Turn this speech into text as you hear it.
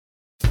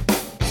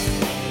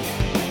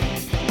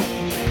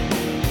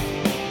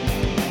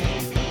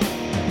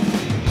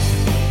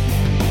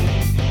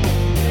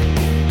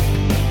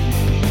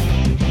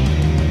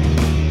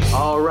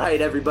right,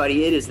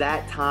 everybody, it is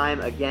that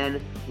time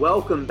again.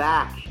 Welcome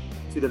back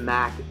to the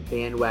Mac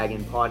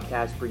Bandwagon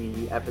Podcast, bringing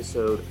you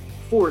episode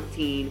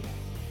 14.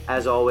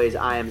 As always,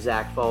 I am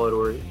Zach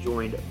Follador,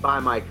 joined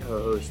by my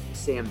co-host,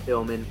 Sam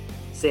Tillman.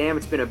 Sam,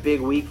 it's been a big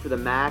week for the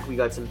Mac. We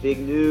got some big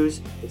news.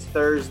 It's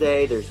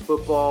Thursday. There's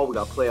football. We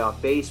got playoff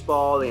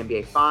baseball. The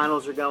NBA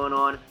Finals are going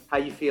on. How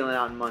you feeling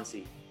out in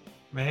Muncie?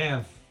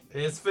 Man,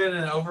 it's been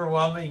an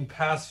overwhelming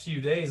past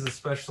few days,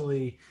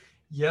 especially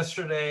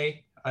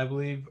yesterday. I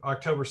believe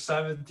October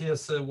 7th,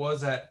 yes, it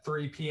was at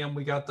 3 p.m.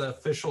 We got the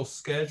official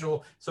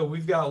schedule. So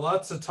we've got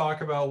lots to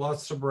talk about,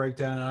 lots to break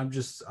down. And I'm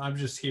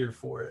just here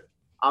for it.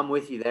 I'm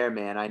with you there,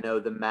 man. I know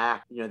the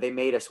Mac, they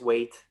made us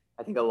wait.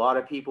 I think a lot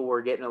of people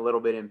were getting a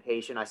little bit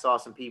impatient. I saw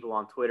some people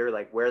on Twitter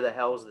like, where the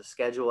hell's the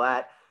schedule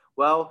at?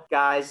 Well,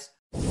 guys,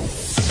 for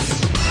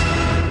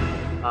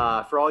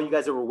all you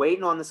guys that were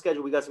waiting on the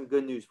schedule, we got some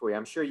good news for you.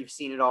 I'm sure you've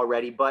seen it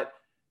already, but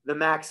the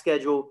Mac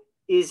schedule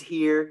is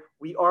here.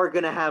 We are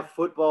going to have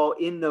football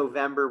in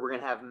November. We're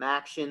going to have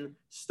MACtion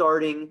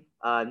starting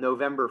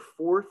November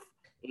 4th.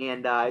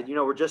 And,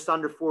 we're just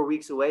under 4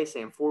 weeks away,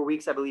 Sam. 4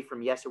 weeks, I believe,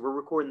 from yesterday. We're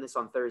recording this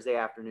on Thursday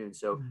afternoon.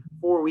 So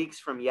 4 weeks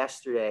from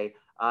yesterday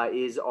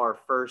is our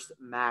first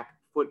MAC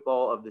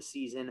football of the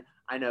season.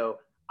 I know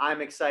I'm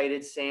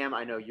excited, Sam.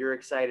 I know you're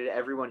excited.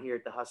 Everyone here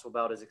at the Hustle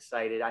Belt is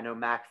excited. I know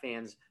MAC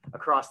fans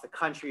across the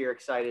country are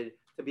excited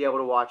to be able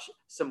to watch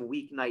some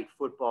weeknight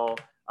football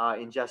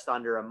in just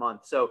under a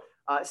month. So,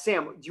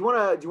 Sam, do you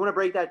want to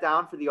break that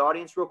down for the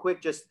audience real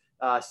quick? Just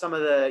some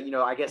of the,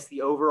 I guess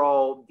the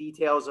overall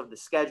details of the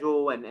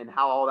schedule and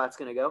how all that's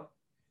going to go?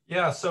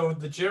 Yeah, so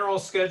the general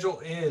schedule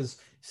is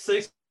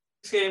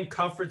 6-game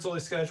conference-only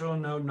schedule,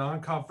 no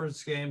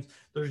non-conference games.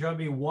 There's going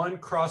to be one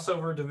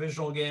crossover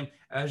divisional game.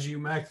 As you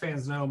MAC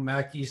fans know,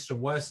 MAC East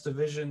and West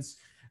divisions,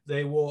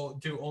 they will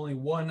do only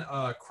one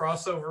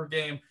crossover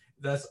game.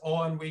 That's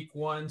on week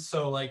one.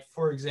 So, like,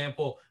 for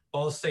example,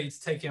 Ball State's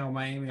taking on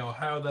Miami,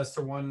 Ohio. That's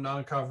their one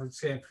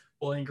non-conference game.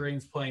 Bowling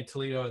Green's playing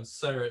Toledo, et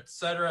cetera, et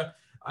cetera.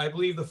 I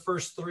believe the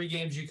first three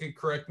games, you can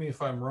correct me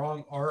if I'm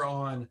wrong, are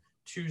on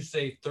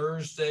Tuesday,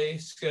 Thursday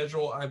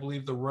schedule. I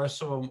believe the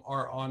rest of them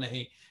are on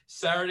a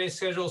Saturday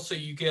schedule. So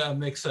you get a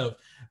mix of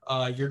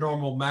your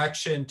normal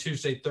MACtion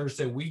Tuesday,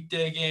 Thursday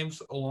weekday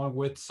games along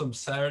with some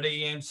Saturday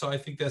games. So I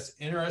think that's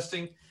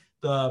interesting.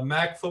 The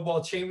MAC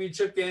football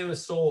championship game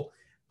is still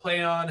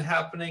planning on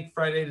happening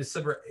Friday,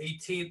 December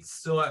 18th,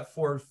 still at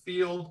Ford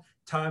Field.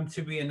 Time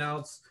to be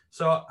announced.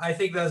 So I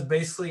think that's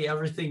basically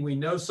everything we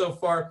know so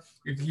far.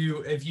 If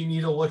you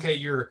need to look at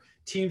your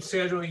team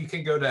schedule, you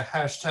can go to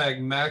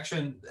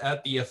 #MACtion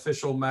at the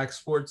official MAC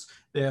Sports.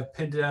 They have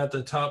pinned it at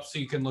the top so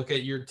you can look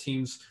at your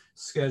team's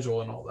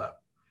schedule and all that.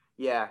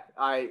 Yeah,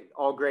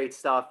 all great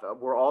stuff.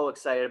 We're all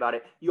excited about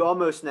it. You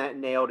almost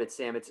nailed it,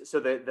 Sam.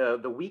 So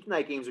the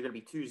weeknight games are going to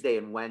be Tuesday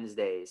and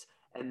Wednesdays.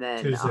 And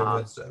then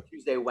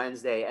Tuesday,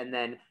 Wednesday. And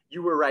then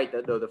you were right,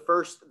 though.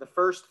 The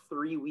first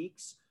 3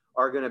 weeks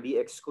are going to be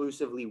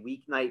exclusively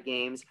weeknight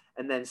games.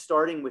 And then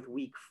starting with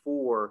week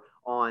 4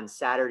 on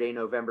Saturday,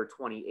 November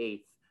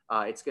 28th,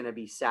 it's going to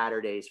be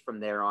Saturdays from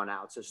there on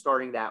out. So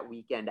starting that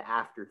weekend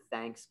after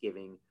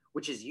Thanksgiving,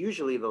 which is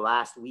usually the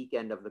last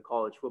weekend of the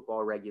college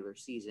football regular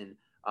season,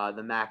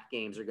 the MAC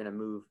games are going to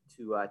move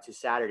to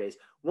Saturdays.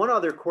 One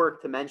other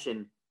quirk to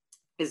mention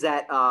is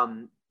that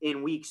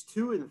in weeks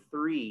 2 and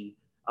 3,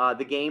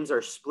 the games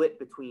are split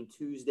between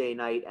Tuesday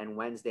night and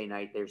Wednesday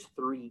night. There's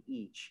 3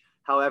 each.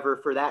 However,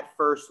 for that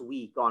first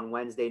week on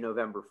Wednesday,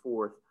 November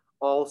 4th,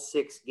 all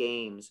 6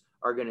 games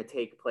are going to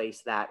take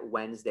place that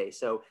Wednesday.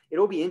 So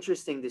it'll be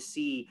interesting to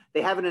see.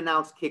 They haven't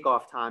announced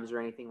kickoff times or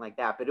anything like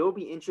that, but it'll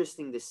be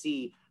interesting to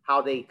see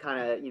how they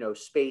kind of,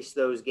 space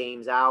those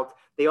games out.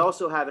 They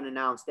also haven't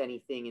announced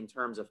anything in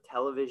terms of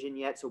television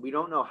yet. So we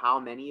don't know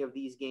how many of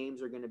these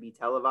games are going to be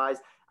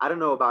televised. I don't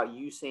know about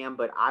you, Sam,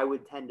 but I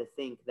would tend to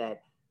think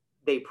that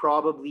they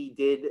probably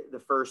did the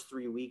first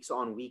 3 weeks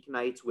on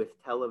weeknights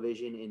with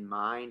television in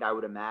mind. I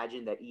would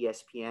imagine that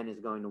ESPN is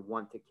going to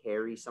want to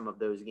carry some of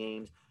those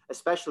games,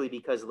 especially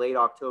because late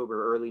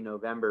October, early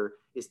November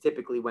is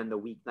typically when the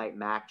weeknight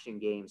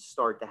MACtion games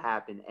start to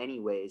happen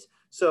anyways.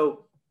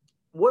 So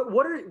what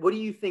do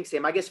you think,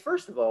 Sam? I guess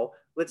first of all,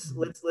 let's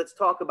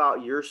talk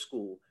about your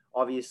school.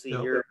 Obviously,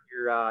 Yep.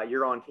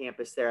 you're on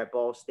campus there at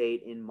Ball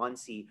State in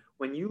Muncie.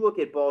 When you look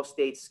at Ball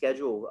State's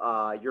schedule,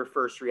 your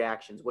first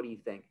reactions, what do you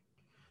think?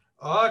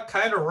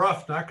 Kind of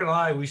rough, not gonna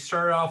lie. We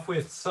started off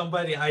with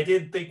somebody I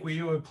didn't think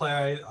we would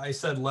play. I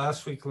said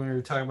last week when we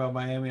were talking about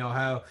Miami,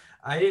 Ohio,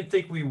 I didn't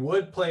think we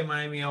would play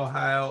Miami,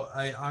 Ohio.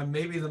 I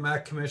maybe the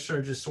MAC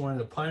commissioner just wanted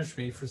to punish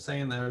me for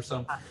saying that or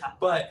something.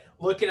 But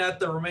looking at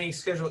the remaining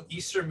schedule,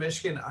 Eastern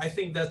Michigan, I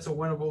think that's a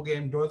winnable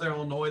game. Northern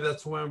Illinois,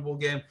 that's a winnable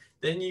game.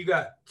 Then you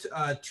got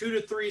 2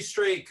 to 3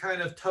 straight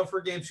kind of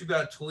tougher games. You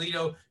got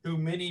Toledo, who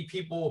many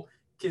people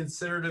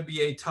consider to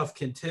be a tough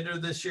contender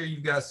this year.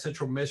 You've got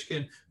Central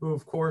Michigan, who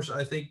of course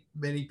I think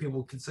many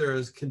people consider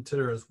as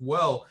contender as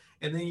well.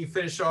 And then you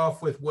finish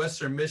off with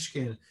Western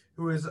Michigan,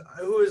 who is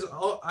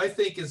I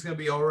think is going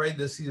to be all right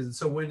this season.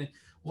 So when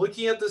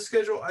looking at the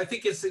schedule, I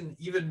think it's an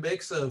even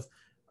mix of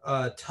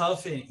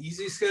tough and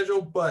easy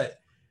schedule, but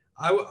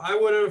I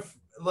would have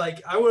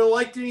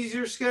liked an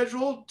easier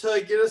schedule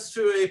to get us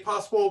to a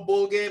possible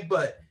bowl game.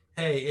 But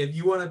hey, if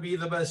you want to be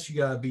the best, you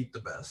gotta beat the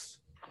best.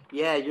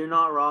 Yeah, you're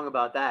not wrong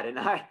about that. And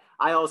I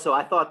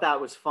thought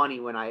that was funny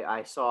when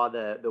I saw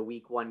the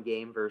week 1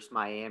 game versus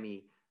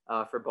Miami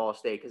for Ball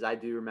State, because I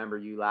do remember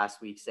you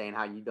last week saying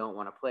how you don't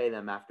want to play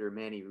them after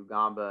Manny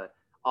Rugamba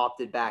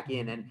opted back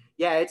in. And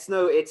yeah, it's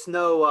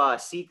no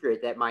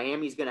secret that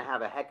Miami's going to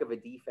have a heck of a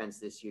defense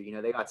this year. You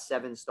know, they got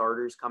 7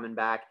 starters coming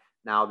back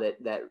now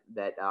that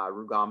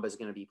Rugamba is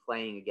going to be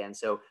playing again.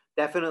 So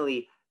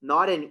definitely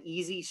not an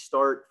easy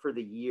start for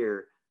the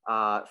year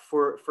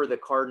for the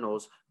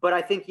Cardinals. But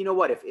I think, you know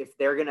what, if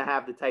they're going to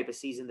have the type of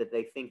season that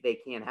they think they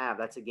can have,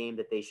 that's a game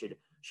that they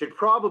should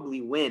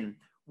probably win.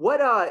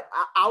 What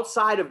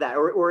outside of that,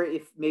 or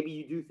if maybe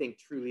you do think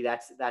truly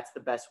that's the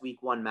best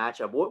week 1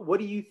 matchup, what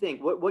do you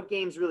think? What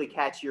games really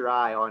catch your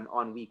eye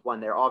on week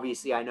 1 there?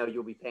 Obviously, I know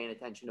you'll be paying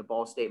attention to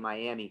Ball State,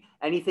 Miami.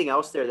 Anything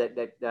else there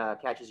that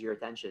catches your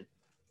attention?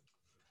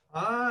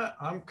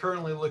 I'm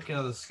currently looking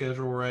at the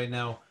schedule right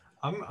now.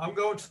 I'm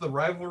going to the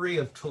rivalry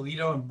of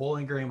Toledo and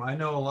Bowling Green. I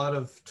know a lot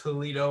of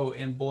Toledo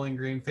and Bowling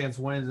Green fans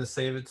wanted to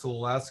save it to the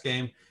last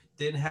game.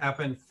 Didn't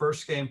happen.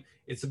 First game.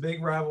 It's a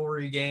big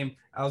rivalry game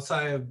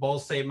outside of Ball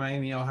State,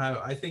 Miami, Ohio.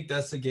 I think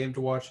that's the game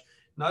to watch.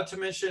 Not to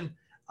mention,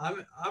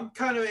 I'm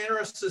kind of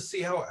interested to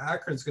see how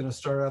Akron's going to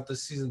start out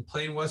this season,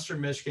 playing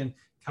Western Michigan,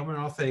 coming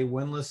off a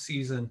winless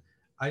season.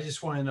 I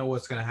just want to know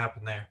what's going to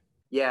happen there.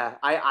 Yeah,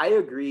 I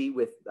agree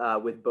with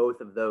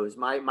both of those.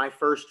 My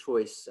first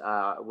choice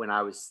when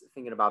I was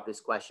thinking about this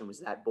question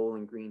was that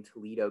Bowling Green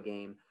Toledo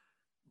game.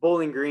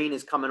 Bowling Green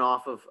is coming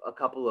off of a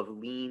couple of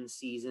lean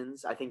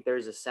seasons. I think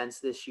there's a sense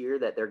this year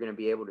that they're going to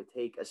be able to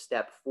take a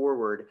step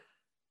forward.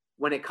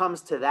 When it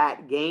comes to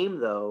that game,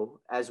 though,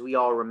 as we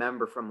all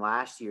remember from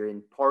last year,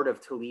 and part of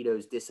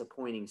Toledo's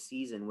disappointing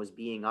season was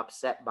being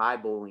upset by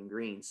Bowling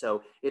Green.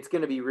 So it's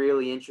going to be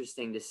really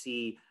interesting to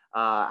see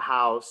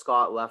how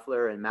Scott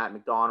Loeffler and Matt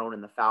McDonald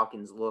and the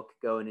Falcons look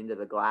going into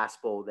the Glass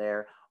Bowl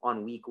there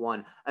on week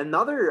 1.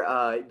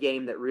 Another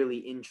game that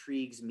really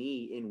intrigues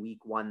me in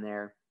week 1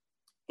 there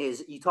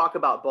is you talk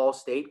about Ball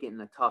State getting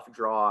a tough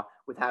draw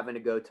with having to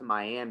go to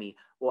Miami.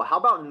 Well, how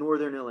about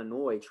Northern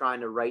Illinois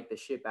trying to right the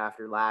ship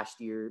after last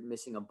year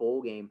missing a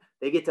bowl game?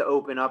 They get to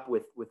open up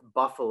with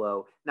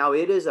Buffalo. Now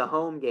it is a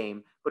home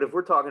game, but if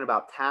we're talking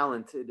about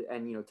talented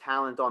and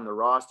talent on the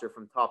roster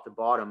from top to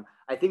bottom,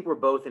 I think we're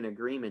both in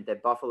agreement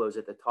that Buffalo's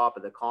at the top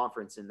of the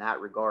conference in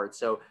that regard.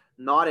 So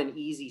not an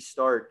easy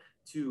start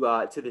to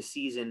the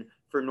season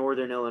for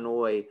Northern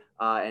Illinois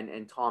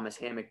and Thomas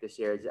Hammock this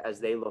year as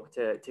they look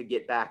to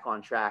get back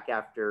on track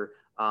after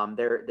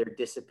their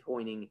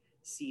disappointing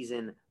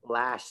season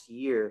last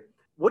year.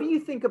 What do you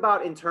think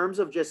about in terms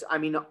of just, I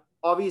mean,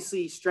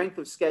 obviously strength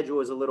of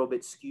schedule is a little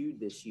bit skewed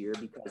this year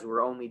because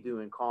we're only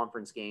doing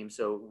conference games.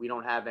 So we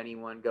don't have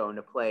anyone going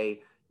to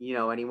play,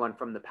 anyone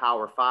from the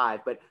Power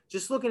 5, but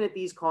just looking at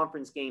these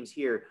conference games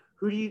here,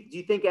 who do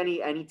you think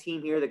any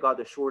team here that got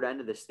the short end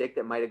of the stick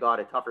that might've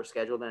got a tougher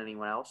schedule than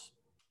anyone else?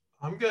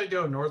 I'm going to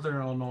go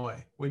Northern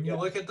Illinois. When you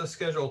look at the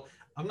schedule,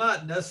 I'm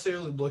not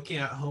necessarily looking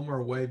at home or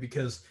away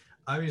because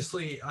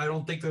obviously I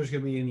don't think there's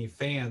going to be any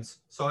fans.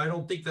 So I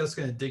don't think that's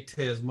going to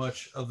dictate as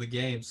much of the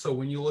game. So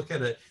when you look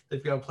at it,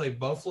 they've got to play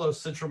Buffalo,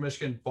 Central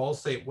Michigan, Ball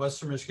State,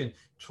 Western Michigan,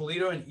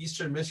 Toledo, and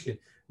Eastern Michigan.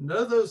 None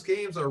of those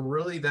games are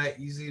really that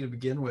easy to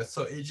begin with.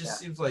 So it just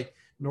seems like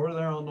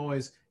Northern Illinois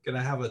is going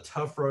to have a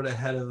tough road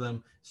ahead of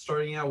them,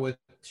 starting out with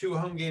 2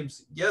 home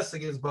games, yes,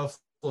 against Buffalo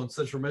and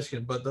Central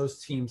Michigan, but those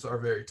teams are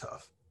very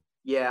tough.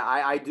 Yeah,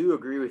 I do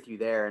agree with you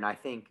there. And I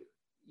think,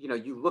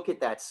 you look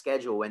at that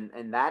schedule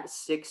and that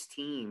 6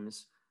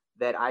 teams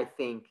that I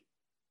think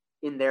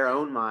in their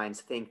own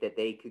minds think that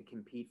they could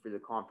compete for the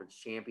conference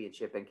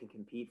championship and can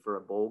compete for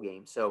a bowl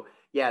game. So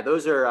yeah,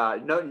 those are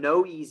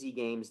no easy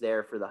games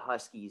there for the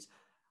Huskies.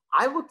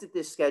 I looked at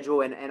this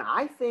schedule and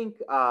I think,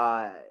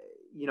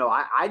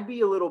 I'd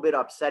be a little bit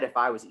upset if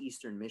I was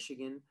Eastern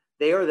Michigan.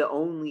 They are the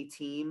only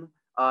team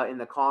in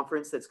the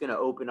conference that's going to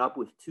open up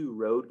with 2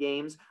 road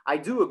games. I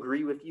do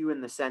agree with you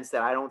in the sense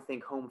that I don't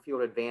think home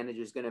field advantage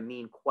is going to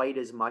mean quite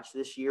as much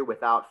this year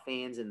without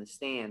fans in the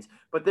stands,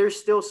 but there's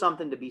still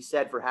something to be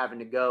said for having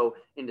to go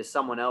into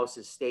someone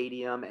else's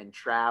stadium and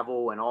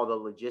travel and all the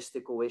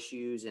logistical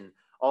issues and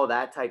all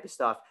that type of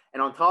stuff.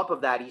 And on top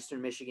of that,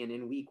 Eastern Michigan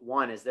in week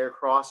 1 is their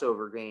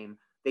crossover game.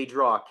 They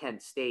draw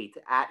Kent State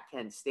at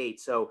Kent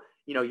State. So,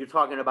 you're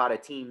talking about a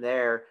team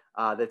there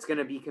that's going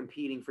to be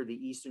competing for the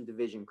Eastern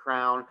Division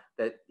crown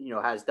that,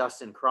 has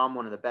Dustin Crum,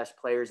 one of the best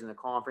players in the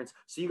conference.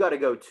 So you got to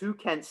go to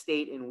Kent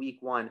State in week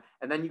 1,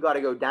 and then you got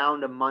to go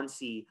down to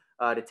Muncie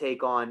to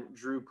take on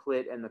Drew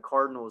Plitt and the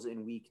Cardinals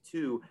in week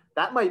 2.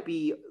 That might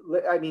be,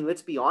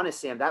 let's be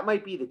honest, Sam, that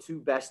might be the 2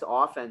 best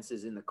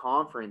offenses in the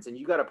conference, and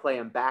you got to play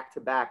them back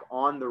to back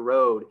on the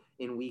road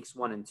in weeks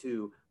 1 and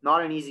 2.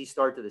 Not an easy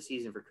start to the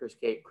season for Chris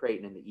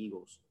Creighton and the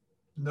Eagles.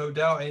 No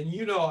doubt. And,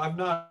 I'm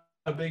not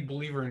a big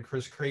believer in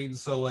Chris Creighton,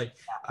 so like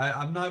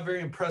I'm not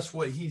very impressed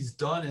what he's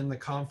done in the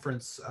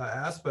conference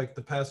aspect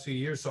the past few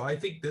years. So I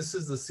think this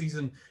is the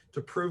season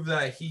to prove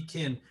that he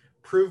can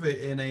prove it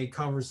in a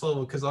conference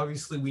level, because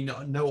obviously we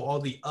know all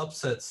the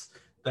upsets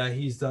that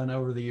he's done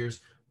over the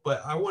years.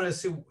 But I want to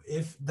see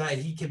if that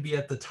he can be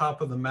at the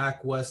top of the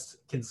MAC West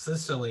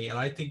consistently, and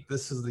I think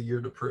this is the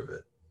year to prove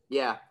it.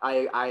 Yeah,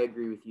 I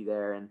agree with you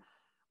there. And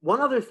one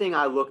other thing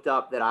I looked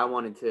up that I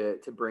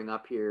wanted to bring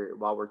up here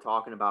while we're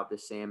talking about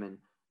this, Sam, and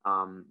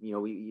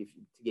to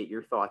get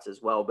your thoughts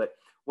as well. But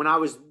when I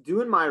was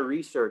doing my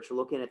research,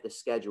 looking at the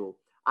schedule,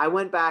 I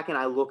went back and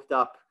I looked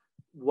up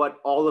what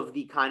all of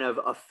the kind of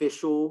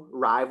official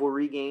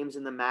rivalry games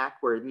in the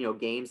MAC were,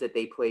 games that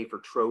they play for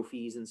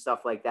trophies and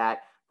stuff like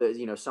that.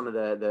 Some of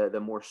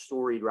the more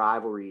storied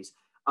rivalries.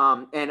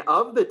 And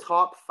of the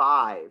top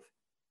five,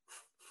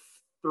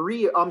 of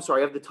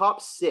the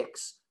top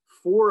six,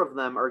 four of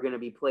them are going to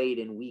be played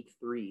in week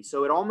 3.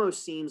 So it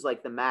almost seems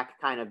like the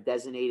MAC kind of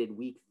designated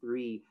week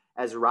 3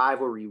 as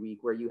rivalry week,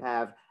 where you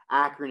have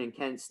Akron and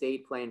Kent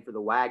State playing for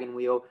the Wagon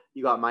Wheel.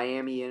 You got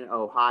Miami and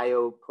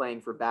Ohio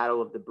playing for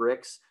Battle of the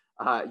Bricks.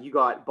 You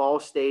got Ball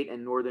State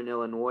and Northern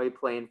Illinois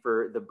playing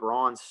for the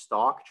Bronze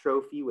Stalk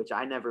Trophy, which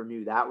I never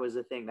knew that was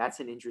a thing. That's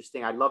an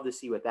interesting. I'd love to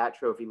see what that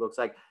trophy looks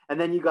like. And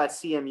then you got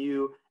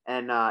CMU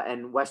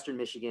and Western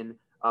Michigan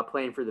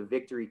playing for the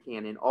Victory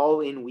Cannon, all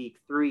in week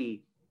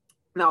 3.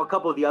 Now, a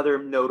couple of the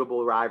other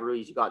notable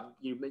rivalries,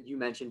 you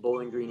mentioned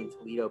Bowling Green and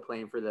Toledo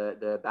playing for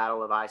the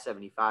Battle of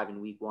I-75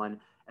 in week 1,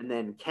 and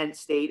then Kent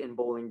State and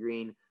Bowling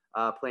Green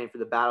playing for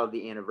the Battle of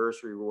the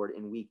Anniversary Award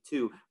in week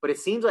 2. But it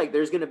seems like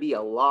there's going to be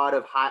a lot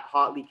of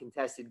hotly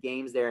contested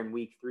games there in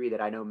week 3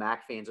 that I know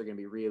MAC fans are going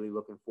to be really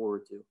looking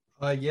forward to.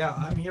 Yeah,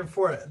 I'm here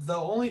for it. The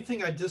only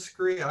thing I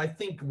disagree, I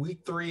think week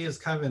 3 is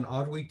kind of an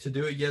odd week to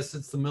do it. Yes,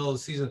 it's the middle of the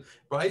season,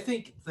 but I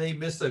think they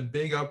missed a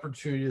big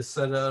opportunity to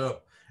set it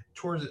up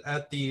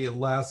at the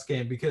last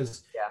game,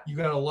 because you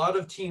got a lot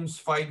of teams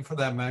fighting for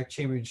that MAC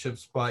championship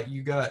spot.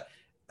 You got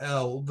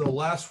the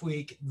last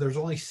week, there's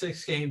only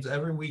 6 games.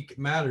 Every week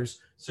matters.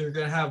 So you're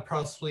going to have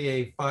possibly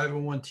a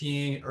 5-1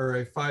 team or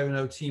a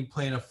 5-0 team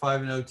playing a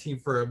 5-0 team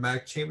for a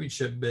MAC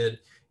championship bid.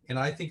 And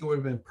I think it would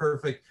have been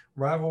perfect.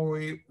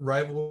 Rivalry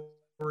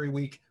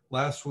week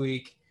last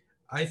week,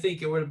 I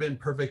think it would have been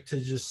perfect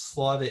to just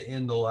slot it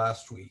in the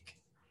last week.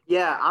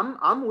 Yeah,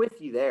 I'm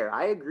with you there.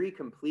 I agree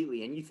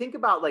completely. And you think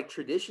about, like,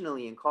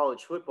 traditionally in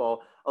college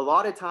football, a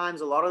lot of times,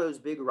 a lot of those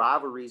big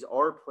rivalries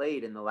are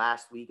played in the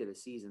last week of the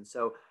season.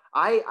 So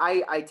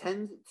I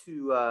tend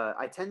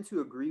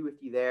to agree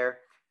with you there.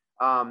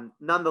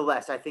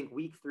 Nonetheless, I think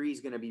week 3 is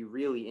going to be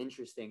really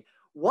interesting.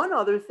 One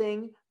other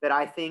thing that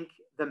I think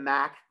the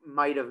MAC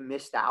might have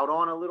missed out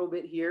on a little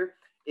bit here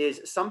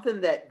is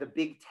something that the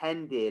Big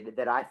Ten did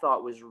that I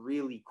thought was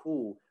really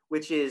cool,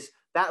 which is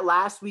that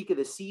last week of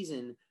the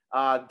season,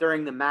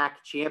 during the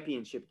MAC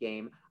championship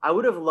game, I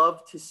would have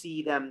loved to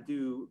see them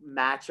do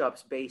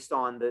matchups based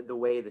on the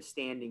way the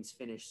standings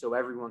finish, so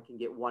everyone can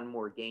get one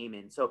more game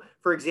in. So,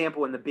 for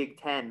example, in the Big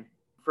Ten,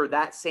 for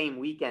that same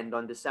weekend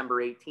on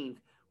December 18th,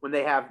 when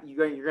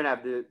you're going to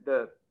have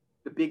the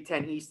Big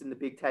Ten East and the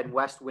Big Ten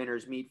West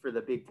winners meet for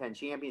the Big Ten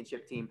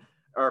championship team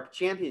or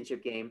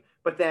championship game,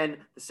 but then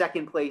the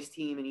second place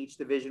team in each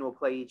division will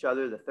play each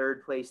other. The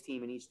third place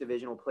team in each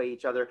division will play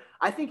each other.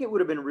 I think it would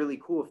have been really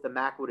cool if the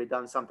MAC would have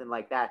done something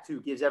like that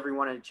too. Gives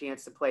everyone a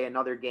chance to play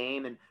another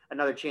game and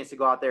another chance to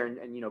go out there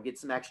and get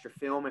some extra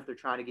film if they're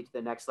trying to get to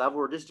the next level,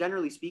 or just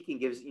generally speaking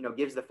gives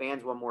the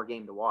fans one more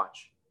game to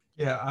watch.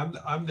 Yeah,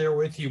 I'm there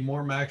with you.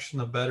 More action,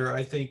 the better.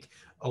 I think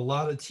a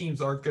lot of teams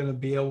aren't going to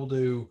be able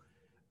to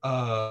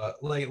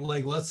like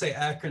let's say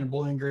Akron and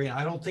Bowling Green.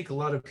 I don't think a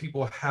lot of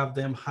people have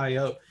them high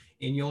up,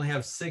 and you only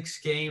have 6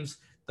 games.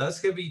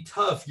 That's going to be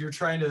tough. You're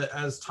trying to,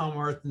 as Tom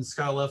Arth and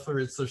Scott Leffler,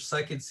 it's their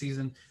second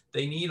season.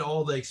 They need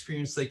all the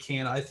experience they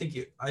can. I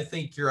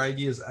think your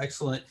idea is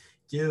excellent.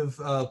 Give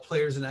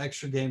players an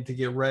extra game to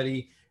get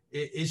ready.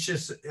 It's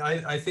just,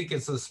 I think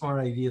it's a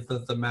smart idea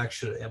that the MAC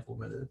should have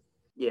implemented.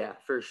 Yeah,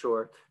 for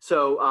sure.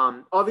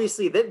 So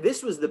obviously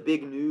this was the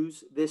big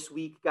news this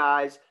week,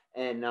 guys.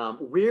 And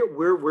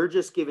we're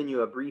just giving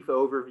you a brief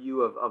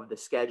overview of the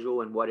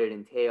schedule and what it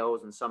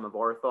entails and some of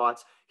our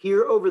thoughts.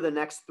 Here over the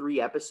next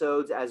 3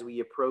 episodes, as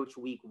we approach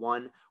week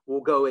 1, we'll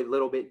go a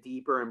little bit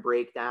deeper and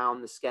break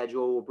down the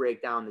schedule. We'll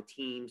break down the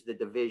teams, the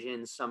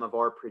divisions, some of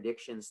our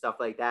predictions, stuff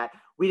like that.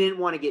 We didn't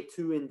want to get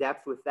too in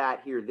depth with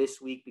that here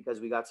this week because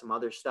we got some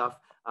other stuff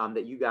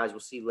that you guys will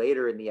see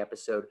later in the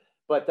episode.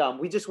 But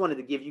we just wanted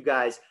to give you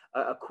guys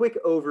a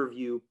quick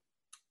overview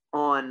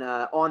on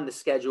the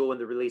schedule and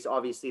the release.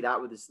 Obviously,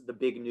 that was the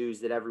big news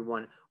that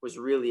everyone was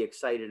really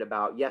excited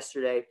about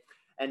yesterday.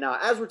 And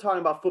as we're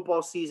talking about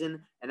football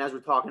season and as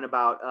we're talking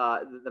about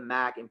the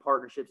MAC and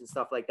partnerships and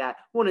stuff like that,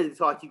 I wanted to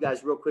talk to you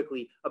guys real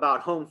quickly about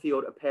Home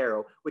Field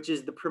Apparel, which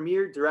is the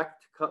premier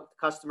direct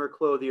customer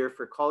clothier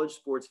for college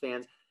sports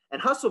fans.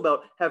 And Hustle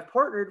Belt have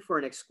partnered for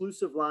an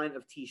exclusive line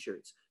of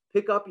T-shirts.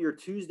 Pick up your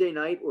Tuesday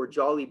night or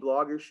Jolly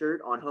Blogger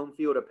shirt on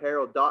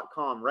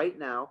homefieldapparel.com right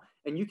now,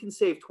 and you can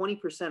save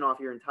 20% off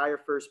your entire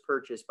first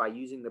purchase by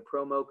using the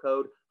promo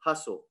code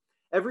HUSTLE.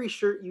 Every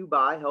shirt you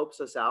buy helps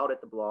us out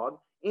at the blog,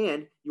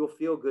 and you'll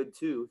feel good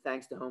too,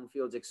 thanks to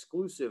Homefield's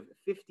exclusive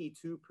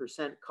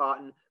 52%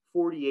 cotton,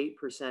 48%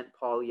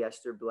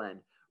 polyester blend.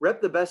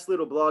 Rep the best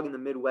little blog in the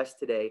Midwest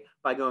today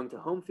by going to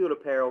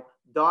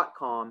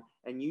homefieldapparel.com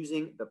and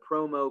using the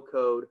promo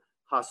code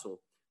HUSTLE.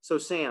 So,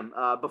 Sam,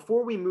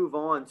 before we move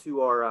on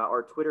to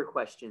our Twitter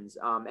questions,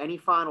 any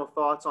final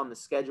thoughts on the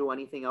schedule?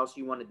 Anything else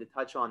you wanted to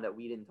touch on that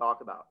we didn't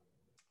talk about?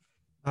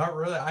 Not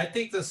really. I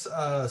think this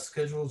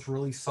schedule is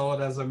really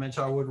solid. As I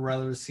mentioned, I would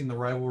rather have seen the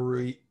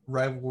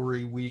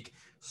rivalry week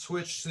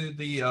switch to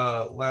the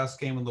last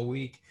game of the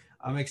week.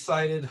 I'm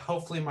excited.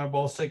 Hopefully, my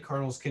Ball State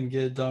Cardinals can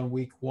get it done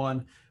week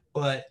 1.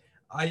 But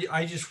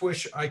I just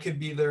wish I could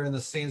be there in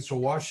the stands to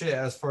watch it.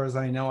 As far as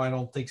I know, I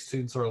don't think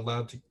students are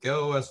allowed to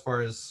go, as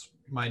far as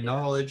my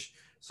knowledge.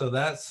 So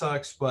that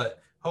sucks.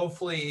 But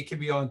hopefully, it can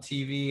be on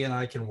TV and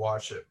I can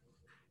watch it.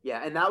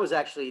 Yeah, and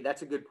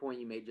that's a good point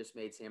you just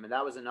made, Sam. And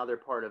that was another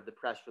part of the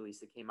press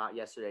release that came out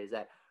yesterday, is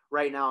that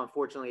right now,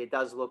 unfortunately, it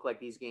does look like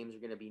these games are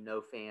going to be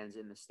no fans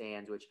in the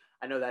stands, which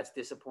I know that's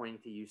disappointing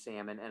to you,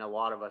 Sam, and a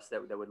lot of us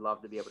that would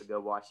love to be able to go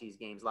watch these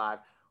games live.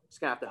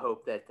 Just going to have to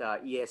hope that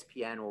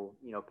ESPN will,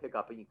 pick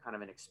up kind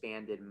of an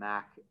expanded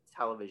MAC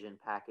television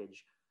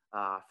package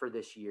for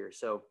this year.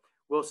 So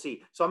we'll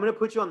see. So I'm going to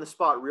put you on the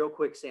spot real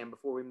quick, Sam,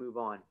 before we move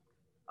on.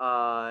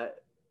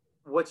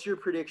 What's your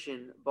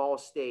prediction, Ball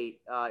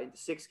State, in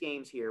 6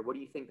 games here? What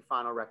do you think the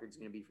final record is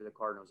going to be for the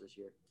Cardinals this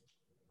year?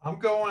 I'm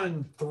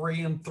going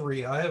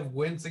 3-3. I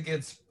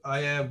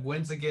have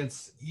wins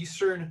against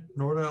Eastern,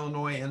 Northern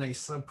Illinois, and a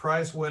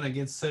surprise win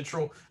against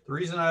Central. The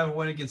reason I have a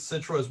win against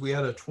Central is we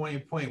had a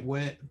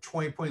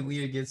 20-point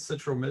lead against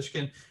Central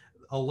Michigan.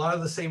 A lot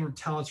of the same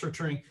talents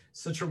returning.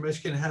 Central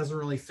Michigan hasn't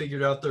really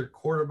figured out their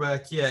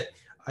quarterback yet.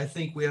 I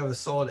think we have a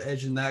solid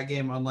edge in that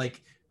game,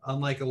 unlike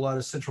a lot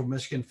of Central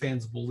Michigan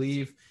fans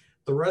believe.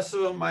 The rest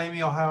of them,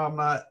 Miami, Ohio, I'm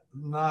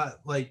not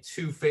like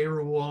too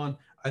favorable on.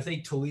 I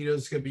think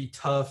Toledo's going to be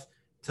tough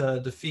to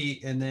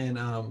defeat, and then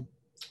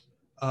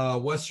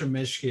Western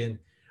Michigan.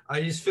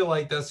 I just feel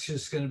like that's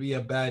just going to be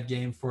a bad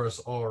game for us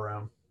all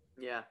around.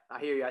 Yeah, I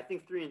hear you. I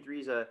think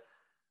 3-3 is a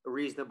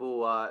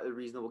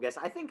reasonable guess.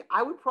 I think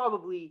I would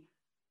probably,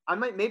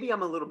 maybe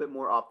I'm a little bit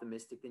more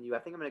optimistic than you. I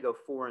think I'm going to go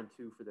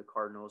 4-2 for the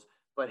Cardinals.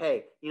 But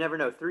hey, you never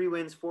know. 3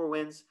 wins, 4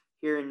 wins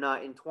here in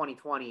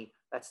 2020.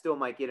 That still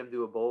might get them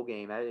to a bowl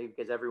game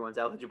because everyone's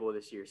eligible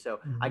this year. So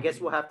I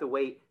guess we'll have to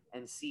wait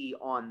and see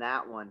on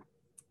that one.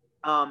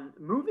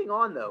 Moving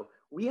on, though,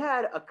 we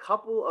had a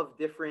couple of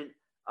different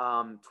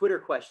Twitter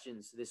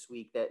questions this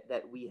week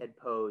that we had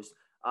posed.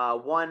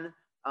 One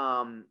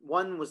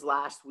was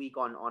last week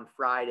on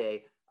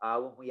Friday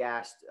when we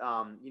asked,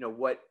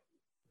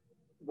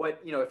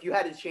 if you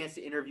had a chance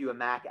to interview a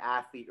MAC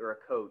athlete or a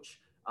coach,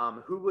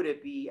 who would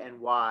it be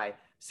and why?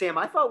 Sam,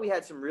 I thought we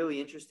had some really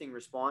interesting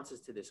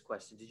responses to this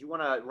question. Did you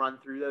want to run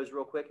through those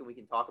real quick and we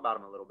can talk about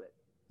them a little bit?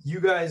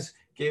 You guys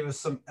gave us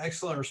some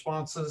excellent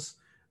responses.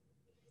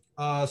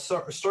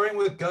 Starting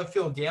with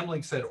Gutfield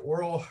Gambling said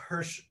Oral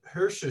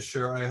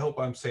Hershiser. I hope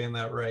I'm saying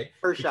that right.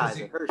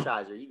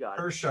 Hershiser, you got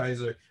it.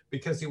 Hershiser,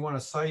 because he won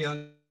a Cy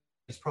Young.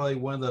 He's probably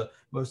one of the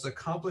most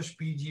accomplished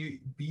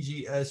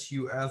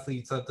BGSU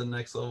athletes at the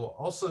next level.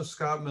 Also,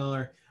 Scott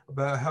Miller,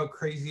 about how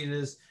crazy it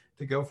is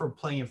to go from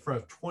playing in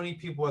front of 20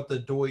 people at the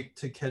Doit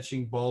to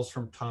catching balls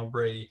from Tom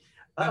Brady.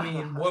 I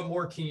mean, what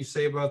more can you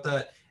say about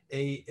that?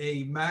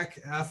 A MAC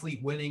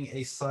athlete winning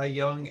a Cy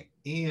Young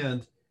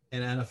and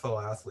an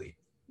NFL athlete.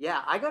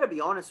 Yeah, I got to be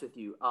honest with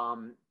you.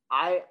 I'm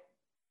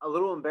a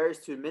little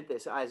embarrassed to admit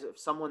this as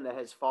someone that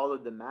has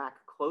followed the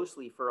MAC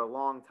closely for a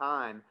long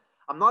time.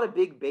 I'm not a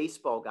big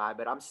baseball guy,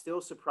 but I'm still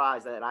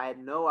surprised that I had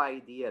no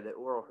idea that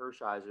Oral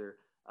Hershiser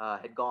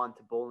had gone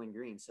to Bowling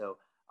Green. So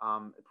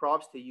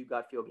props to you,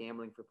 Gutfield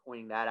Gambling, for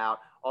pointing that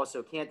out.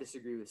 Also, can't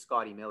disagree with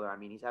Scotty Miller. I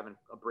mean, he's having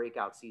a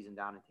breakout season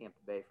down in Tampa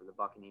Bay for the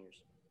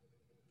Buccaneers.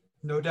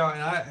 No doubt.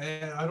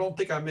 And I don't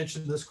think I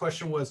mentioned this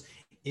question was,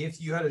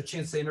 if you had a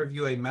chance to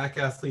interview a MAC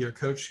athlete or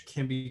coach,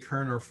 can be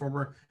current or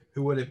former,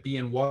 who would it be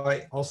and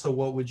why? Also,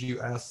 what would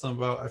you ask them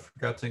about? I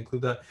forgot to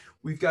include that.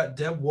 We've got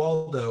Deb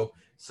Waldo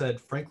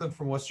said Franklin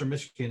from Western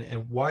Michigan,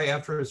 and why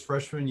after his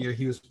freshman year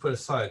he was put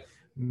aside.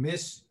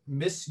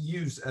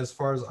 Misused as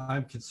far as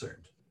I'm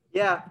concerned.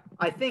 Yeah,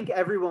 I think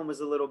everyone was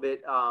a little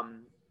bit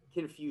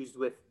confused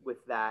with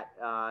that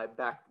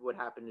back what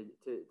happened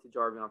to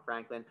Jarvion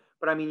Franklin.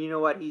 But I mean, you know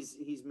what? He's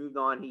moved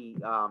on. He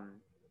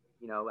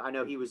I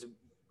know he was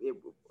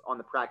on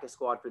the practice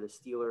squad for the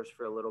Steelers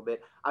for a little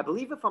bit. I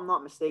believe, if I'm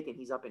not mistaken,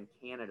 he's up in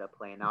Canada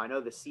playing now. I know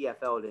the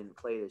CFL didn't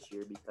play this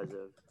year because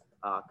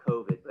of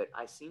COVID, but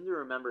I seem to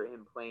remember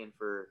him playing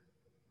for,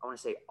 I want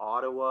to say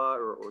Ottawa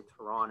or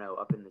Toronto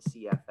up in the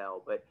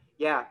CFL. But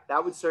yeah,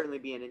 that would certainly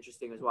be an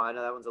interesting as well. I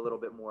know that one's a little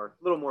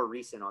more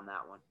recent on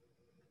that one.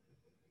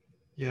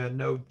 Yeah,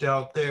 no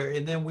doubt there.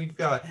 And then we've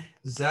got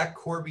Zach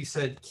Corby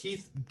said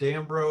Keith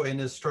Dambro and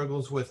his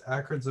struggles with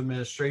Akron's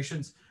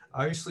administrations.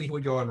 Obviously, he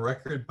would go on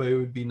record, but it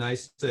would be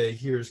nice to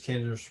hear his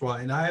candid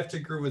response. And I have to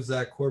agree with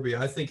Zach Corby.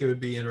 I think it would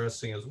be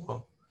interesting as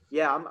well.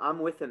 Yeah, I'm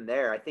with him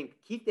there. I think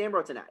Keith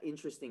Dambrot's an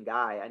interesting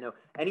guy. I know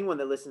anyone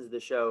that listens to the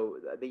show,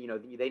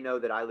 they know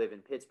that I live in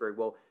Pittsburgh.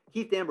 Well,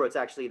 Keith Dambrot's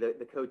actually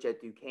the coach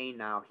at Duquesne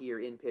now here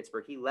in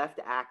Pittsburgh. He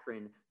left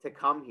Akron to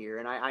come here,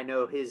 and I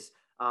know his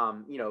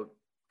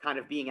kind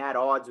of being at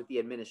odds with the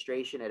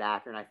administration at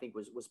Akron, I think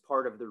was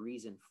part of the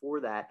reason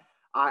for that.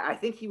 I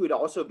think he would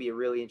also be a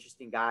really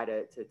interesting guy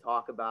to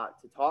talk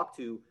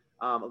to.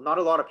 Not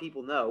a lot of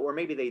people know, or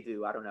maybe they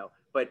do. I don't know.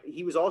 But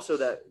he was also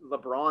the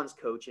LeBron's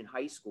coach in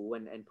high school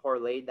and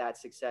parlayed that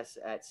success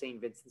at St.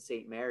 Vincent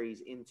St.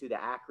 Mary's into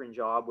the Akron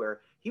job,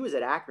 where he was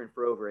at Akron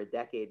for over a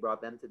decade,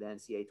 brought them to the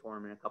NCAA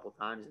tournament a couple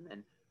times, and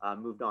then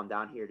moved on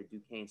down here to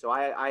Duquesne. So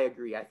I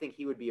agree. I think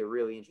he would be a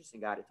really interesting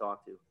guy to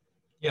talk to.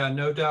 Yeah,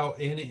 no doubt.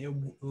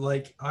 And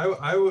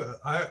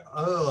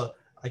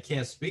I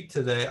can't speak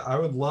today. I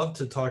would love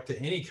to talk to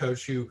any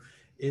coach who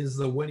is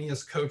the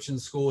winningest coach in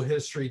school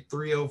history,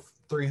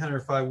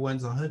 305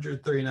 wins,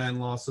 139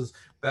 losses,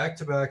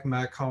 back-to-back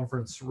MAC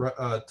conference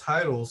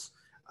titles.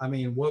 I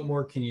mean, what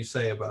more can you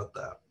say about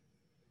that?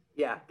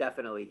 Yeah,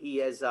 definitely.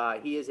 He is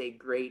a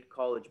great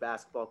college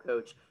basketball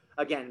coach.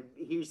 Again,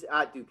 he's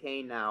at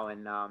Duquesne now,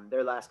 and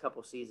their last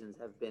couple seasons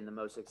have been the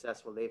most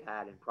successful they've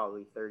had in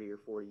probably 30 or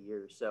 40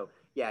 years. So,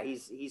 yeah,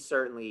 he's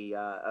certainly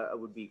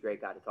would be a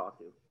great guy to talk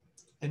to.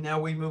 And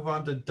now we move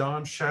on to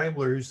Don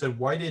Scheibler, who said,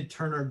 why did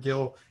Turner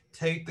Gill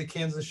take the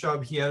Kansas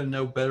job? He had to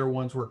know better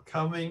ones were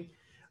coming.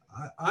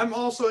 I'm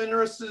also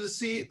interested to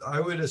see. I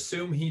would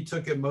assume he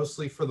took it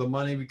mostly for the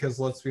money because,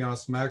 let's be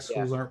honest, MAC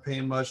schools aren't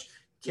paying much.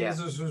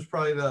 Kansas was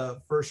probably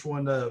the first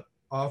one to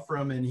offer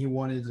him, and he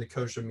wanted to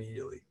coach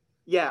immediately.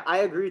 Yeah, I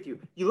agree with you.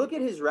 You look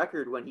at his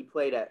record when he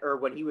played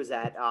when he was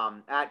at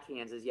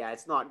Kansas. Yeah,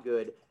 it's not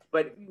good,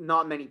 but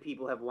not many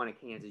people have won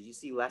at Kansas. You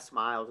see Les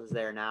Miles is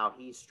there now.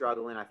 He's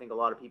struggling. I think a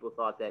lot of people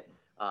thought that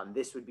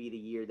this would be the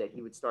year that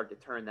he would start to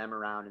turn them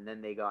around, and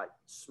then they got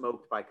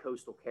smoked by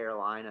Coastal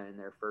Carolina in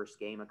their first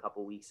game a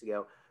couple weeks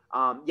ago.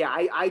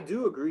 I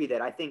do agree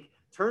that I think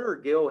Turner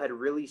Gill had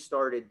really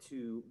started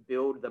to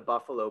build the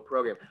Buffalo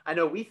program. I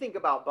know we think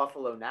about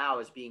Buffalo now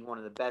as being one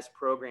of the best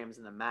programs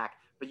in the MAC,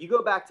 but you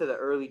go back to the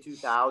early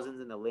 2000s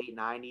and the late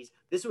 90s,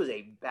 this was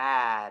a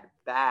bad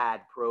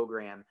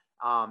program.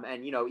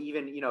 And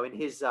even in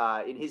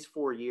his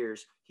 4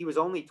 years, he was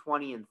only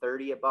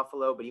 20-30 at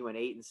Buffalo, but he went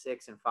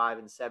 8-6 and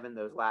 5-7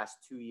 those last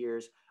 2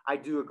 years. I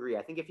do agree.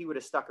 I think if he would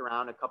have stuck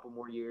around a couple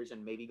more years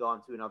and maybe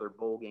gone to another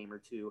bowl game or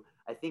two,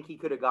 I think he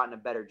could have gotten a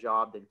better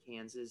job than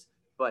Kansas.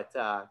 But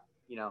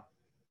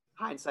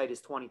hindsight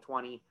is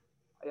 2020.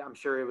 I'm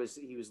sure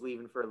he was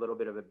leaving for a little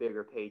bit of a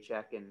bigger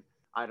paycheck, and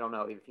I don't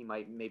know if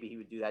maybe he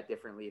would do that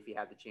differently if he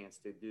had the chance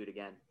to do it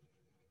again.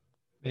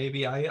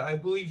 Maybe. I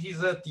believe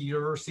he's at the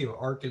University of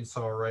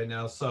Arkansas right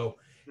now. So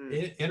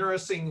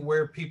interesting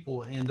where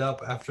people end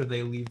up after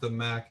they leave the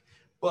MAC.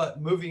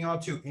 But moving on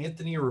to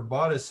Anthony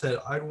Rabata said,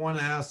 I'd want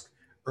to ask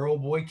Earl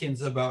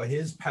Boykins about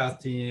his path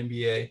to the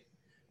NBA.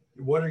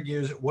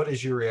 What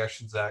is your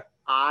reaction, Zach?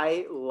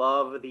 I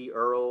love the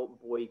Earl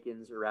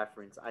Boykins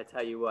reference. I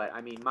tell you what,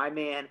 I mean, my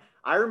man,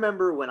 I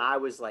remember when I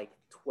was like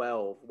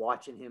 12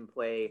 watching him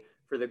play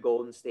for the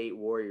Golden State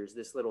Warriors,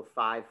 this little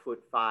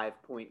 5'5"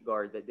 point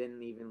guard that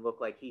didn't even look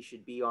like he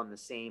should be on the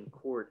same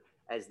court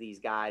as these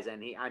guys.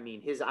 And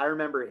I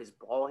remember his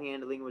ball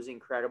handling was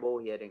incredible.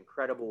 He had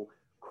incredible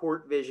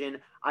court vision.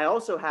 I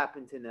also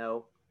happen to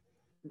know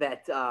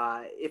that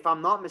if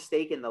I'm not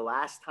mistaken, the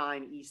last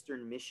time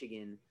Eastern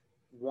Michigan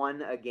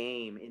won a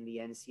game in the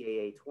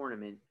NCAA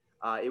tournament,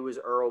 it was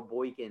Earl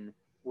Boykin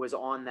was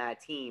on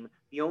that team.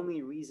 The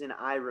only reason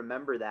I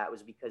remember that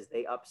was because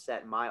they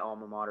upset my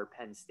alma mater,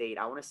 Penn State.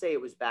 I want to say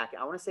it was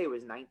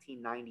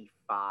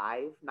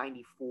 1995,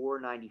 94,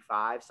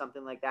 95,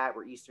 something like that,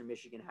 where Eastern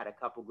Michigan had a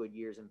couple good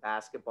years in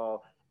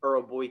basketball.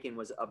 Earl Boykin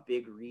was a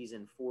big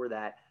reason for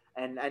that.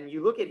 And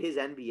you look at his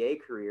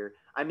NBA career,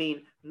 I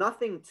mean,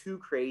 nothing too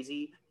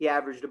crazy. He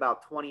averaged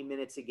about 20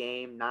 minutes a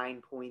game,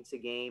 9 points a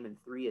game, and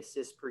 3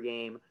 assists per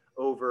game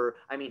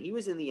he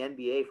was in the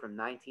NBA from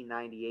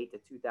 1998 to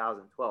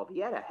 2012. He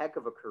had a heck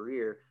of a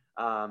career.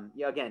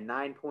 Again,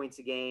 9 points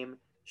a game,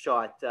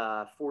 shot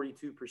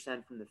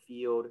 42% from the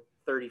field,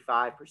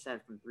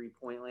 35% from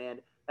three-point land.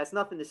 That's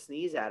nothing to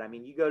sneeze at. I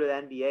mean, you go to the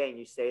NBA and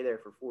you stay there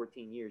for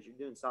 14 years, you're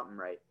doing something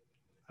right.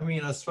 I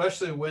mean,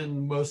 especially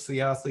when most of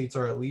the athletes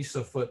are at least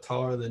a foot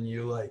taller than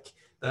you,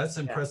 that's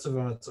impressive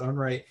on its own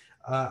right.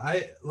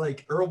 I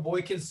like Earl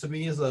Boykins to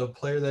me is a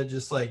player that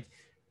just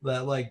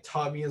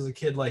taught me as a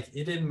kid,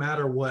 it didn't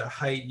matter what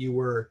height you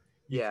were,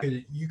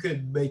 you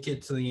could make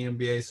it to the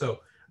NBA.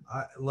 So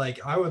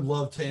I would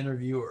love to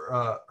interview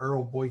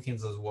Earl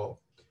Boykins as well.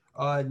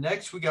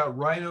 Next we got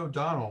Ryan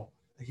O'Donnell,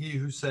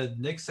 who said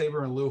Nick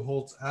Saban and Lou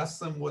Holtz, asked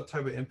them what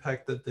type of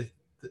impact that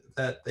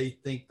they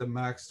think the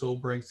MAC still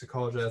brings to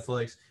college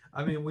athletics.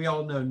 I mean, we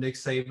all know Nick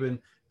Saban,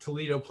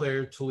 Toledo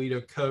player,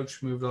 Toledo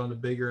coach, moved on to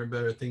bigger and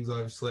better things,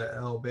 obviously, at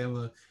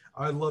Alabama.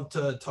 I'd love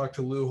to talk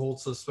to Lou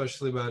Holtz,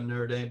 especially about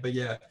Notre Dame. But,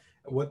 yeah,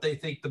 what they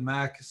think the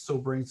MAC still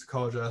brings to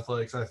college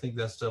athletics, I think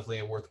that's definitely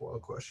a worthwhile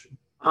question.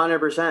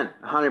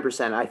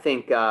 100%. I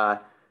think,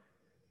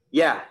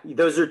 yeah,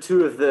 those are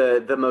two of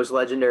the most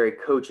legendary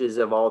coaches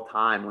of all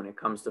time when it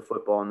comes to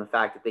football, and the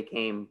fact that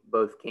they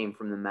both came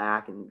from the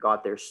MAC and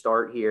got their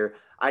start here.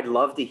 I'd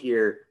love to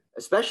hear,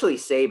 especially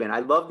Saban.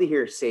 I'd love to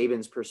hear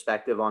Saban's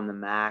perspective on the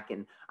MAC.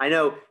 And I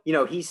know,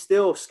 he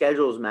still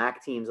schedules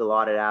MAC teams a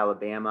lot at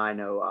Alabama. I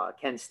know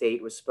Kent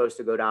State was supposed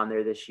to go down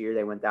there this year.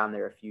 They went down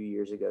there a few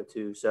years ago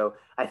too. So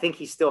I think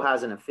he still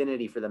has an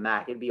affinity for the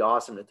MAC. It'd be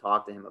awesome to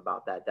talk to him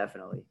about that.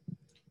 Definitely.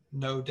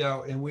 No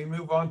doubt. And we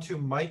move on to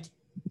Mike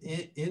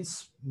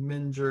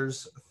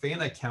Insminger's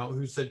fan account,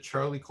 who said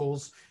Charlie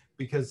Coles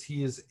because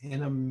he is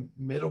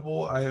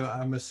inimitable.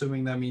 I'm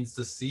assuming that means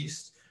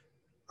deceased,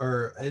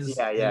 or is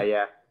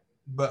yeah.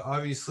 But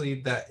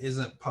obviously that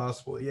isn't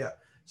possible. Yeah.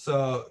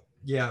 So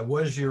yeah,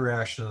 what is your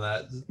reaction to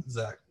that,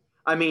 Zach?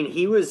 I mean,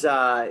 he was,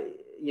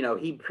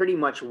 he pretty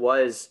much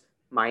was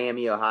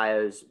Miami,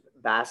 Ohio's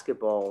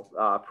basketball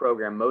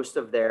program. Most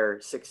of their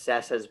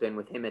success has been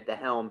with him at the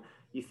helm.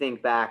 You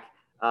think back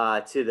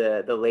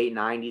to the late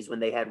 90s when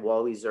they had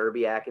Wally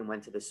Zerbiak and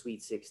went to the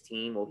Sweet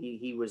 16. Well,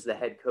 he was the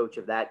head coach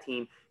of that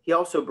team. He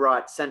also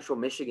brought Central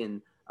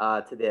Michigan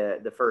to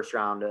the first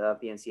round of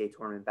the NCAA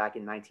tournament back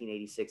in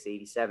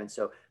 1986-87.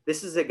 So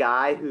this is a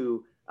guy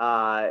who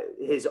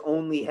his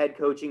only head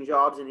coaching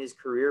jobs in his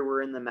career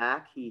were in the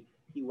MAC. He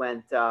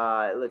went,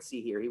 let's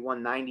see here, he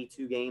won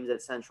 92 games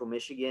at Central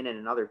Michigan and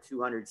another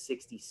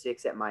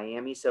 266 at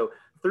Miami. So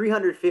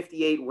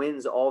 358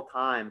 wins all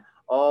time,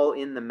 all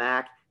in the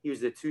MAC. He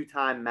was the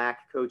two-time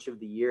MAC Coach of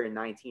the Year in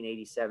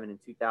 1987 and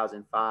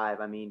 2005.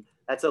 I mean,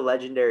 that's a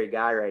legendary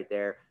guy right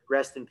there.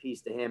 Rest in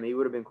peace to him. He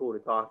would have been cool to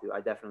talk to.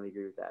 I definitely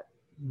agree with that.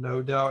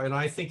 No doubt. And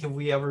I think if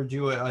we ever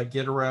do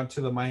get around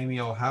to the Miami,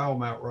 Ohio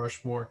Mount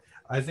Rushmore,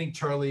 I think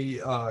Charlie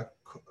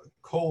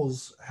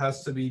Coles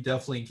has to be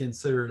definitely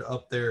considered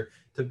up there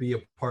to be a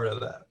part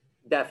of that.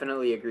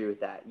 Definitely agree with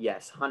that.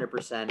 Yes,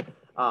 100%.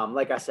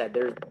 Like I said,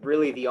 there's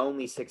really the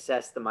only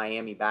success the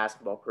Miami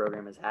basketball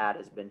program has had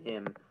has been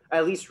him,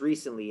 at least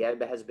recently,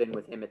 has been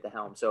with him at the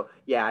helm. So,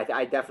 yeah,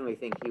 I definitely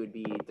think he would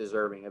be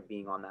deserving of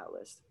being on that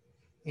list.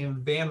 And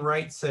Van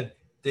Wright said,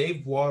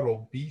 Dave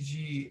Waddle,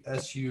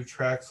 BGSU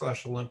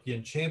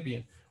track/Olympian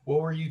champion.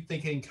 What were you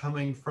thinking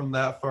coming from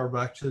that far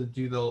back to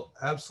do the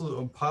absolute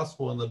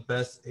impossible and the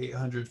best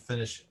 800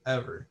 finish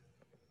ever?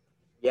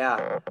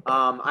 Yeah,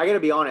 I got to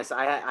be honest.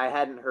 I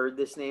hadn't heard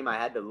this name. I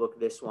had to look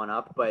this one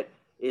up, but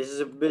this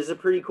is a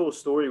pretty cool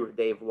story with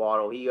Dave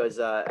Waddle. He was,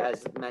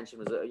 as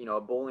mentioned, was a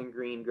Bowling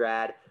Green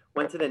grad.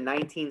 Went to the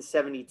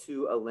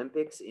 1972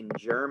 Olympics in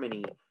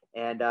Germany,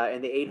 and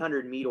in the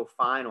 800 meter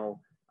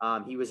final,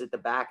 he was at the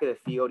back of the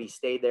field. He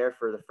stayed there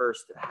for the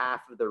first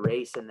half of the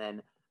race, and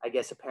then I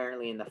guess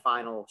apparently in the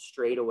final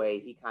straightaway,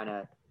 he kind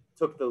of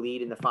took the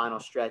lead in the final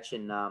stretch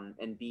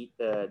and beat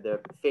the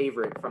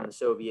favorite from the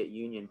Soviet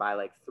Union by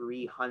like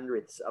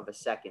 0.03 of a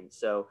second.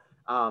 So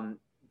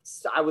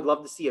I would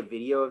love to see a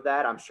video of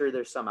that. I'm sure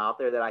there's some out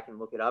there that I can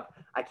look it up.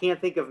 I can't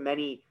think of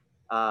many,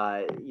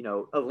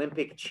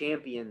 Olympic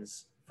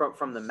champions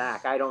from the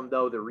MAC. I don't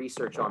know the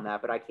research on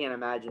that, but I can't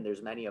imagine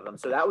there's many of them.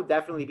 So that would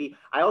definitely be,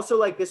 I also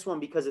like this one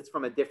because it's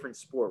from a different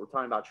sport. We're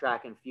talking about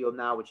track and field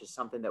now, which is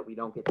something that we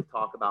don't get to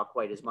talk about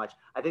quite as much.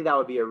 I think that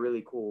would be a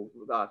really cool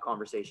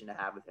conversation to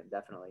have with him.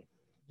 Definitely.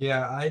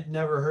 Yeah. I'd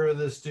never heard of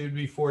this dude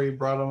before he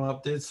brought him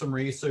up, did some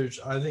research.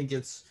 I think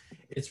it's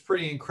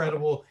pretty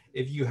incredible.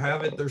 If you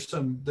have it, there's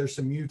some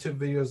YouTube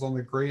videos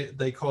on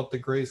they call it the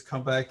greatest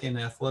comeback in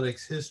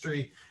athletics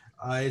history.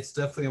 It's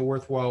definitely a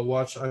worthwhile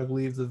watch. I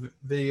believe the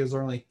videos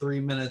are only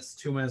 2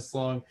 minutes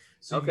long,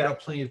 so you've got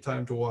plenty of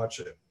time to watch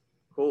it.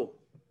 Cool.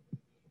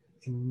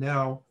 And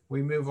now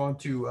we move on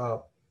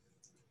to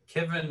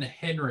Kevin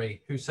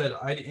Henry, who said,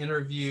 I'd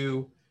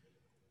interview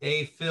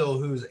Phil,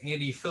 who's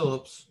Andy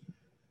Phillips,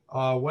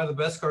 one of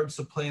the best guards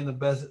to play in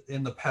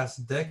the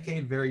past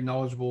decade, very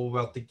knowledgeable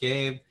about the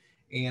game,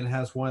 and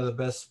has one of the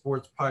best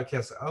sports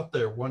podcasts out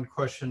there. One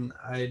question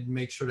I'd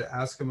make sure to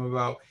ask him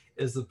about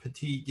is the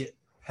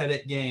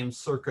Pettit Games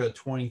circa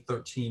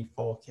 2013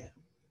 fall camp.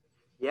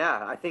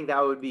 Yeah, I think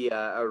that would be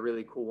a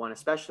really cool one,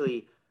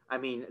 especially, I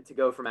mean, to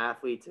go from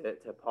athlete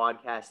to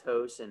podcast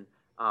host and,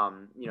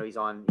 he's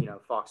on,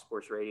 Fox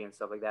Sports Radio and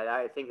stuff like that.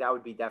 I think that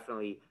would be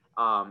definitely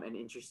an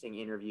interesting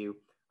interview.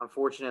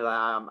 Unfortunately,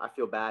 I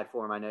feel bad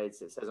for him. I know it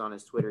says on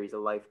his Twitter he's a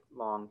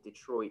lifelong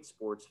Detroit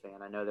sports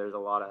fan. I know there's a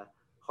lot of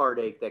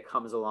heartache that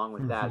comes along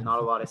with that. Not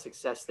a lot of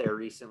success there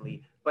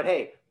recently, but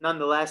hey,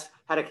 nonetheless,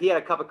 he had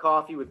a cup of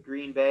coffee with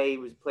Green Bay.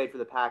 He played for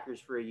the Packers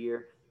for a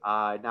year.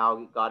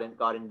 Now got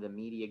into the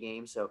media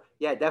game. So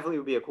yeah, definitely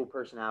would be a cool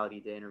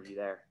personality to interview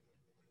there.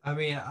 I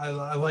mean,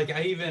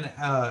 I even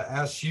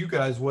asked you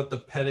guys what the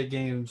Pettit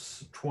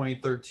Games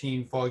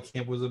 2013 fall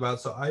camp was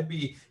about. So I'd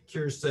be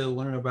curious to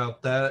learn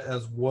about that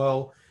as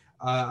well.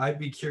 I'd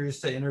be curious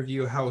to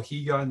interview how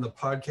he got in the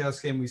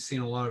podcast game. We've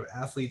seen a lot of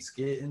athletes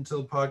get into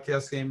the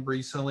podcast game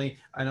recently.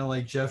 I know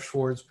like Jeff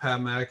Schwartz, Pat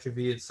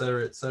McAfee, et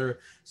cetera, et cetera.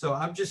 So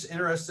I'm just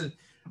interested.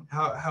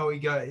 how he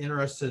got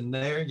interested in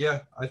there.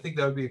 Yeah, I think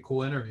that would be a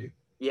cool interview.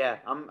 Yeah,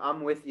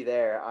 I'm with you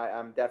there.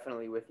 I'm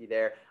definitely with you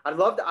there. I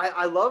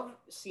love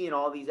seeing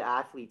all these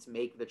athletes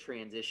make the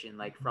transition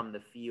like from the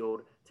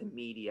field to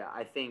media.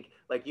 I think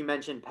like you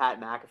mentioned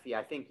Pat McAfee,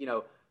 I think,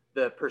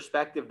 the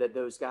perspective that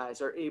those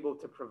guys are able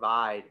to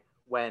provide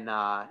when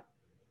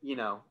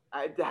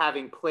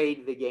having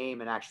played the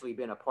game and actually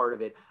been a part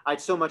of it. I'd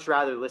so much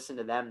rather listen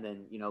to them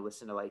than,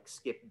 listen to like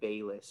Skip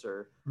Bayless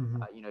or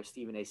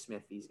Stephen A.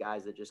 Smith, these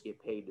guys that just get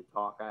paid to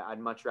talk. I'd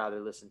much rather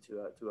listen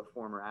to a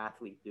former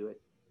athlete do it.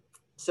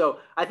 So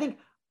I think,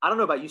 I don't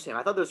know about you, Sam.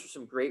 I thought those were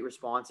some great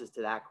responses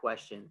to that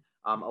question.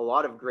 A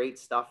lot of great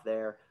stuff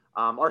there.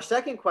 Our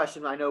second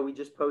question, I know we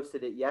just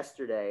posted it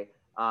yesterday,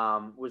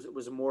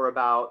 was more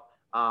about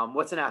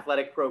what's an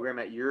athletic program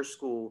at your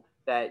school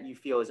that you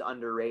feel is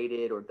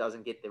underrated or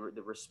doesn't get the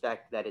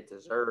respect that it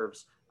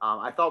deserves.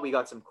 I thought we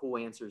got some cool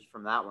answers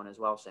from that one as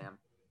well, Sam.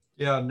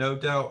 Yeah, no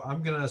doubt.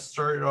 I'm going to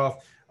start it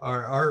off.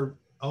 Our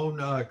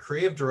own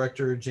creative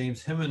director,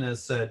 James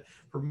Jimenez, said,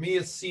 for me,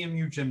 it's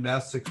CMU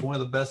Gymnastics, one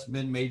of the best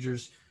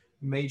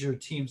major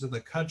teams in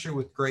the country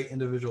with great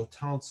individual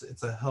talents.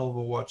 It's a hell of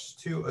a watch,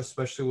 too,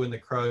 especially when the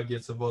crowd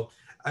gets involved.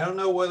 I don't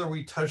know whether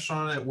we touched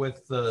on it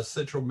with the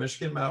Central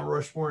Michigan Mount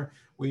Rushmore.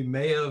 We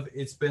may have.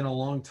 It's been a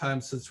long time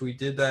since we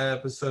did that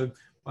episode.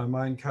 My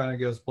mind kind of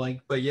goes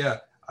blank. But yeah,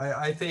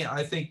 I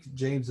think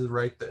James is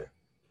right there.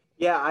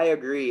 Yeah, I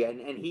agree. And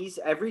he's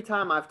every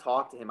time I've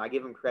talked to him, I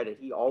give him credit.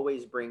 He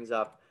always brings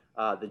up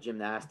the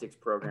gymnastics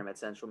program at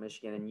Central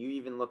Michigan. And you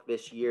even look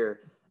this year,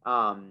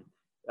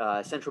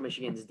 Central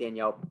Michigan's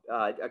Danielle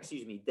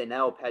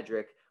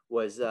Pedrick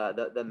was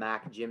the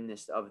MAC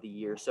gymnast of the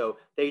year. So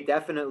they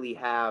definitely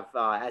have,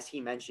 as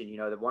he mentioned,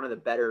 one of the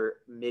better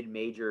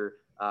mid-major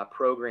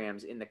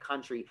programs in the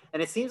country.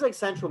 And it seems like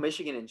Central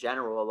Michigan in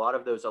general, a lot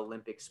of those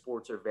Olympic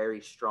sports are very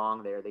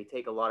strong there. They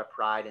take a lot of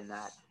pride in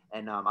that.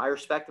 And I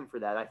respect them for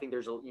that. I think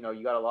there's,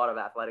 you got a lot of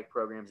athletic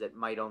programs that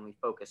might only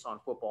focus on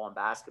football and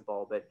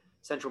basketball, but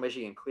Central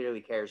Michigan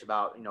clearly cares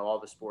about, all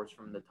the sports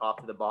from the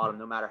top to the bottom,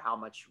 no matter how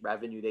much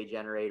revenue they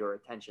generate or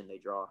attention they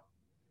draw.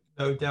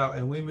 No doubt.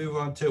 And we move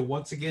on to,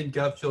 once again,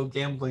 Gutfield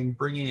Gambling,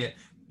 bringing it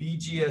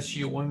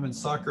BGSU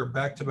women's soccer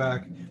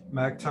back-to-back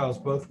MAC titles,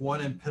 both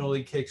won in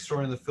penalty kicks.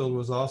 Story in the field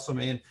was awesome.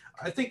 And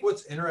I think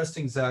what's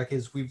interesting, Zach,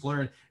 is we've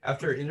learned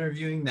after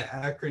interviewing the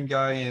Akron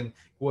guy and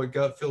what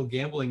Gutfield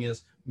Gambling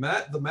is,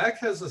 the MAC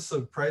has a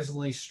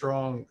surprisingly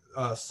strong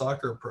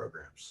soccer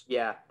programs.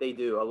 Yeah, they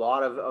do. A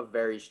lot of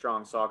very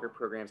strong soccer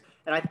programs.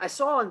 And I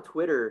saw on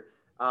Twitter,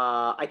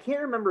 I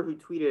can't remember who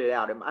tweeted it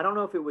out. I don't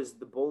know if it was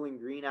the Bowling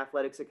Green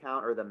Athletics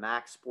account or the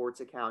MAC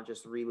Sports account,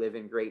 just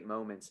reliving great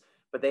moments.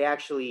 But they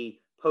actually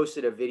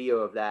posted a video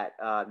of that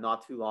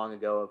not too long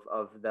ago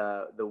of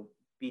the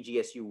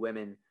BGSU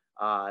women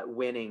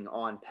winning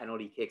on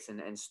penalty kicks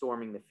and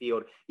storming the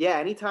field. Yeah,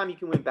 anytime you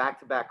can win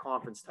back-to-back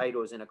conference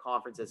titles in a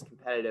conference as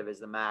competitive as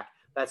the MAC,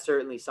 that's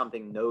certainly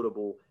something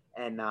notable.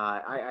 And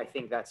I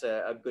think that's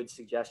a good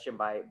suggestion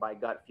by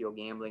Gutfield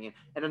Gambling.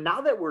 And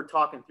now that we're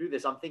talking through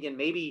this, I'm thinking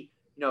maybe,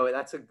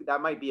 that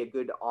might be a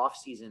good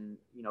off-season,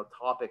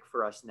 topic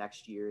for us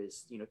next year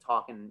is,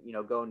 talking,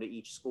 going to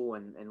each school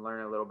and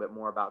learn a little bit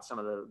more about some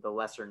of the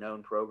lesser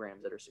known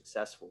programs that are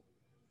successful.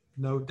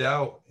 No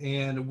doubt.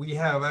 And we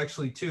have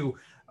actually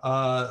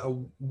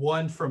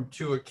one from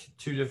two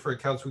different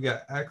accounts. We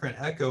got Akron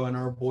Echo, and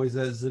our boys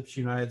at Zips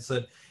United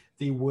said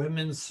the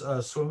women's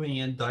swimming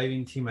and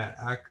diving team at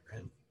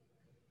Akron.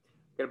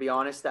 Gonna be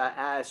honest,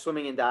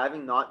 swimming and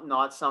diving,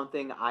 not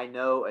something I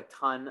know a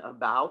ton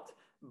about,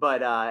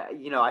 but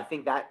I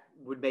think that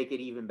would make it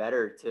even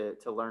better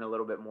to learn a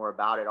little bit more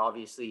about it.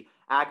 Obviously,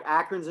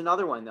 Akron's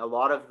another one. A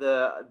lot of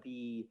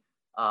the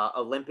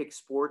Olympic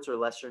sports or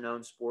lesser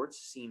known sports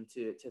seem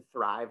to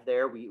thrive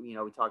there. We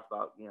talked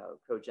about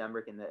Coach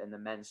Embrick and the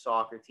men's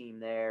soccer team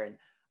there, and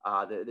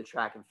the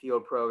track and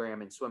field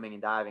program and swimming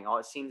and diving.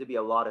 It seemed to be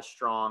a lot of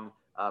strong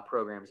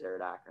programs there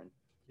at Akron.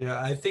 Yeah,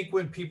 I think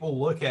when people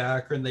look at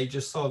Akron, they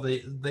just see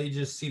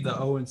the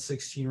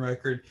 0-16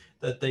 record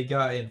that they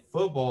got in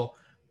football.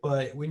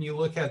 But when you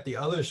look at the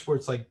other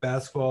sports like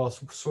basketball,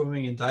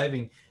 swimming, and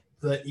diving,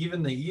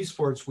 even the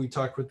esports, we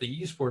talked with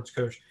the esports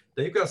coach,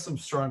 they've got some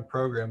strong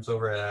programs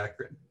over at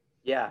Akron.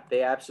 Yeah,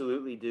 they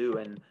absolutely do.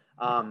 And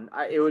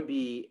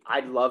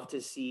I'd love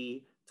to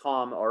see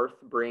Tom Arth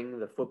bring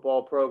the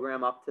football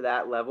program up to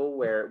that level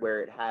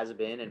where it has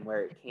been and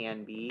where it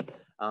can be.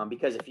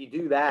 Because if you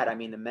do that, I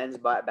mean, the men's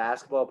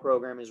basketball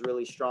program is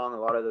really strong. A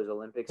lot of those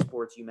Olympic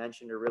sports you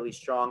mentioned are really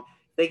strong.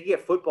 If they can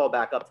get football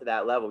back up to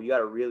that level, you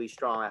got a really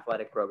strong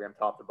athletic program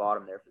top to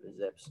bottom there for the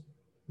Zips.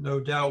 No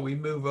doubt. We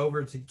move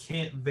over to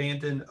Kent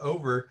Vanden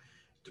Over.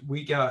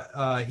 We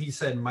got, he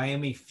said,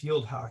 Miami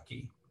field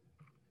hockey.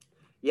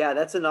 Yeah,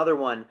 that's another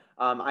one.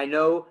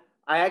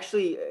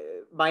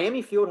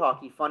 Miami field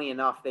hockey, funny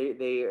enough,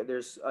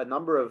 there's a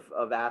number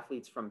of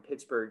athletes from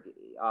Pittsburgh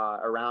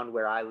around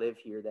where I live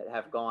here that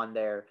have gone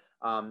there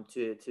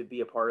to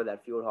be a part of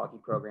that field hockey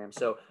program.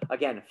 So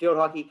again, field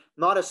hockey,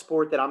 not a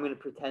sport that I'm going to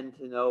pretend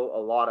to know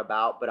a lot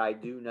about, but I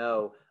do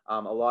know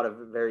a lot of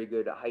very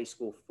good high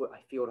school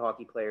field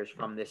hockey players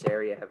from this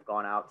area have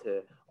gone out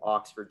to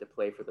Oxford to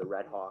play for the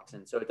Red Hawks.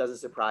 And so it doesn't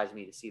surprise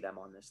me to see them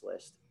on this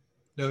list.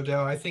 No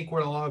doubt. I think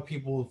when a lot of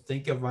people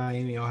think of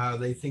Miami, Ohio,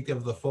 they think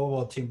of the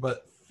football team,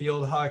 but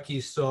field hockey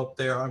is still up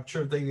there. I'm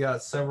sure they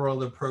got several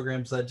other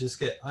programs that just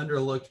get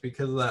underlooked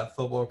because of that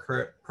football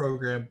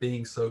program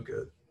being so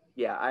good.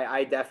 Yeah,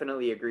 I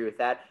definitely agree with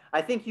that.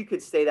 I think you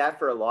could say that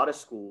for a lot of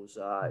schools,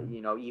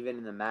 even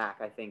in the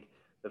MAC. I think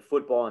the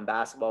football and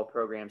basketball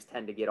programs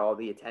tend to get all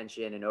the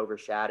attention and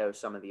overshadow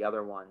some of the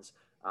other ones.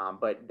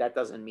 But that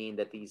doesn't mean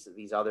that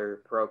these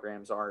other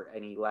programs are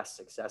any less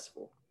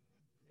successful.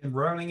 And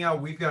rounding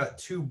out, we've got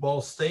 2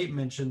 Ball State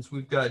mentions.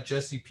 We've got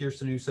Jesse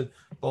Pearson, who said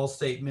Ball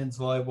State men's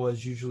volleyball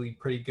is usually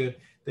pretty good.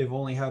 They've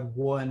only had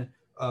one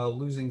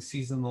losing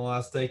season in the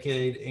last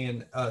decade.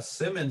 And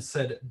Simmons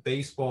said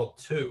baseball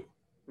too.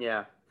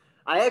 Yeah,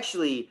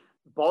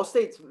 Ball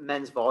State's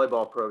men's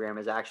volleyball program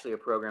is actually a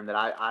program that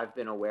I've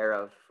been aware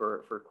of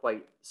for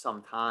quite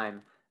some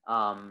time.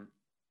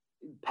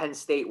 Penn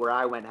State, where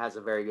I went, has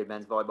a very good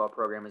men's volleyball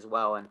program as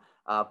well. And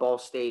Ball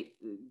State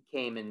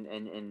came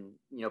and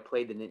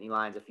played the Nittany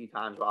Lions a few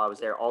times while I was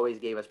there, always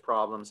gave us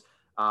problems.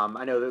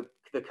 I know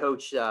the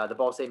coach, the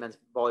Ball State men's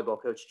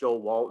volleyball coach,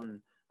 Joel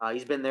Walton,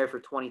 he's been there for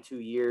 22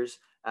 years.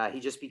 He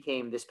just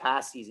this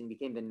past season,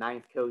 became the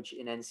 9th coach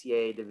in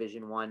NCAA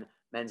Division I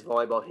men's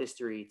volleyball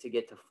history to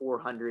get to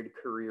 400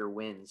 career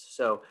wins.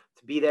 So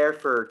to be there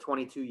for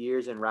 22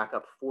 years and rack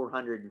up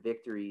 400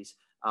 victories,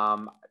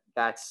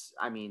 that's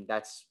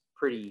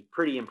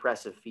pretty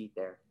impressive feat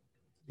there.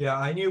 Yeah,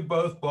 I knew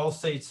both Ball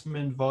State's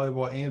men's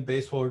volleyball and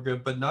baseball were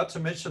good, but not to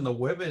mention the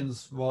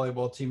women's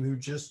volleyball team, who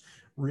just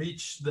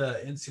reached the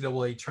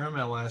NCAA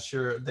tournament last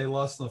year. They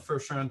lost in the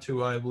first round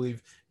to, I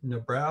believe,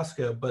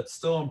 Nebraska, but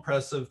still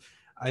impressive.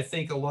 I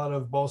think a lot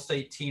of Ball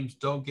State teams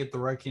don't get the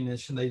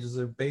recognition they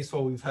deserve.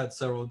 Baseball, we've had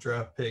several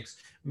draft picks.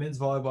 Men's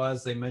volleyball,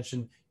 as they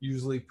mentioned,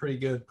 usually pretty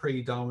good,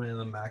 pretty dominant in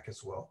the MAC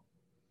as well.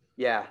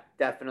 Yeah,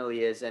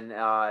 definitely is. And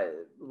a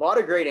lot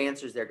of great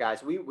answers there,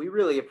 guys. We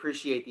really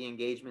appreciate the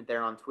engagement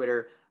there on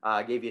Twitter.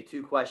 Gave you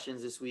 2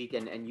 questions this week,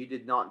 and you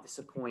did not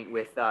disappoint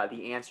with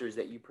the answers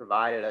that you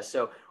provided us.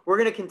 So we're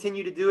going to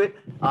continue to do it.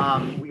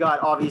 We're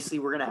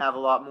going to have a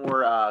lot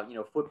more,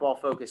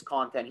 football-focused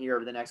content here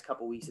over the next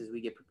couple weeks as we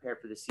get prepared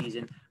for the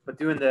season. But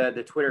doing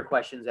the Twitter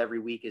questions every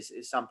week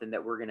is something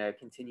that we're going to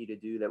continue to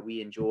do that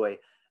we enjoy.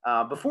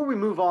 Before we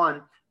move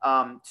on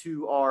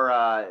to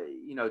our,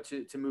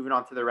 to moving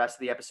on to the rest of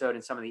the episode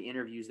and some of the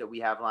interviews that we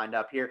have lined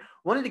up here,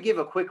 wanted to give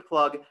a quick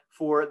plug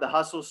for the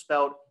Hustle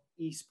Spelt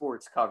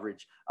esports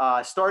coverage.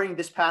 Starting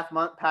this past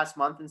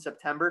month in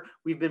September,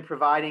 we've been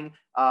providing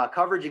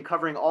coverage and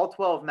covering all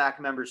 12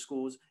 MAC member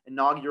schools'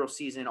 inaugural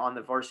season on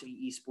the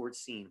varsity esports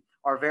scene.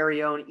 Our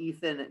very own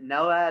Ethan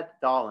Nelad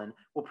Dahlin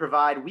will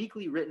provide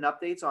weekly written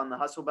updates on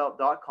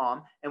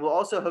thehustlebelt.com, and will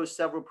also host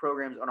several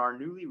programs on our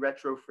newly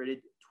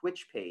retrofitted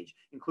Twitch page,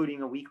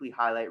 including a weekly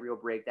highlight reel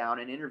breakdown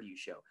and interview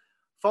show.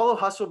 Follow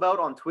Hustlebelt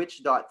on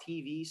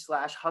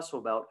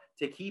twitch.tv/Hustlebelt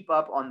to keep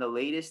up on the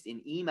latest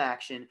in EAM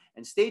action,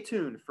 and stay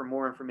tuned for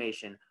more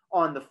information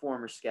on the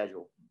former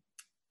schedule.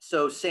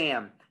 So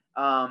Sam,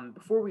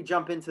 before we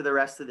jump into the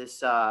rest of this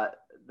the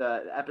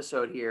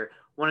episode here,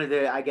 wanted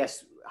to,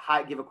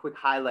 give a quick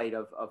highlight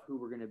of who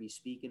we're going to be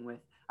speaking with.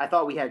 I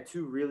thought we had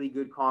 2 really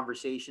good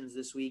conversations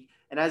this week.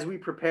 And as we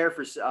prepare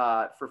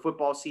for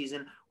football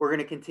season, we're going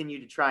to continue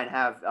to try and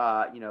have,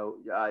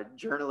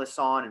 journalists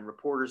on and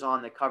reporters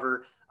on that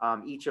cover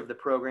each of the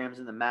programs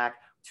in the MAC.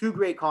 2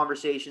 great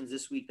conversations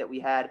this week that we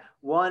had.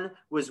 One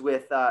was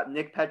with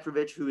Nick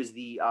Petrovich, who is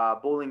the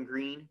Bowling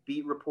Green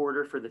beat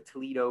reporter for the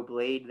Toledo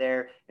Blade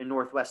there in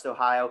Northwest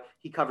Ohio.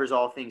 He covers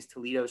all things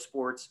Toledo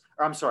sports,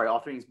 all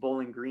things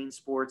Bowling Green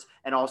sports,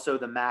 and also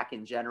the MAC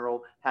in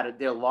general.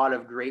 Did a lot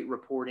of great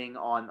reporting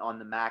on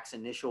the MAC's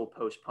initial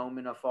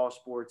postponement of fall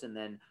sports, and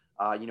then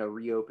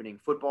reopening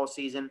football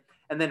season.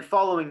 And then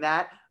following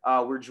that,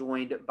 we're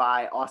joined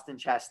by Austin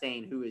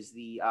Chastain, who is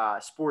the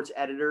sports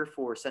editor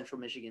for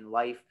Central Michigan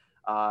Life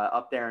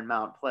up there in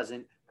Mount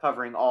Pleasant,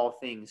 covering all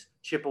things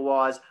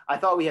Chippewas. I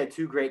thought we had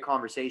 2 great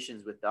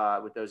conversations with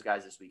those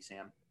guys this week,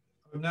 Sam.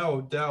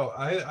 No doubt.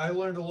 I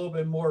learned a little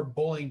bit more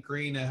Bowling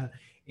Green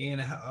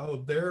and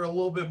how they're a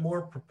little bit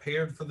more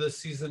prepared for this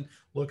season,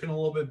 looking a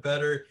little bit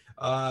better.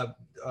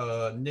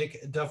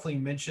 Nick definitely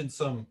mentioned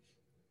some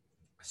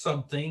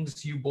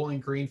things you Bowling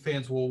Green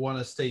fans will want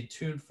to stay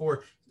tuned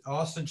for.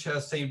 Austin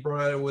Chastain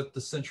brought it with the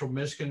Central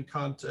Michigan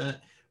content.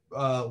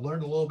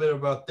 Learned a little bit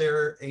about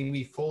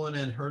Amy Fullen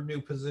and her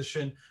new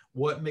position,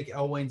 what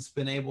McElwain's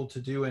been able to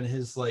do and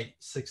his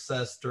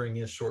success during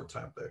his short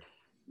time there.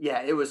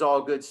 Yeah, it was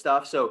all good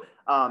stuff. So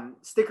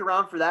stick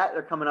around for that.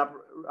 They're coming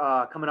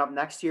up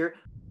next year.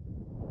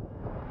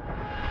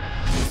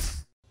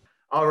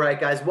 All right,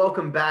 guys,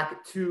 welcome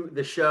back to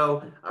the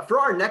show. For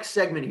our next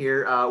segment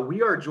here, we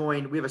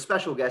have a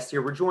special guest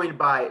here. We're joined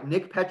by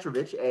Nick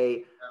Petrovich,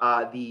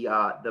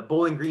 the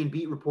Bowling Green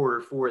beat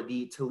reporter for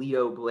the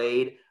Toledo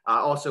Blade,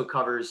 also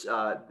covers,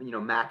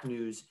 MAC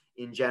news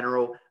in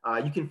general.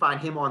 You can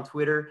find him on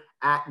Twitter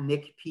at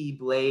Nick P.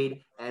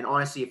 Blade. And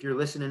honestly, if you're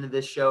listening to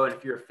this show and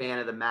if you're a fan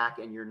of the Mac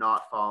and you're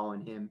not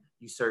following him,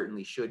 you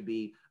certainly should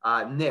be.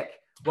 Nick,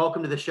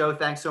 welcome to the show.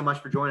 Thanks so much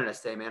for joining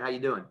us today, man. How you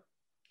doing?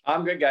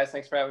 I'm good, guys.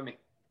 Thanks for having me.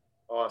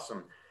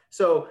 Awesome.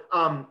 So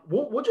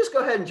we'll just go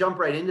ahead and jump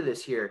right into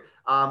this here.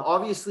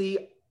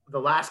 Obviously, the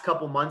last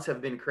couple months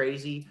have been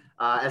crazy.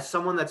 As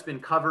someone that's been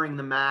covering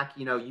the MAC,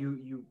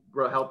 you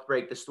helped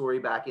break the story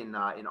back in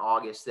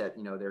August that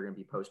they're going to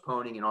be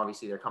postponing, and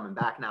obviously they're coming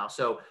back now.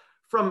 So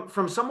from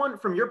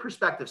your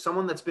perspective,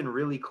 someone that's been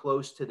really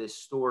close to this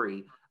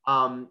story,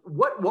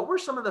 what were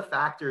some of the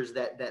factors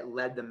that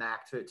led the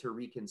MAC to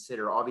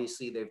reconsider?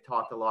 Obviously, they've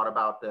talked a lot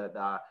about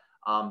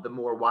the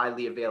more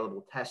widely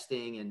available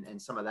testing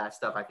and some of that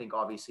stuff. I think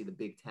obviously the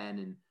Big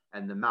Ten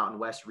and the Mountain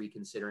West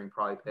reconsidering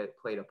probably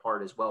played a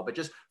part as well. But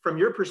just from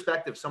your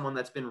perspective, someone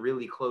that's been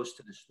really close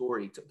to the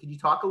story, could you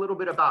talk a little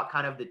bit about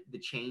kind of the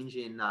change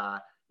in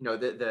the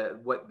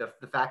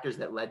factors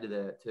that led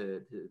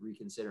to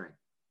reconsidering?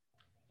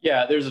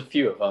 Yeah, there's a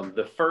few of them.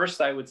 The first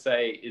I would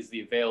say is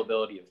the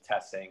availability of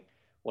testing.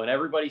 When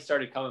everybody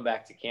started coming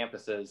back to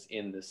campuses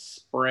in the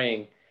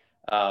spring,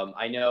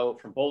 I know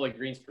from Bowling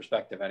Green's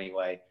perspective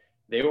anyway,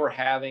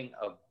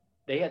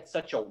 they had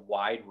such a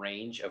wide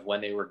range of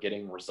when they were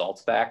getting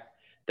results back.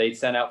 They'd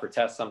send out for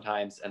tests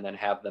sometimes and then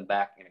have them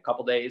back in a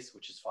couple days,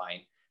 which is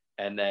fine.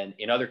 And then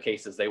in other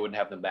cases, they wouldn't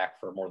have them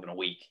back for more than a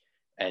week.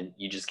 And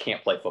you just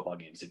can't play football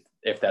games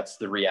if that's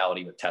the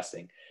reality with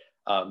testing.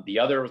 The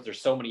other was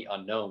there's so many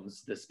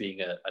unknowns, this being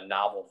a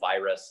novel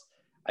virus.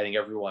 I think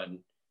everyone,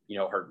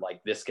 heard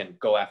like this can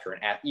go after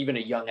even a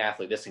young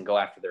athlete, this can go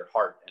after their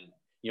heart. And,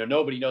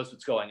 nobody knows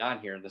what's going on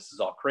here. And this is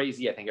all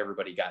crazy. I think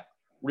everybody got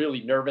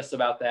really nervous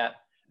about that.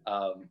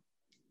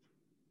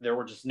 There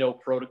were just no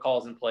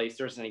protocols in place.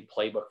 There isn't any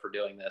playbook for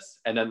doing this.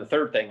 And then the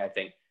third thing, I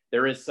think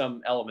there is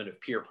some element of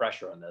peer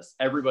pressure on this.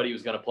 Everybody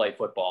was going to play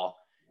football.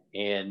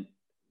 And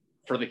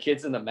for the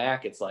kids in the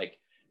MAC, it's like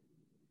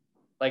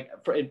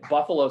in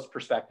Buffalo's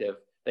perspective,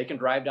 they can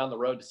drive down the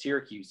road to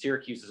Syracuse.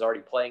 Syracuse is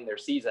already playing their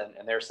season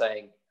and they're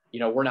saying,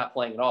 we're not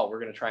playing at all. We're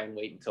going to try and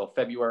wait until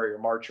February or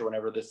March or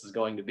whenever this is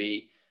going to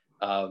be.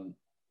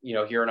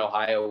 Here in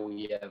Ohio,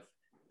 we have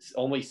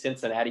only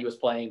Cincinnati was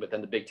playing, but then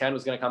the Big Ten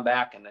was going to come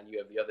back. And then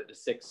you have the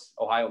 6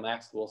 Ohio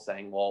MAC schools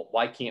saying, well,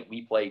 why can't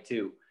we play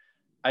too?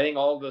 I think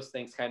all of those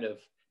things kind of,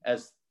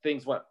 as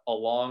things went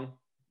along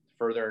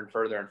further and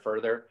further and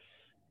further,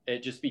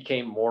 it just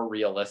became more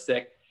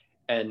realistic.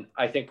 And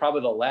I think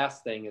probably the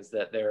last thing is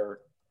that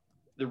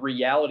the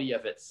reality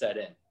of it set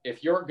in.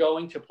 If you're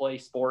going to play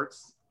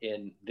sports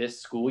in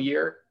this school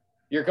year,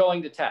 you're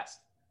going to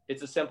test.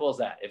 It's as simple as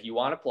that. If you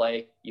want to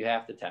play, you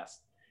have to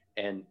test.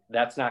 And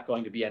that's not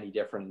going to be any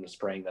different in the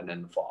spring than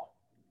in the fall.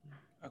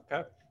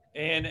 Okay.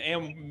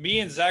 And me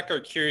and Zach are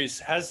curious,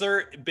 has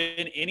there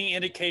been any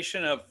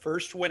indication of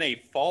first when a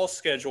fall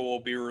schedule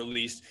will be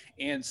released?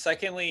 And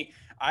secondly,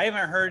 I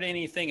haven't heard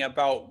anything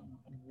about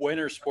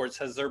winter sports.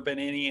 Has there been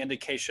any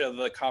indication of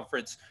the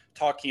conference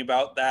talking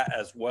about that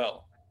as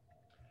well?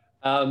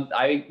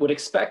 I would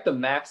expect the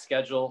MAC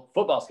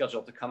football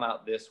schedule to come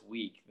out this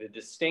week. The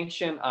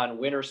distinction on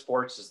winter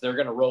sports is they're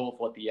going to roll with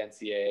what the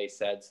NCAA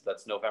said. So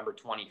that's November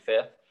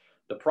 25th.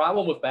 The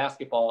problem with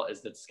basketball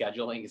is that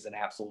scheduling is an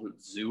absolute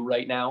zoo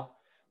right now.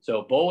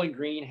 So Bowling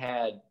Green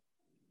had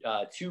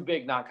 2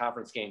 big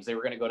non-conference games. They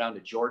were going to go down to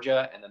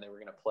Georgia and then they were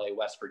going to play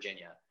West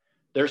Virginia.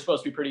 They're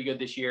supposed to be pretty good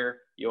this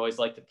year. You always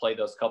like to play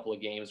those couple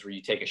of games where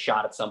you take a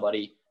shot at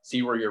somebody,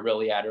 see where you're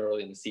really at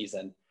early in the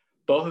season.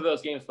 Both of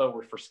those games, though,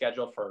 were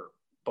scheduled for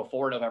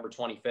before November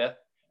 25th.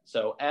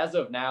 So as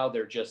of now,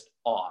 they're just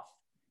off.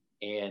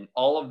 And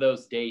all of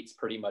those dates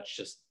pretty much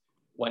just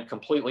went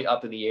completely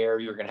up in the air.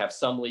 You're going to have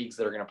some leagues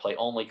that are going to play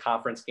only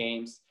conference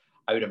games.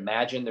 I would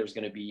imagine there's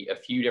going to be a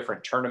few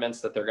different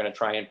tournaments that they're going to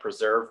try and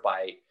preserve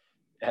by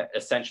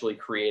essentially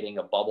creating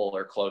a bubble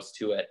or close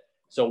to it.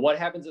 So what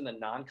happens in the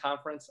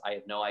non-conference, I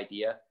have no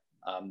idea.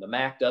 The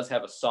MAC does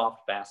have a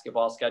soft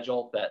basketball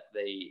schedule that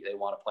they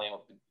want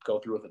to go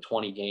through with the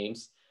 20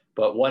 games.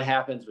 But what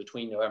happens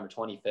between November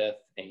 25th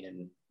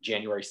and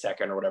January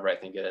 2nd or whatever I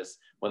think it is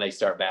when they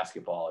start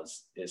basketball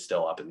is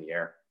still up in the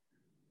air.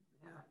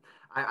 Yeah,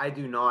 I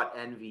do not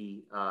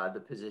envy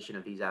the position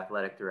of these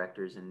athletic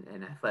directors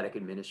and athletic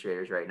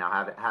administrators right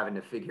now, having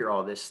to figure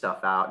all this stuff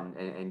out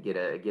and get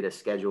a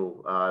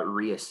schedule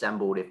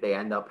reassembled if they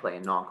end up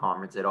playing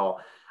non-conference at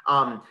all.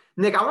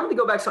 Nick, I wanted to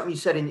go back to something you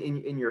said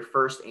in your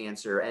first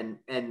answer,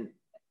 and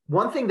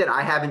one thing that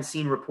I haven't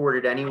seen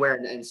reported anywhere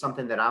and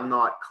something that I'm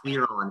not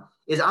clear on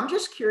is I'm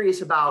just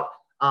curious about,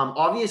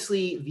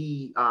 obviously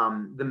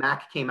the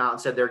MAC came out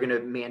and said they're going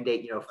to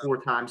mandate,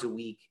 4 times a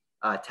week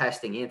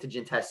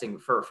antigen testing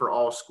for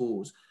all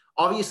schools.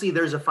 Obviously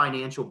there's a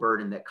financial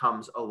burden that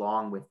comes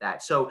along with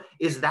that. So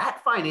is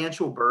that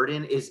financial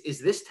burden, is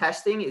this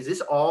testing, is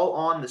this all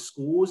on the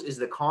schools? Is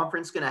the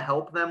conference going to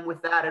help them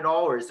with that at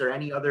all? Or is there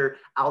any other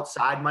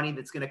outside money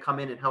that's going to come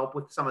in and help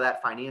with some of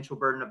that financial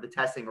burden of the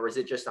testing? Or is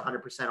it just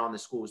 100% on the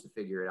schools to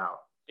figure it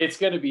out? It's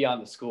going to be on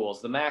the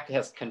schools. The MAC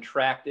has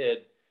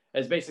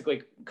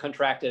basically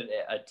contracted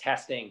a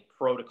testing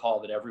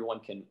protocol that everyone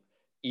can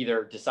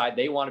either decide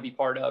they want to be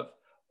part of,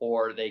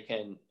 or they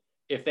can,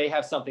 if they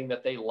have something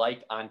that they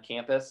like on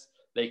campus,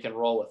 they can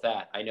roll with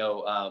that. I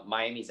know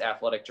Miami's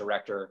athletic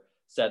director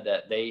said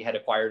that they had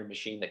acquired a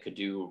machine that could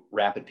do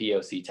rapid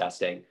POC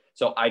testing.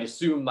 So I'd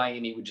assume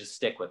Miami would just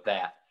stick with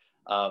that.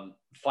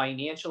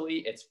 Financially,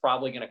 it's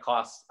probably going to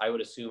cost, I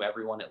would assume,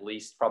 everyone at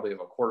least probably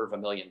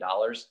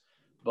 $250,000.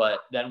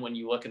 But then when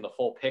you look in the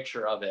full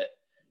picture of it,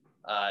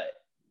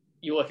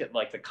 you look at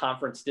like the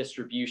conference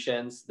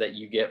distributions that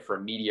you get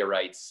from media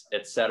rights,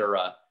 et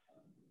cetera.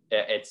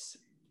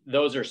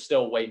 Those are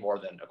still way more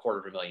than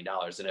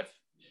 $250,000. And if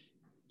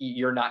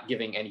you're not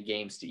giving any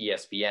games to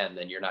ESPN,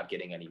 then you're not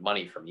getting any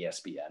money from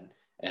ESPN.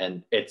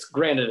 And it's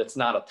granted, it's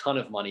not a ton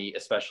of money,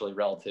 especially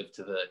relative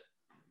to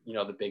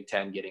the Big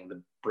Ten getting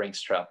the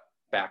Brinks truck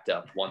backed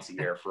up once a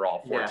year for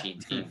all 14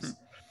 teams.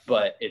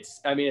 But it's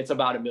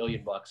about $1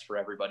 million for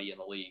everybody in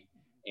the league.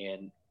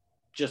 And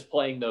just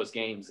playing those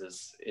games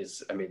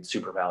is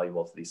super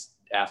valuable to these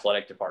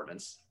athletic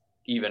departments,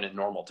 even in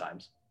normal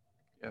times.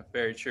 Yeah,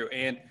 very true.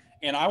 And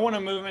I want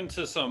to move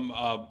into some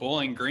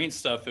Bowling Green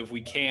stuff if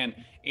we can.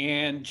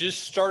 And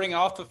just starting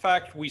off the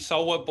fact we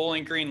saw what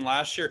Bowling Green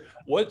last year.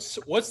 What's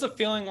the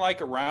feeling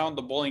like around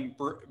the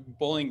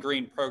Bowling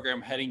Green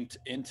program heading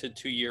into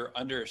 2-year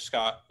under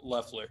Scott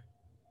Loeffler?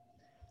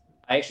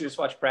 I actually just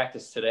watched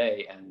practice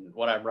today, and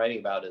what I'm writing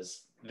about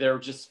is there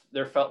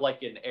felt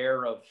like an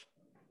air of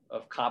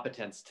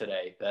competence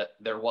today that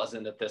there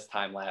wasn't at this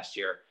time last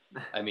year.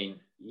 I mean,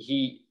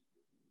 he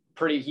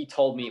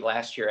told me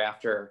last year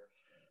after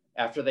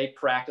they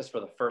practiced for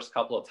the first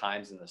couple of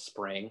times in the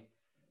spring,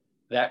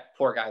 that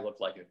poor guy looked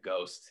like a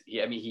ghost.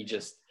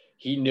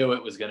 He knew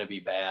it was going to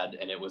be bad,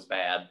 and it was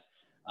bad.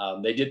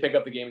 They did pick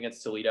up the game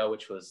against Toledo,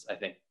 which was, I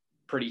think,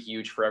 pretty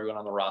huge for everyone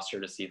on the roster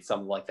to see if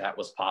something like that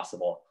was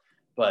possible.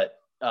 But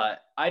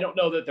I don't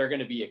know that they're going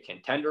to be a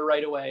contender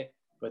right away,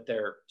 but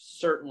they're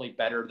certainly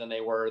better than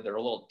they were. They're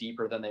a little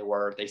deeper than they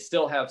were. They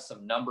still have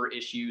some number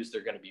issues.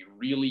 They're going to be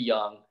really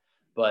young,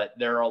 but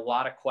there are a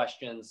lot of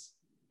questions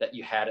that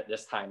you had at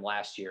this time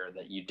last year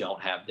that you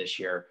don't have this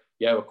year.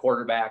 You have a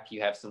quarterback,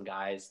 you have some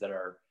guys that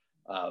are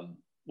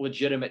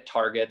legitimate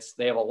targets.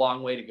 They have a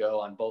long way to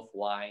go on both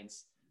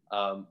lines.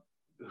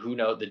 Who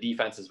knows? The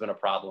defense has been a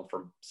problem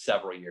for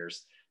several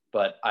years,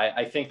 but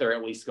I think they're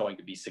at least going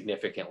to be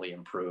significantly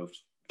improved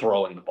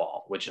throwing the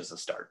ball, which is a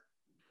start.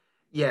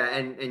 Yeah,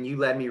 and you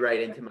led me right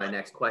into my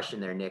next question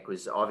there, Nick,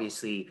 was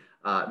obviously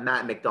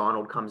Matt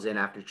McDonald comes in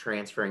after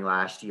transferring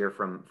last year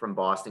from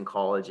Boston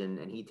College,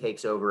 and he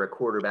takes over a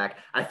quarterback.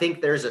 I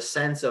think there's a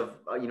sense of,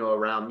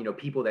 around,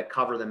 people that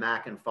cover the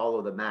MAC and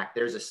follow the MAC,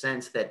 there's a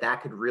sense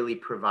that could really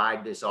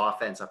provide this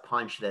offense a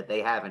punch that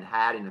they haven't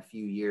had in a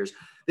few years.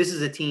 This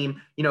is a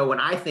team, when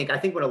I think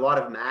when a lot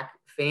of MAC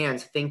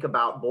fans think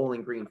about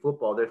Bowling Green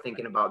football, they're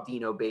thinking about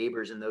Dino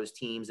Babers and those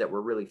teams that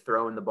were really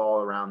throwing the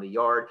ball around the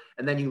yard.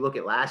 And then you look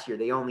at last year,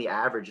 they only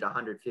averaged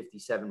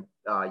 157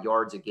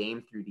 yards a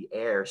game through the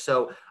air.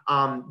 So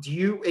do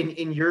you,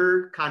 in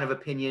your kind of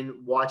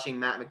opinion, watching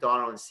Matt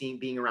McDonald and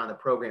being around the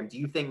program, do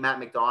you think Matt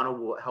McDonald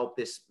will help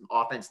this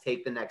offense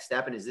take the next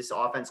step? And is this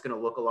offense going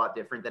to look a lot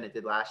different than it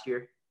did last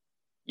year?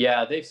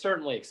 Yeah, they've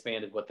certainly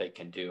expanded what they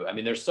can do. I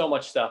mean, there's so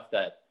much stuff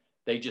that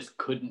they just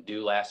couldn't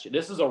do last year.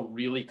 This is a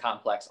really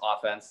complex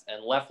offense,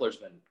 and Loeffler's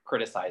been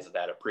criticized of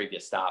that at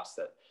previous stops,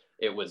 that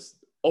it was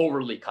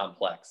overly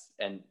complex.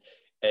 And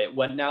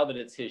now that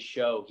it's his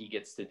show, he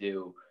gets to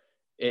do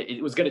it.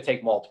 It was going to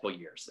take multiple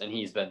years, and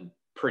he's been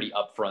pretty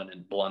upfront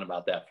and blunt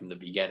about that from the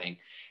beginning.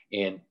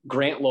 And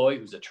Grant Loy,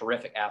 who's a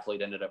terrific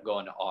athlete, ended up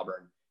going to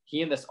Auburn.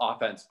 He and this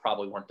offense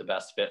probably weren't the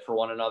best fit for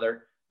one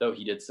another, though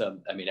he did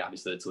some. I mean,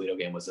 obviously the Toledo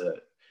game was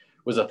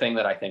a thing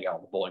that I think all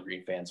the Bowling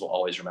Green fans will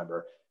always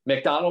remember.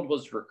 McDonald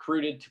was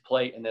recruited to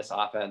play in this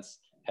offense,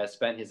 has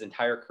spent his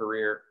entire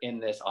career in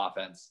this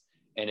offense,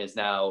 and is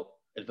now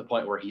at the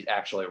point where he's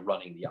actually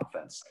running the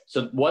offense.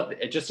 So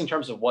just in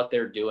terms of what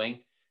they're doing,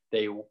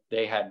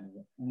 they had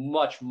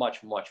much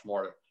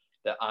more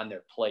on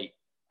their plate.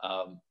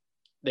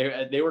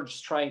 They were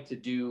just trying to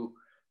do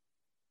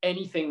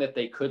anything that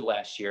they could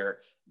last year.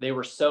 They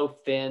were so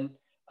thin.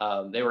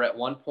 They were at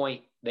one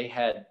point, they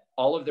had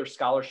all of their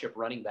scholarship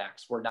running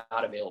backs were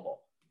not available.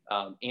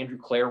 Andrew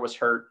Clare was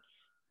hurt.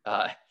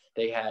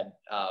 They had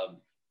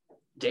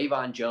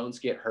Davon Jones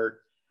get hurt.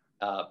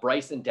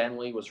 Bryson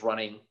Denley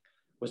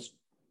was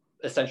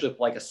essentially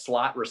like a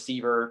slot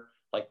receiver,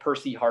 like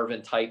Percy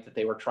Harvin type, that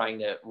they were trying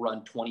to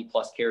run 20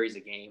 plus carries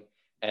a game.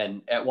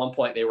 And at one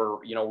point they were,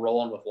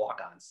 rolling with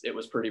walk-ons. It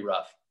was pretty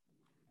rough.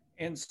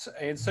 And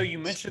so you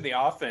mentioned the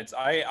offense.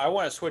 I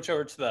want to switch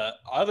over to the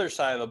other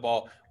side of the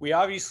ball. We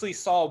obviously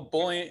saw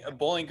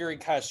Bowling Green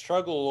kind of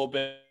struggle a little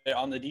bit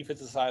on the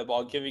defensive side of the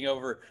ball, giving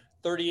over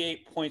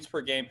 38 points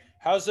per game.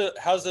 How's it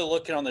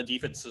looking on the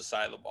defensive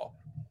side of the ball?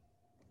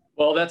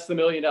 Well, that's the $1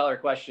 million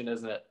question,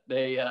 isn't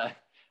it?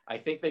 I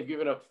think they've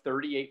given up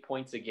 38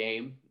 points a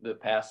game the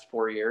past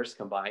 4 years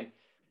combined.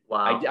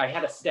 Wow. I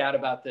had a stat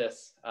about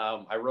this.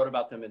 I wrote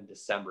about them in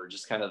December,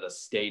 just kind of the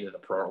state of the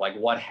program, like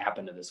what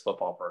happened to this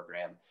football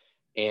program.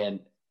 And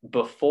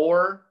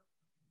before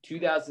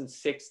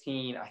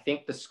 2016, I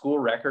think the school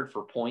record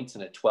for points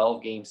in a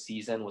 12-game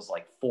season was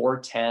like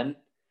 410,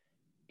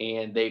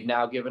 and they've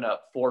now given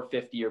up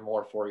 450 or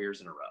more 4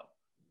 years in a row.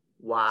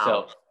 Wow.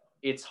 So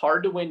it's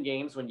hard to win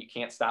games when you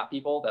can't stop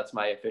people. That's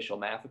my official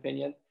math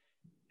opinion.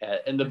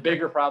 And the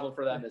bigger problem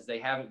for them is they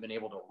haven't been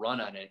able to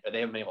run on it. Or they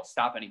haven't been able to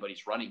stop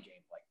anybody's running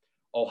game. Like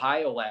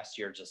Ohio last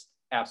year just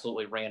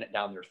absolutely ran it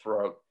down their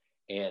throat.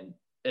 And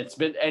it's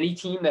been any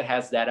team that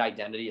has that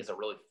identity as a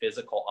really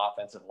physical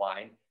offensive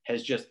line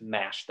has just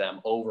mashed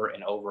them over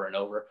and over and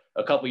over.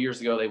 A couple of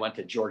years ago, they went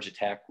to Georgia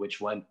Tech, which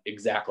went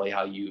exactly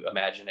how you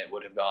imagine it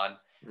would have gone.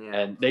 Yeah.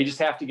 And they just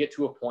have to get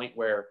to a point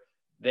where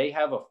they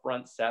have a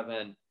front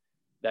seven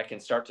that can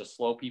start to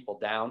slow people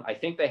down. I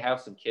think they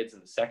have some kids in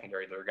the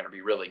secondary that are going to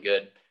be really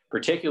good,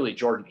 particularly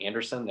Jordan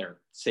Anderson. Their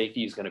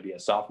safety is going to be a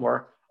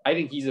sophomore. I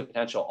think he's a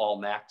potential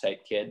all-MAC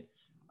type kid.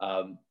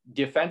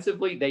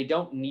 Defensively, they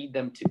don't need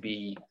them to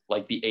be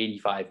like the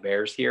 85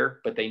 Bears here,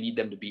 but they need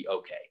them to be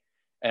okay.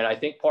 And I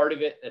think part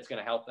of it that's going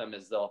to help them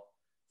is they'll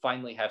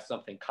finally have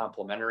something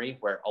complementary,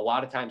 where a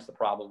lot of times the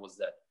problem was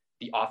that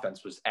the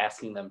offense was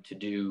asking them to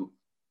do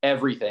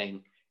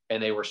everything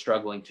and they were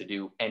struggling to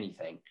do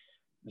anything.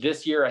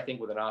 This year, I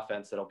think with an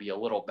offense that'll be a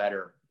little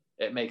better,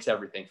 it makes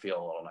everything feel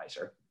a little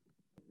nicer.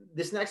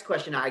 This next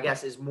question, I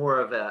guess, is more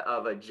of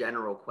a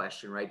general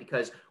question, right?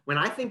 Because when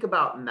I think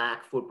about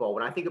MAC football,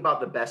 when I think about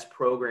the best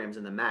programs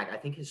in the MAC, I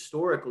think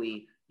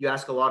historically you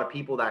ask a lot of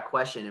people that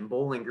question, and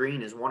Bowling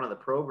Green is one of the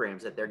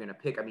programs that they're going to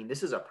pick. I mean,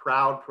 this is a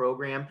proud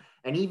program.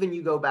 And even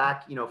you go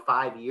back,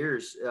 5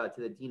 years to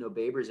the Dino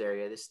Babers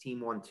area, this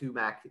team won 2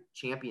 MAC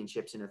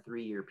championships in a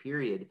 3-year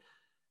period.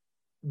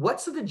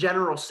 What's the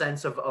general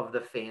sense of the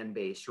fan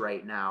base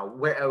right now,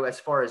 where as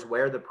far as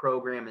where the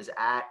program is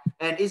at?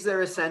 And is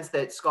there a sense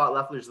that Scott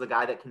Loeffler is the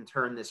guy that can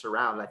turn this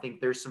around? I think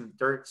there's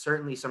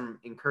certainly some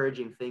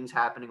encouraging things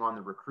happening on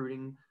the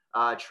recruiting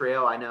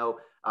trail. I know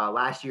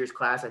last year's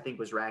class, I think,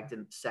 was ranked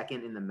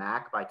second in the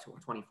MAC by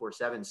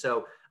 24/7.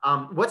 So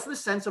what's the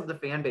sense of the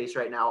fan base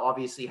right now,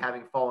 obviously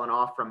having fallen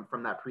off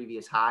from that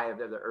previous high of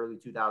the early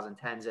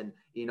 2010s? And,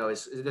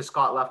 does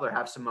Scott Loeffler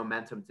have some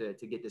momentum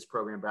to get this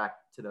program back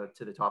to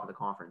the top of the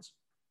conference?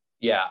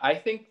 Yeah, I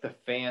think the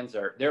fans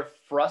they're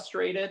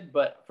frustrated,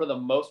 but for the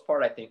most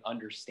part, I think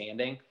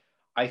understanding.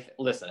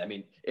 Listen, I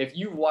mean, if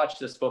you've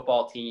watched this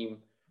football team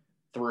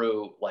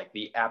through like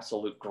the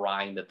absolute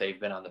grind that they've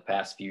been on the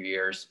past few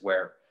years,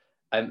 where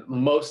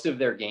most of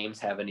their games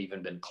haven't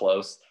even been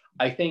close,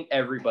 I think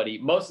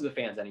most of the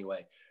fans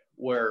anyway,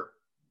 were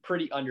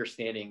pretty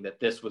understanding that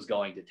this was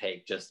going to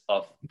take just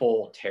a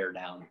full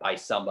teardown by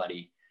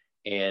somebody.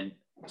 And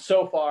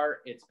so far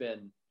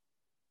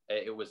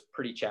it was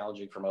pretty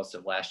challenging for most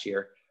of last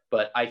year,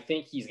 but I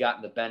think he's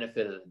gotten the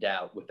benefit of the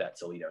doubt with that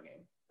Toledo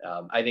game.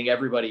 I think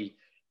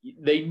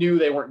they knew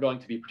they weren't going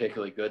to be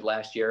particularly good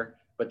last year,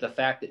 but the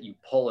fact that you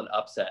pull an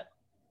upset,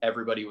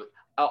 everybody with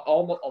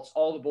almost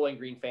all the Bowling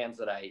Green fans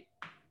that I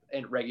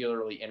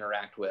regularly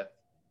interact with,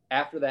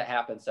 after that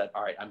happened, said,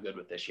 all right, I'm good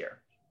with this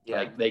year. Yeah.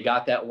 Like they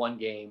got that one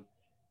game.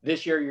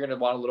 This year, you're going to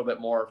want a little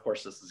bit more. Of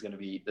course, this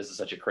is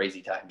such a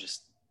crazy time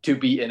just to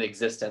be in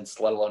existence,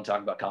 let alone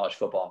talking about college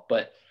football.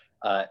 But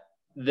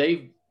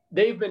they've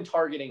been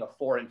targeting a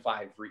 4 and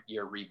 5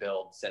 year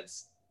rebuild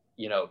since,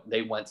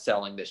 they went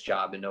selling this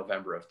job in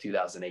November of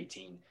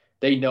 2018.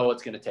 They know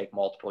it's going to take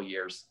multiple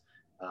years.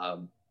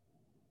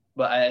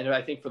 But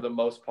I think for the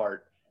most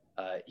part,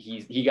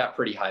 he got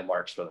pretty high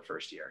marks for the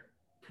first year.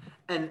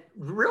 And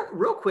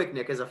real quick,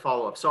 Nick, as a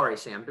follow-up, sorry,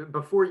 Sam,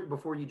 before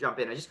you jump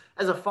in, just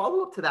as a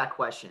follow-up to that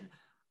question,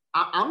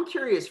 I'm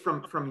curious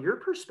from your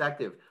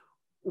perspective,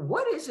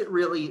 what is it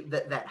really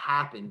that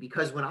happened?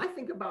 Because when I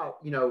think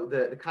about,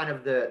 the kind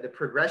of the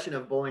progression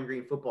of Bowling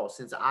Green football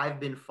since I've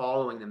been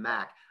following the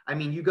MAC, I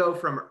mean, you go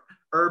from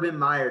Urban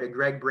Meyer to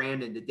Greg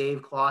Brandon to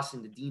Dave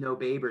Clawson to Dino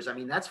Babers. I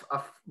mean, that's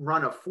a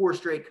run of 4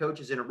 straight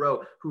coaches in a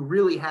row who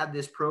really had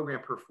this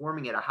program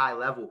performing at a high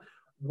level.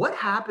 What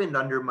happened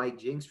under Mike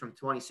Jinks from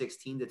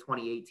 2016 to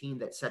 2018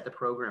 that set the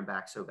program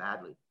back so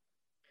badly?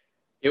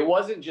 It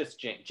wasn't just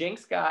Jinks.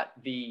 Jinks got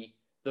the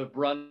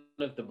brunt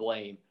of the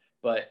blame,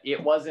 but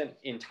it wasn't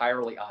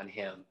entirely on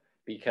him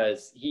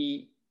because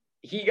he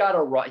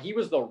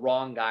was the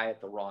wrong guy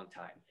at the wrong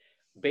time.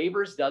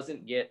 Babers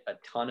doesn't get a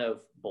ton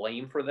of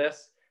blame for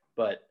this,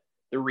 but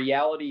the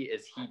reality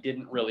is he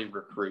didn't really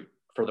recruit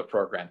for the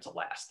program to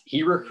last.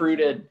 He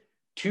recruited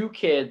 2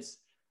 kids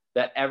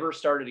that ever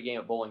started a game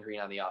at Bowling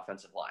Green on the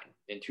offensive line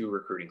in 2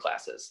 recruiting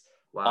classes.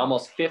 Wow.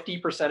 Almost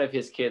 50% of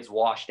his kids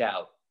washed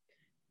out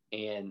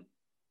and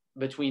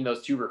between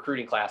those 2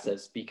 recruiting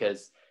classes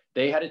because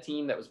they had a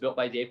team that was built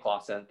by Dave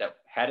Clawson that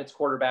had its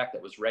quarterback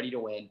that was ready to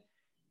win.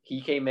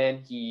 He came in,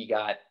 he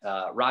got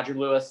Roger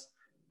Lewis.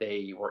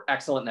 They were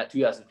excellent in that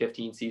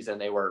 2015 season.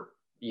 They were,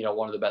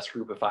 one of the best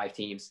group of 5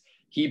 teams.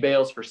 He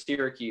bails for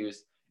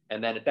Syracuse.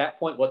 And then at that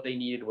point, what they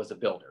needed was a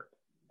builder.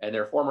 And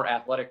their former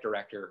athletic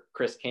director,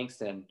 Chris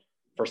Kingston,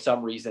 for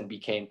some reason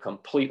became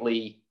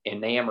completely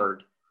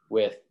enamored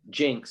with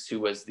Jinks, who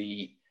was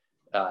the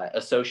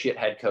associate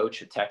head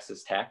coach at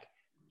Texas Tech,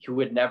 who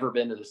had never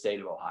been to the state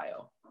of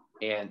Ohio.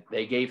 and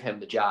they gave him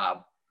the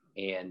job,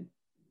 and,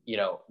 you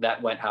know,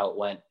 that went how it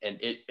went. And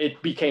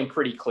it became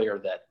pretty clear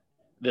that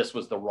this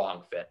was the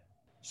wrong fit.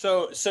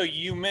 So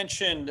you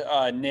mentioned,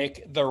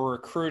 Nick, the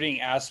recruiting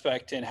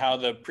aspect and how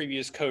the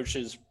previous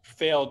coaches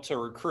failed to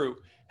recruit.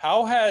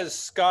 How has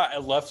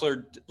Scott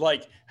Loeffler,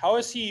 how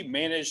has he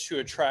managed to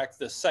attract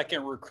the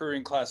second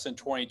recruiting class in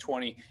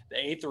 2020, the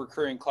 8th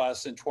recruiting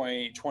class in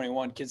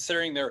 2021,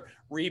 considering they're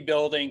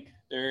rebuilding?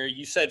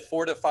 You said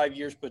 4 to 5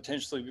 years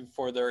potentially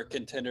before they're a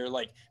contender.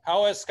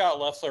 How has Scott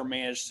Loeffler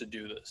managed to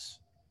do this?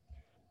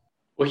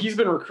 Well, he's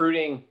been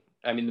recruiting,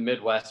 the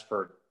Midwest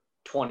for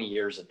 20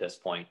 years at this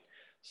point.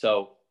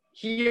 So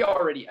he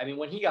already,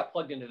 when he got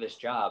plugged into this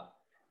job,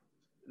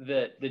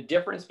 the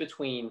difference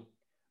between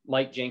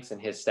Mike Jinks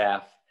and his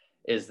staff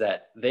is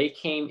that they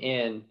came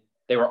in,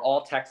 they were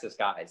all Texas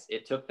guys.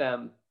 It took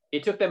them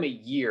a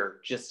year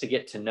just to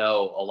get to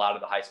know a lot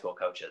of the high school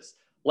coaches.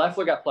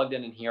 Loeffler got plugged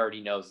in and he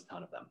already knows a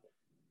ton of them.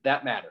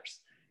 That matters.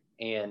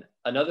 And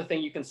another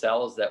thing you can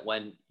sell is that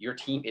when your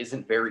team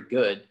isn't very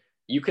good,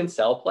 you can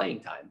sell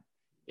playing time.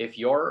 If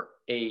you're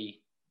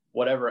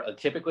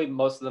typically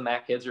most of the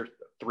MAC kids are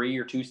 3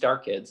 or 2-star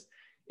kids.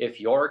 If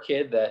you're a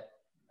kid that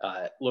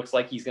looks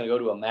like he's going to go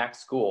to a MAC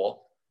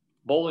school,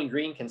 Bowling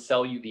Green can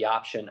sell you the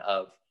option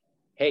of,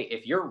 hey,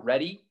 if you're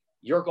ready,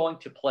 you're going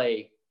to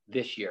play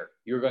this year.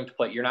 You're going to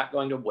play. You're not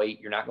going to wait.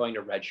 You're not going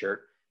to redshirt.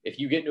 If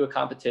you get into a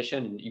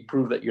competition and you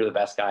prove that you're the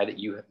best guy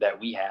that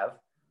we have,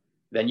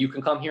 then you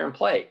can come here and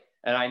play.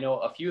 And I know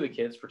a few of the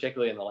kids,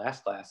 particularly in the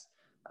last class,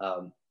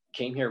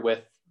 came here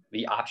with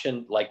the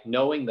option,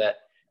 knowing that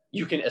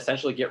you can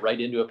essentially get right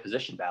into a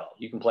position battle.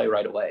 You can play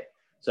right away.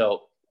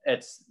 So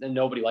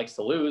nobody likes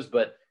to lose,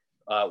 but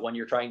when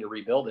you're trying to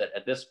rebuild it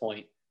at this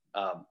point,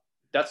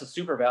 that's a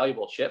super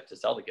valuable chip to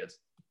sell to kids.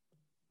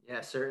 Yeah,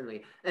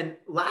 certainly. And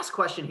last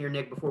question here,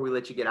 Nick, before we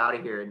let you get out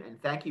of here,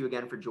 and thank you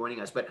again for joining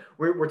us. But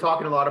we're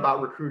talking a lot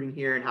about recruiting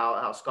here and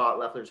how Scott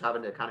Loeffler's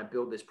having to kind of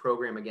build this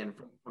program again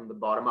from the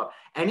bottom up.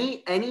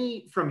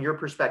 Any from your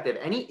perspective,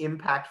 any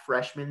impact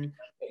freshmen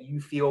that you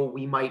feel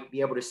we might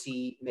be able to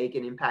see make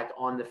an impact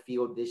on the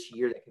field this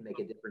year that can make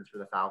a difference for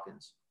the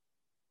Falcons?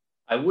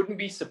 I wouldn't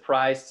be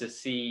surprised to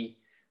see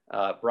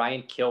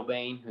Brian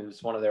Kilbane,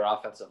 who's one of their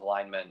offensive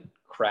linemen,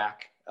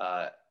 crack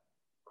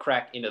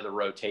into the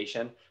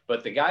rotation.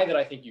 But the guy that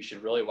I think you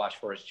should really watch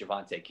for is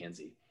Javonte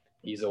Kinsey.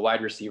 He's a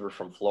wide receiver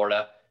from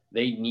Florida.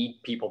 They need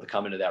people to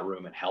come into that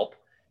room and help.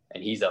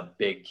 And he's a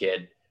big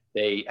kid.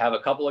 They have a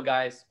couple of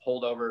guys,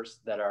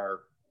 holdovers, that are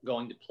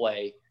going to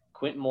play.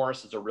 Quentin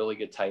Morris is a really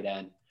good tight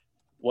end.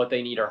 What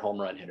they need are home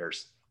run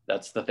hitters.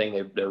 That's the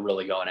thing they're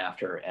really going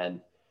after.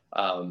 And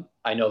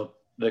I know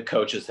the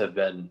coaches have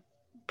been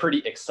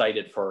pretty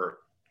excited for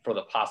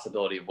the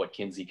possibility of what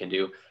Kinsey can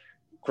do.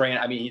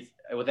 Grant, he's,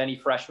 with any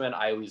freshman,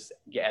 I always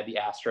add the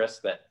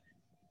asterisk that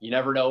you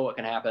never know what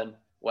can happen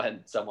when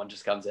someone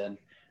just comes in.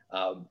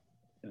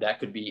 That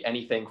could be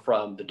anything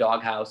from the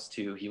doghouse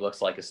to he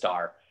looks like a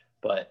star.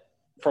 But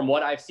from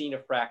what I've seen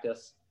of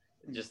practice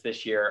just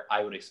this year,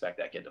 I would expect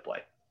that kid to play.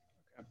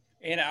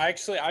 And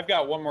actually, I've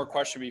got one more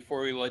question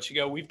before we let you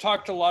go. We've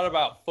talked a lot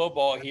about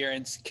football here,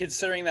 and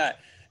considering that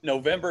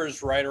November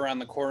is right around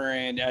the corner,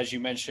 and as you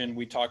mentioned,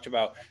 we talked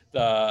about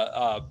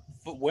the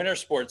winter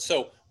sports.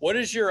 So what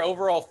is your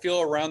overall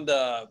feel around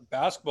the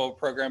basketball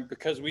program?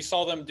 Because we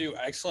saw them do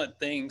excellent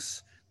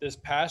things this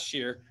past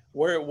year.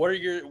 What are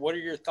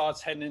your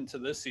thoughts heading into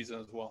this season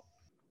as well?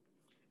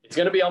 It's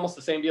going to be almost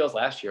the same deal as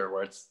last year,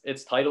 where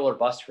it's title or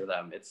bust for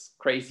them. It's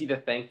crazy to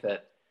think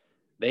that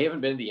they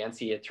haven't been to the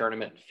NCAA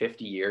tournament in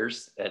 50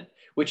 years,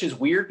 which is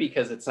weird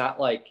because it's not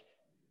like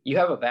you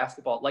have a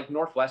basketball, like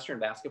Northwestern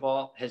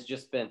basketball it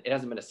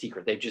hasn't been a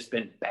secret. They've just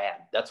been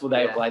bad. That's why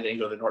they didn't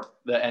go to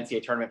the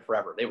NCAA tournament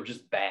forever. They were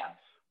just bad.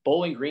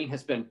 Bowling Green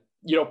has been,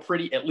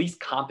 pretty at least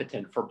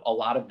competent for a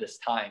lot of this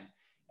time.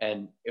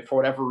 And if for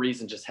whatever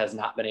reason just has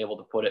not been able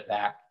to put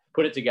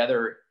it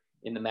together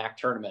in the MAC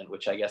tournament,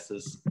 which I guess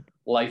is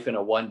life in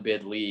a one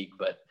bid league.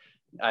 But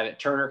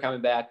Turner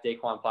coming back,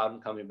 Daquan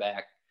Plowden coming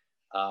back.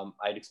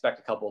 I'd expect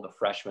a couple of the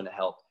freshmen to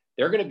help.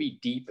 They're going to be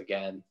deep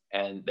again,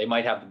 and they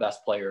might have the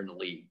best player in the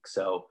league.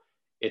 So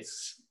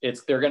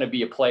they're going to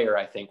be a player,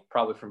 I think,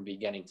 probably from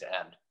beginning to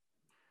end.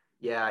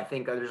 Yeah, I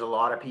think there's a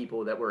lot of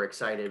people that were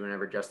excited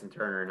whenever Justin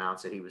Turner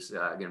announced that he was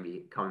going to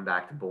be coming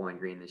back to Bowling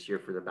Green this year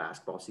for the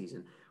basketball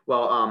season.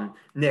 Well,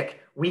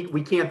 Nick,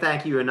 we can't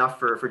thank you enough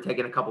for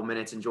taking a couple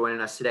minutes and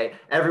joining us today.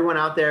 Everyone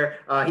out there,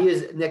 he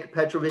is Nick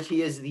Petrovich.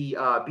 He is the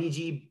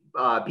BG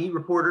beat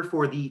reporter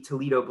for the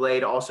Toledo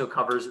Blade, also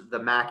covers the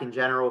MAC in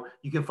general.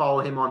 You can follow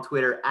him on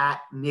Twitter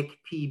at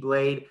Nick P.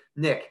 Blade.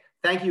 Nick,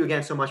 thank you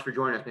again so much for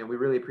joining us, man. We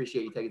really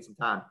appreciate you taking some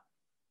time.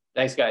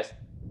 Thanks, guys.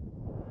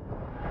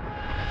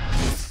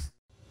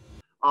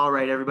 All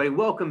right, everybody,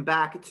 welcome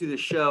back to the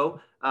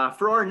show.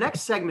 For our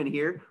next segment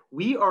here,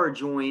 we are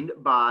joined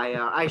by,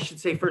 I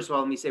should say, first of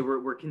all, let me say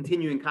we're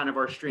continuing kind of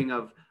our string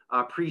of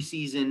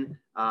preseason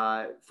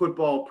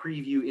football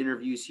preview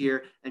interviews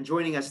here. And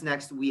joining us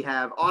next, we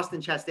have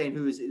Austin Chastain,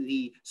 who is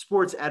the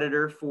sports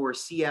editor for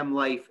CM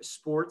Life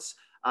Sports.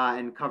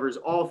 and covers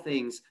all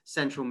things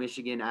Central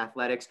Michigan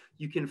athletics.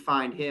 You can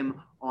find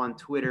him on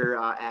Twitter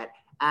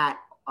at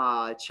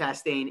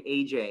Chastain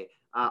AJ.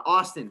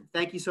 Austin,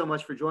 thank you so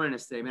much for joining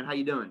us today, man. How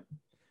you doing?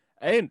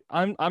 Hey,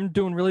 I'm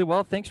doing really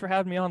well. Thanks for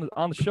having me on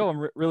the show.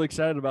 I'm really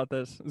excited about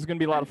this. It's going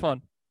to be a lot of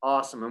fun.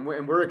 Awesome.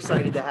 And we're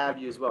excited to have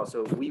you as well.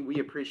 So we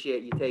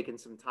appreciate you taking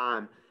some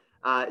time.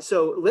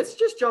 So let's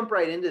just jump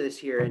right into this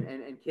here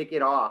and kick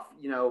it off.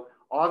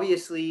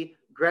 Obviously,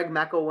 Greg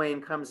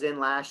McElwain comes in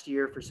last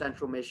year for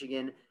Central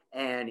Michigan,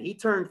 and he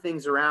turned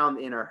things around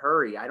in a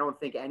hurry. I don't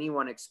think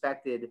anyone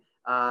expected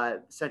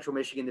Central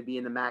Michigan to be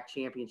in the MAC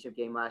championship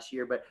game last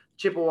year, but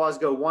Chippewas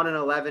go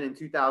 1-11 in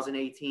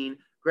 2018.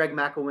 Greg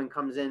McElwain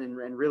comes in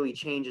and really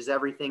changes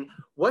everything.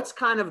 What's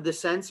kind of the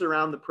sense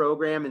around the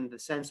program and the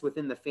sense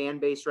within the fan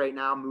base right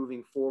now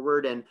moving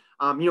forward? And,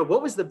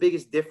 what was the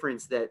biggest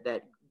difference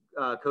that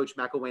Coach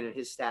McElwain and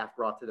his staff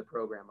brought to the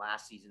program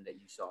last season that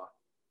you saw?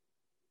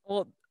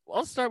 Well,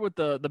 I'll start with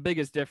the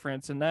biggest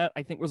difference, and that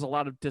I think was a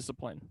lot of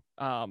discipline.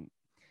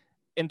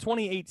 In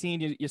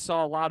 2018, you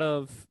saw a lot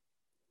of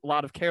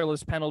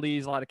careless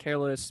penalties, a lot of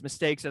careless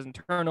mistakes as in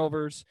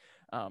turnovers.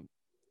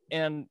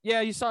 And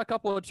yeah, you saw a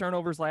couple of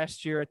turnovers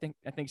last year. I think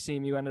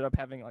CMU ended up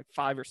having like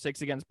 5 or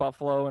 6 against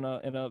Buffalo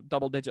in a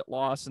double-digit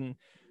loss, and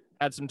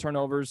had some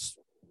turnovers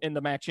in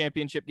the MAC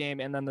championship game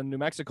and then the New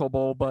Mexico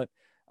Bowl. But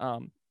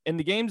in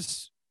the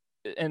games,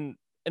 and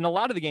in a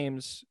lot of the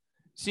games,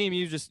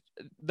 CMU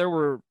there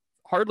were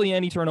hardly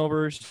any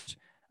turnovers.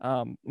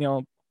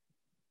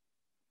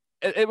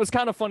 It was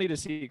kind of funny to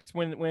see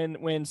when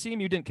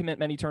CMU didn't commit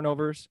many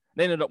turnovers,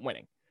 they ended up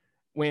winning.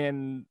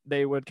 When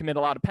they would commit a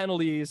lot of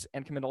penalties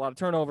and commit a lot of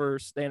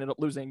turnovers, they ended up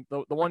losing.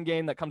 The one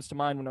game that comes to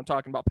mind when I'm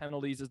talking about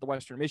penalties is the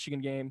Western Michigan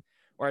game,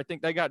 where I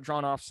think they got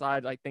drawn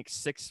offside,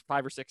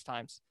 5 or 6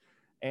 times.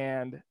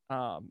 And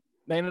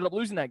they ended up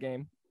losing that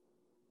game.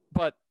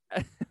 But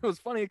it was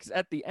funny because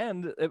at the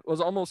end, it was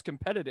almost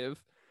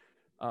competitive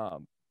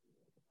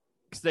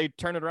because they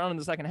turned it around in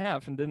the second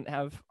half and didn't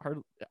have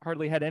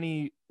hardly had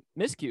any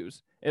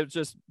miscues. It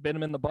just bit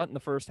them in the butt in the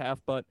first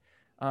half. But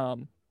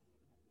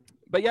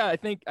yeah, I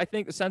think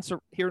the sense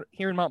here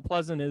in Mount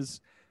Pleasant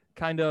is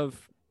kind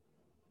of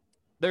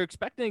they're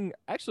expecting.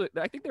 Actually,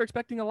 I think they're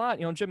expecting a lot.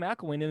 Jim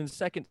McElwain in his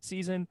second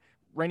season,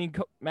 reigning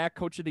MAC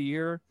Coach of the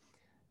Year.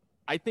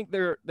 I think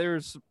there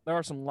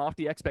are some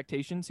lofty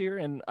expectations here,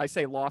 and I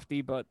say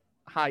lofty, but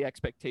high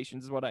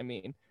expectations is what I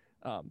mean,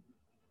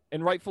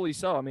 and rightfully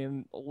so. I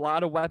mean, a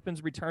lot of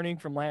weapons returning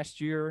from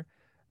last year.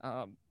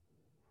 I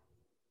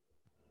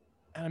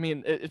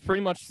mean, it's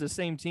pretty much the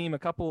same team. A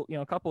couple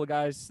of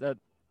guys that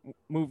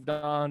moved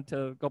on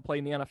to go play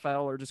in the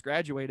NFL or just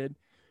graduated.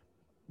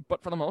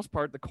 But for the most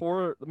part,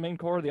 the main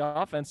core of the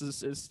offense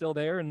is still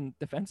there, and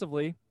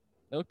defensively,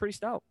 they look pretty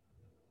stout.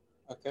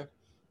 Okay,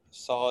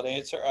 solid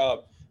answer.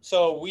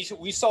 So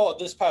we saw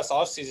this past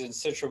offseason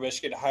Central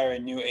Michigan hire a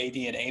new AD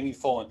and Amy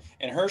Fullen.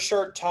 In her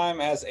short time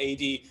as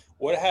AD,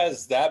 what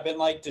has that been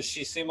like? Does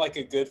she seem like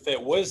a good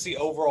fit? What is the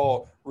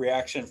overall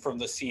reaction from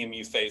the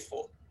CMU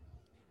faithful?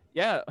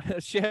 Yeah,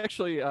 she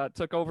actually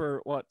took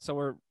over so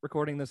we're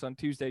recording this on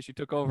Tuesday. She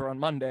took over on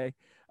Monday.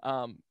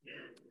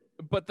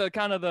 But the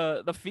kind of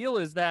the feel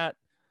is that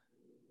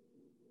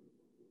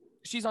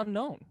she's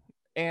unknown,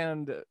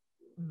 and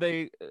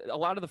a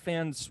lot of the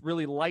fans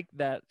really like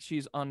that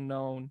she's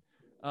unknown,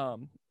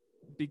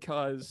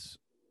 because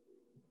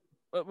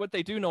what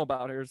they do know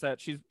about her is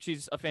that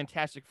she's a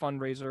fantastic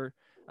fundraiser.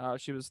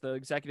 She was the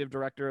executive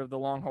director of the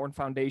Longhorn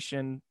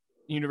Foundation,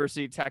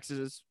 University of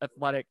Texas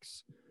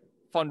Athletics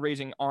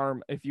fundraising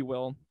arm, if you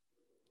will.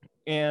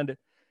 And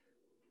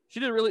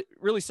she did a really,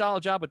 really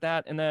solid job with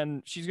that. And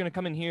then she's going to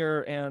come in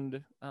here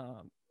and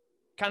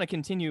kind of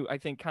continue, I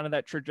think, kind of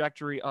that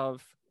trajectory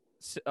of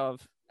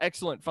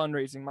excellent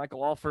fundraising.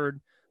 Michael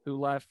Alford, who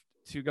left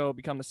to go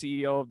become the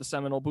CEO of the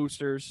Seminole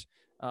Boosters,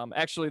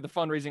 actually the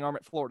fundraising arm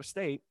at Florida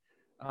State.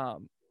 I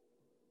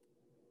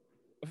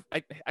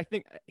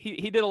think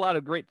he did a lot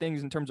of great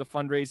things in terms of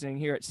fundraising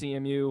here at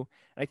CMU.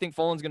 And I think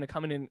Fullen's going to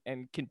come in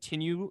and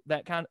continue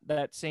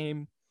that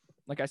same,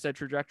 like I said,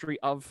 trajectory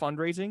of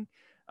fundraising.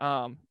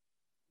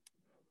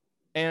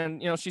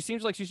 And, she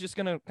seems like she's just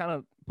going to kind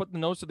of put the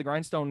nose to the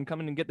grindstone and come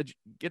in and get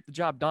the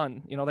job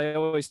done. They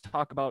always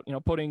talk about,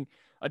 putting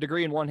a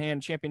degree in one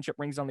hand, championship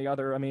rings on the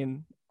other. I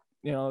mean,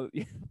 you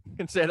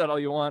can say that all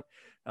you want.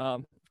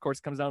 Of course,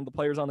 it comes down to the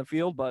players on the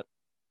field, but,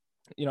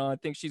 I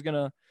think she's going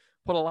to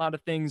put a lot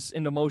of things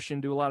into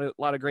motion, do a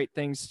lot of great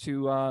things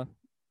to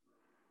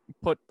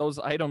put those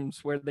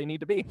items where they need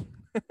to be.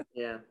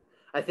 Yeah.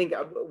 I think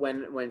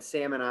when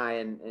Sam and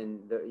I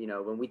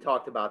when we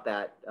talked about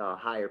that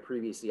hire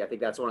previously, I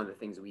think that's one of the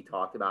things we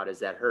talked about is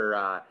that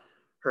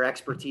her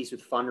expertise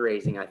with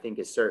fundraising, I think,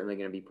 is certainly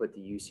going to be put to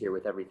use here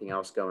with everything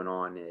else going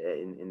on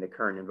in the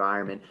current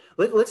environment.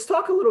 Let's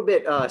talk a little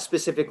bit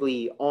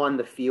specifically on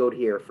the field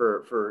here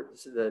for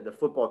the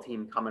football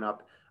team coming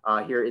up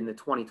here in the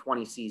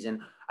 2020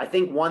 season. I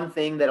think one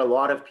thing that a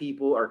lot of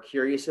people are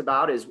curious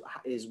about is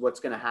what's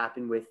going to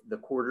happen with the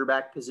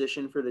quarterback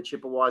position for the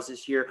Chippewas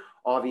this year.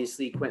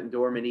 Obviously, Quentin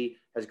Dormady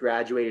has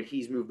graduated.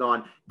 He's moved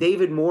on.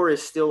 David Moore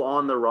is still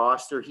on the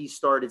roster. He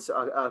started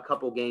a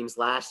couple games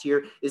last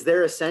year. Is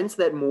there a sense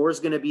that Moore is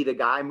going to be the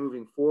guy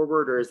moving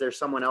forward, or is there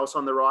someone else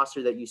on the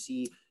roster that you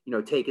see,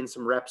 taking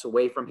some reps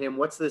away from him?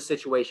 What's the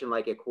situation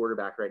like at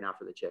quarterback right now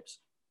for the Chips?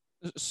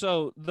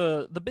 So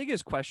the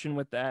biggest question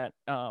with that,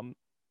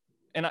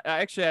 and I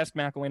actually asked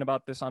McElwain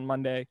about this on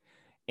Monday,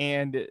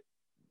 and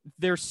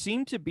there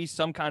seemed to be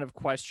some kind of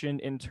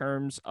question in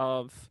terms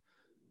of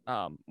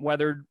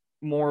whether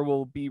Moore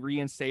will be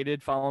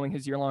reinstated following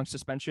his year-long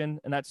suspension,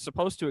 and that's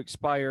supposed to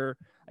expire,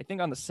 I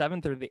think, on the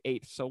 7th or the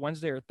 8th, so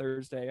Wednesday or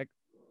Thursday.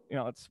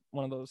 It's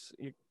one of those,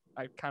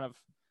 I kind of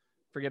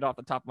forget off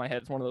the top of my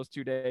head. It's one of those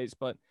 2 days,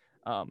 but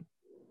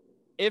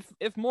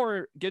if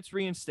Moore gets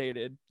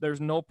reinstated, there's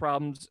no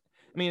problems.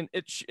 I mean,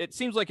 it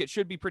seems like it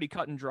should be pretty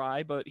cut and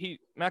dry, but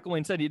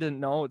McElwain said he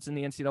didn't know. It's in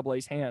the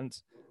NCAA's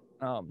hands.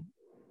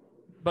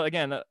 But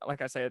again,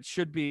 like I said, it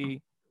should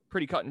be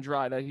pretty cut and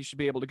dry that he should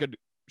be able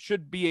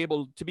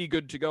to be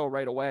good to go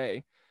right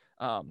away.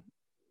 And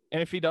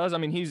if he does, I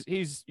mean,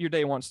 he's your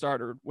day one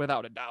starter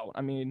without a doubt.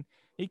 I mean,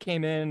 he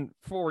came in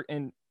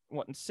in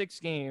 6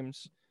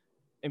 games,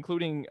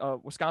 including a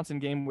Wisconsin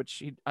game,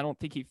 which I don't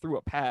think he threw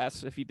a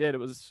pass. If he did,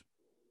 it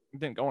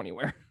didn't go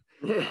anywhere.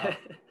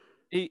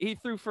 He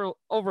threw for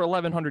over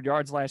 1,100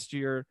 yards last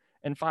year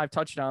and 5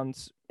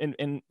 touchdowns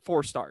in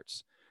 4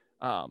 starts.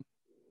 I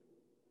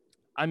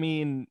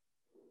mean,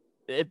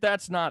 if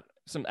that's not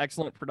some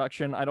excellent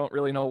production, I don't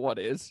really know what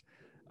is.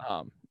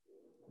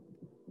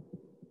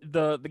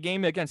 The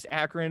game against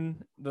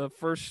Akron, the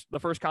first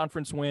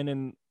conference win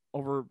in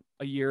over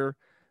a year,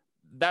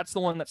 that's the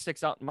one that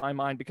sticks out in my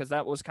mind because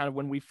that was kind of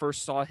when we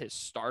first saw his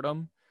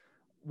stardom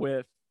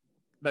with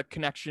the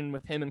connection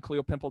with him and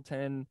Cleo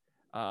Pimpleton,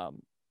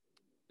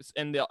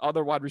 and the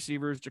other wide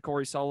receivers,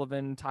 Ja'Cory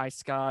Sullivan, Ty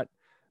Scott.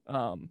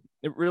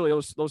 It really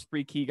was those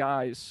 3 key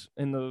guys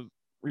in the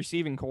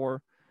receiving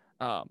core.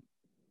 But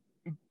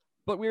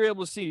we were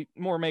able to see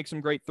Moore make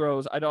some great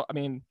throws. I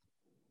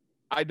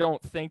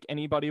don't think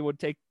anybody would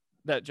take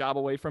that job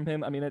away from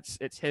him. I mean,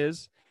 it's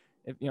his.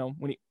 If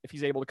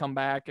he's able to come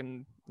back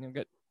and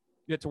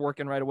get to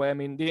working right away. I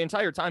mean, the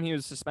entire time he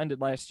was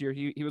suspended last year,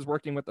 he was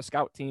working with the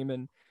scout team,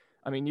 and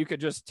I mean, you could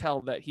just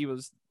tell that he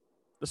was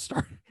the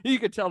start. You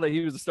could tell that he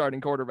was the starting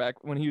quarterback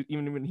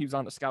even when he was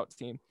on the scouts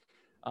team.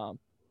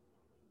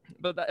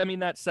 But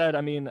that said,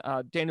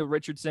 Daniel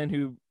Richardson,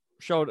 who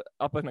showed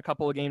up in a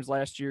couple of games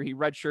last year, he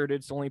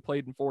redshirted, so only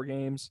played in 4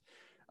 games.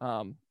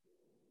 I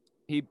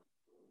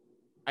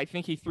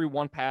think he threw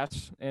 1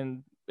 pass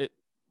and it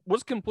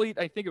was complete.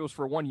 I think it was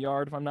for 1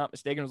 yard, if I'm not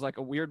mistaken. It was like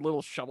a weird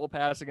little shovel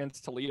pass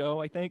against Toledo,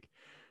 I think.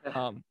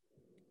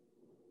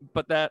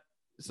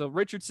 So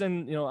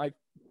Richardson,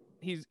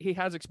 he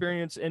has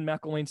experience in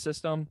McElwain's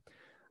system.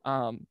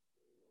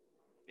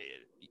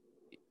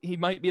 He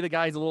might be the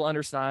guy who's a little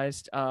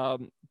undersized.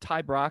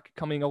 Ty Brock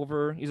coming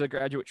over. He's a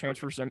graduate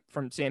transfer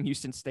from Sam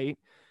Houston State.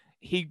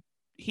 He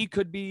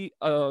could be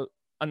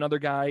another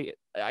guy.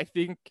 I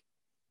think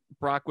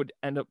Brock would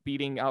end up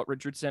beating out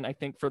Richardson, I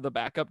think, for the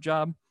backup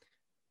job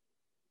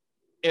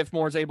if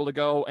Moore's able to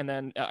go. And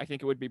then I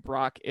think it would be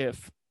Brock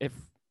if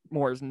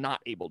Moore is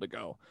not able to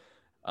go.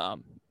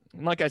 And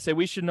like I said,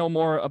 we should know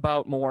more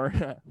about Moore.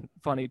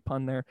 Funny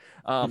pun there.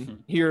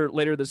 Here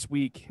later this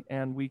week,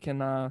 and we can,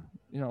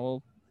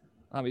 we'll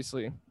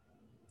obviously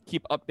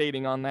keep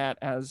updating on that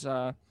as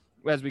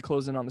we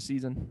close in on the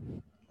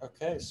season.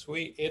 Okay,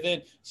 sweet. And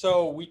then,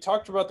 so we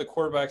talked about the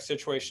quarterback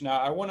situation. Now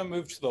I want to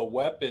move to the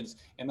weapons,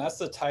 and that's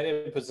the tight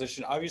end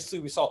position. Obviously,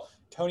 we saw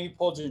Tony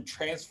Poljan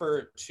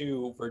transfer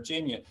to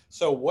Virginia.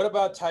 So what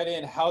about tight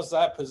end? How's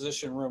that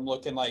position room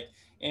looking like?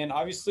 And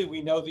obviously,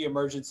 we know the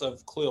emergence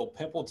of Cleo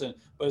Pimpleton,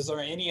 but is there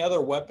any other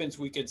weapons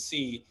we could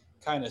see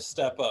kind of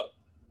step up?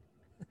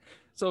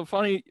 So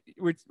funny,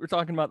 we're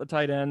talking about the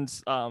tight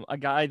ends. A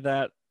guy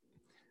that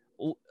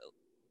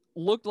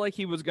looked like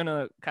he was going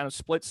to kind of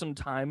split some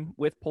time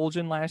with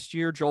Poljan last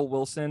year. Joel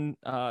Wilson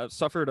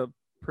suffered a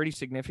pretty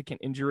significant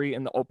injury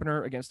in the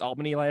opener against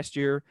Albany last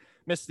year,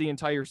 missed the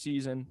entire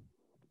season,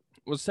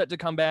 was set to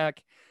come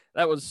back.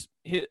 That was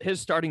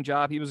his starting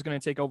job. He was going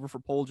to take over for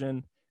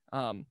Poljan.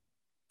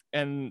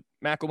 And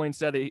McElwain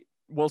said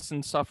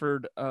Wilson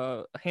suffered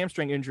a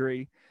hamstring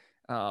injury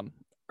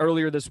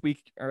earlier this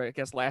week, or I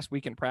guess last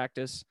week in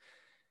practice.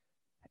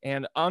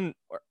 And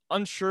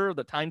unsure of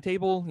the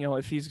timetable,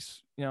 if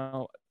he's,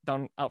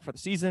 done out for the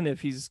season,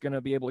 if he's going to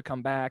be able to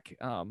come back.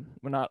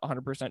 We're not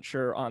 100%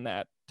 sure on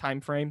that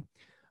time frame.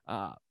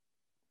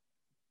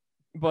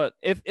 But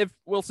if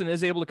Wilson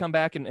is able to come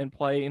back and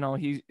play,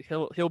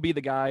 he'll be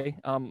the guy.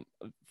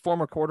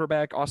 Former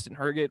quarterback Austin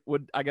Herget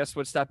would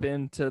step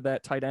into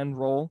that tight end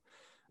role.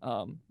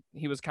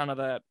 He was kind of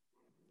that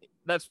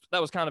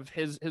was kind of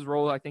his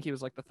role. I think he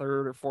was like the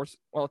third or fourth,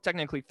 well,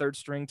 technically third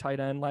string tight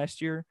end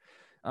last year.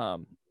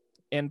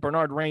 And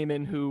Bernard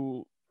Raymond,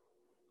 who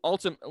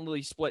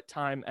ultimately split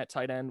time at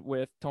tight end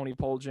with Tony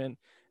Poljan,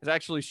 is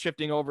actually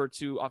shifting over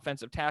to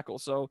offensive tackle.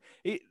 So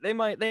they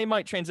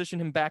might transition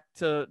him back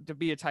to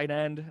be a tight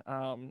end,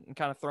 and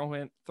kind of throw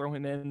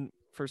him in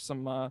for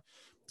some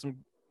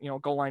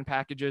goal line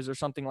packages or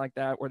something like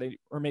that,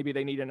 or maybe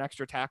they need an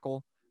extra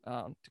tackle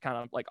to kind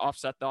of like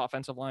offset the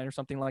offensive line or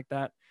something like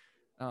that.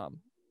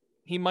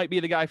 He might be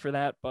the guy for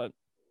that, but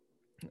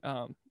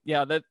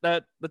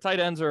that the tight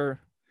ends are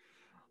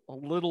a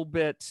little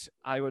bit,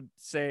 I would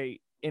say,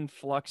 in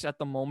flux at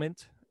the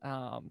moment.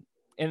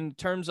 In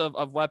terms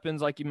of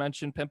weapons, like you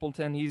mentioned,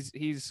 Pimpleton,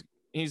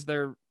 he's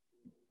their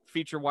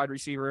feature wide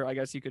receiver, I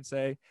guess you could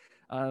say.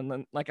 And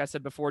then, like I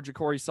said before,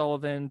 Ja'Cory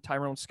Sullivan,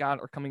 Tyrone Scott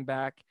are coming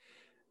back.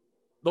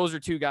 Those are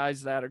two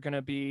guys that are going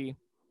to be,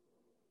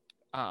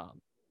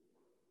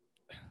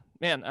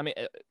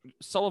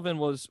 Sullivan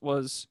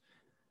was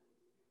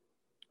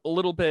a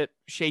little bit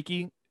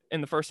shaky in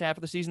the first half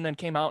of the season, then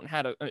came out and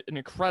had an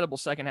incredible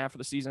second half of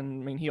the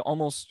season. I mean, he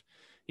almost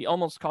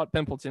caught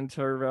Pimpleton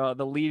to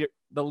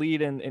the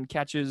lead in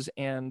catches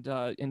and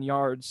in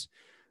yards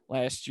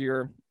last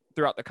year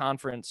throughout the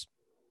conference.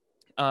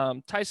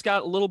 Ty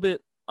Scott, a little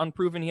bit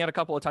unproven. He had a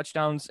couple of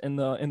touchdowns in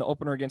the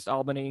opener against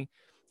Albany,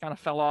 kind of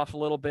fell off a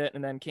little bit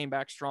and then came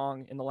back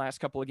strong in the last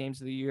couple of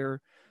games of the year.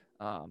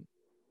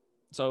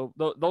 So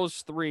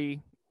those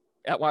three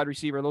at wide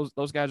receiver,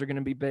 those guys are going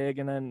to be big.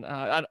 And then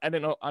I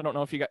don't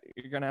know if you're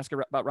going to ask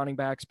about running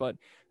backs, but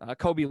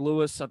Kobe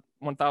Lewis, a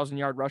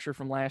 1,000-yard rusher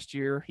from last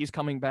year, he's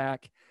coming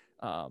back.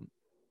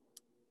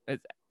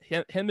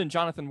 Him and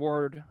Jonathan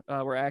Ward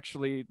were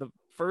actually the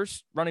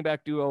first running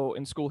back duo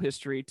in school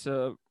history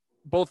to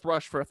both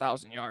rush for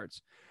 1,000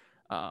 yards.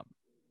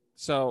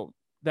 So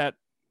that,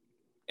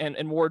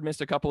 and Ward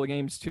missed a couple of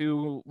games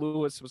too.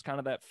 Lewis was kind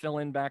of that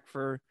fill-in back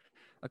for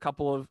a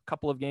couple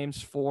of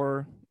games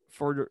for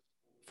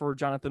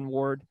Jonathan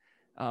Ward.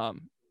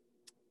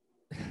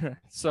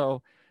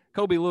 So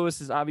Kobe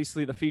Lewis is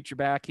obviously the feature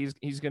back.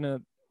 He's going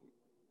to,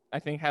 I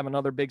think, have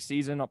another big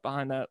season up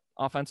behind that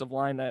offensive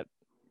line that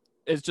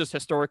is just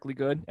historically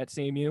good at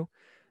CMU.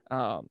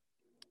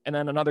 And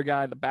then another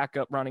guy, the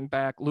backup running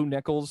back, Lou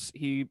Nichols,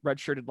 he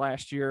redshirted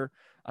last year.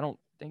 I don't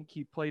think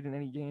he played in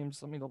any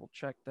games. Let me double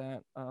check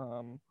that.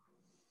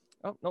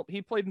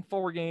 He played in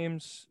 4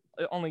 games.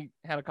 Only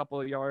had a couple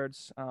of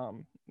yards,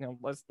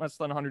 less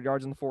than 100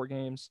 yards in the 4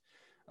 games.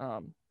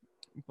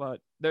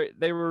 But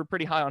they were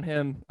pretty high on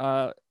him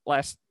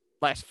last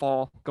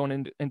fall going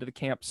into the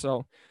camp.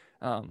 So,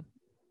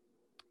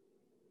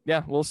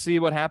 we'll see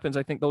what happens.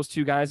 I think those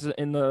two guys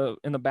in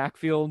the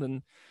backfield,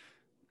 and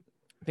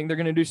I think they're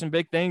going to do some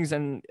big things.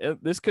 And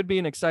this could be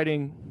an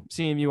exciting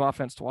CMU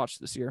offense to watch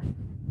this year.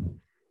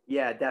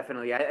 Yeah,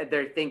 definitely. I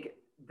think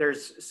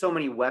there's so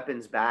many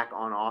weapons back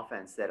on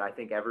offense that I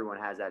think everyone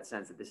has that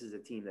sense that this is a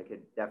team that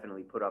could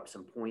definitely put up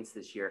some points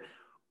this year.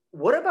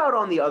 What about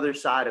on the other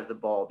side of the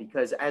ball?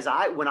 Because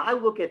when I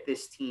look at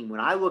this team, when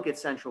I look at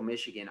Central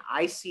Michigan,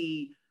 I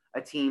see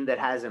a team that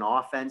has an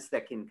offense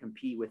that can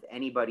compete with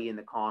anybody in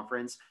the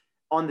conference.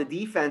 On the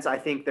defense, I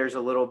think there's a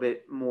little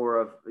bit more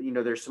of,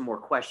 there's some more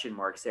question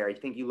marks there. I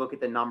think you look at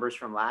the numbers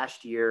from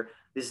last year,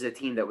 this is a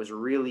team that was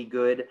really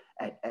good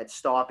at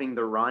stopping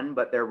the run,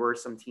 but there were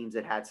some teams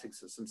that had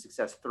some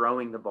success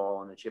throwing the ball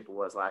on the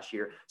Chippewas last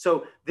year.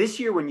 So this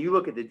year, when you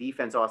look at the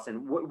defense,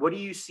 Austin, what do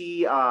you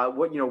see?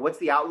 What's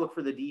the outlook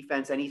for the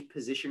defense? Any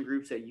position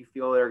groups that you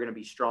feel are going to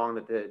be strong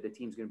that the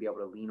team's going to be able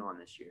to lean on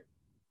this year?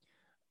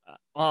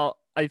 Well,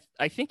 I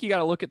think you got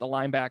to look at the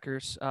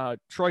linebackers.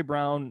 Troy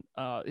Brown,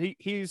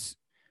 he's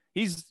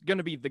going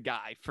to be the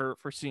guy for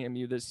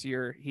CMU this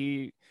year.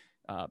 He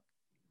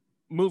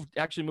moved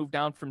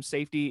down from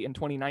safety in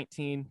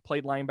 2019,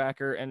 played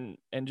linebacker,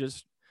 and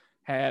just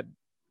had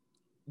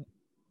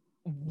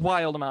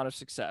wild amount of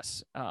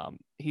success.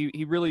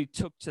 He really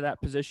took to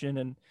that position,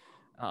 and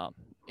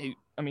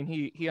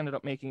he ended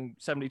up making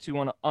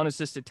 72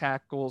 unassisted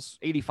tackles,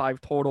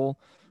 85 total,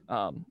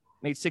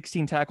 made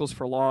 16 tackles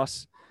for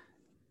loss.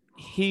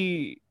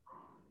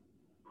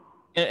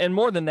 And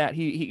more than that,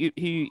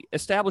 he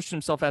established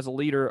himself as a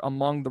leader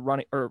among the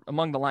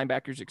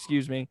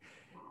linebackers,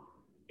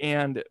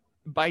 and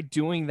by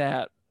doing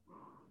that,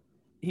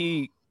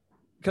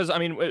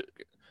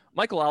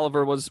 Michael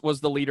Oliver was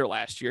the leader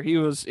last year. He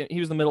was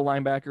the middle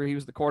linebacker. He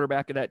was the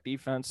quarterback of that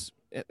defense.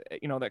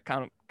 That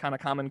kind of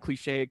common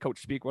cliche,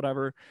 coach speak,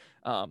 whatever.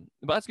 But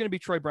that's going to be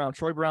Troy Brown.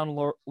 Troy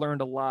Brown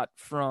learned a lot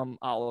from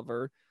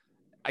Oliver,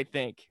 I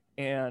think,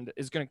 and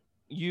is going to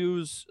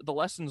use the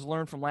lessons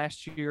learned from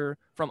last year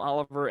from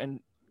Oliver and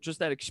just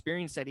that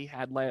experience that he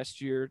had last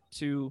year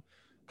to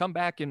come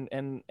back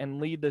and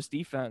lead this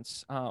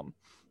defense.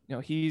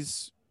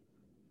 He's,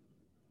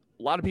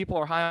 a lot of people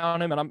are high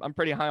on him, and I'm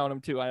pretty high on him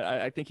too.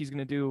 I think he's going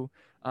to do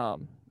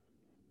some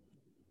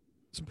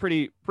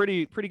pretty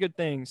good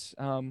things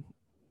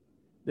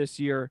this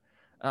year.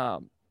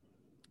 Of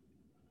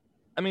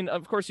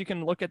course, you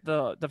can look at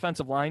the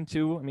defensive line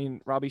too.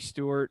 Robbie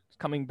Stewart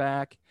coming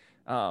back.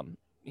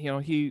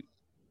 He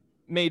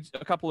made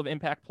a couple of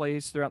impact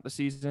plays throughout the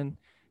season.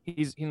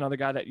 He's another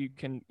guy that you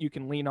can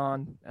lean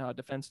on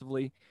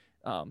defensively.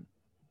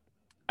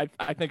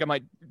 I think I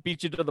might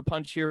beat you to the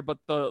punch here, but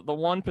the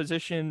one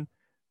position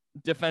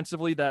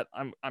defensively that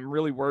I'm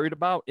really worried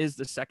about is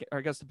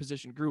the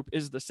position group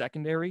is the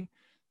secondary.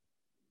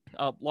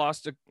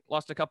 Lost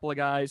a couple of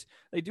guys.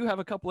 They do have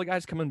a couple of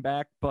guys coming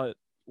back, but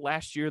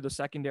last year the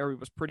secondary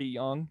was pretty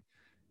young,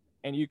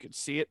 and you could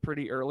see it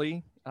pretty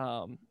early.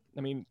 I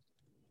mean,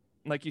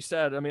 like you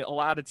said, a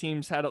lot of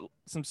teams had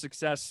some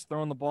success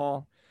throwing the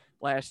ball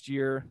last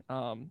year,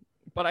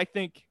 but I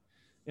think,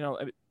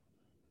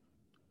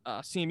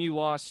 CMU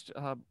lost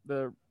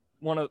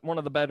one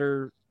of the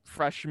better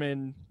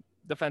freshman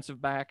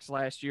defensive backs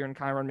last year in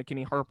Kyron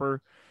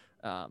McKinney-Harper.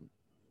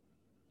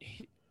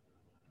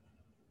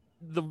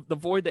 The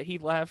void that he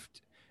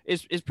left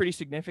is pretty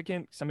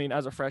significant.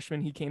 As a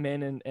freshman, he came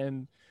in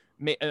and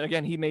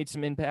again, he made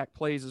some impact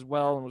plays as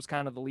well and was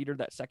kind of the leader of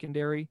that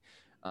secondary.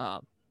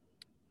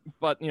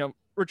 But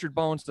Richard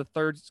Bones, the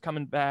third's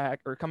coming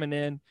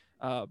in.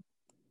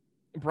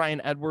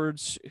 Brian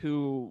Edwards,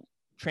 who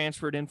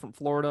transferred in from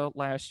Florida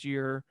last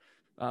year,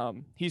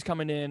 he's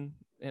coming in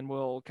and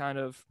will kind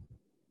of,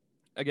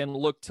 again,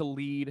 look to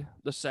lead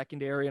the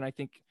secondary. And I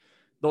think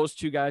those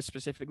two guys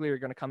specifically are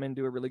going to come in and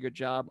do a really good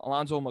job.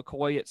 Alonzo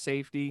McCoy at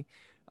safety.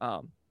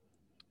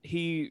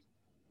 He's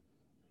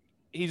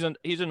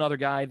another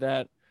guy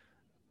that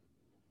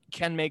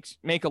can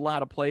make a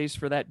lot of plays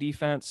for that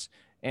defense.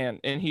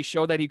 And he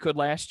showed that he could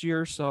last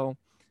year. So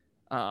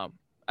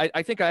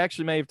I think I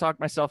actually may have talked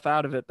myself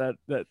out of it, that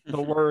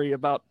the worry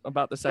about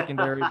the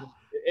secondary,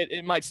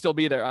 it might still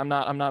be there. I'm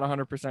not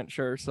 100%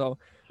 sure. So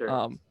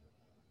sure.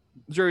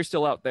 Jury's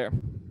still out there.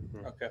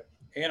 Okay.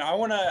 And I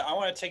want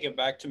to take it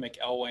back to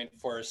McElwain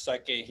for a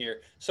second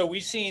here. So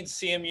we've seen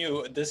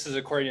CMU, this is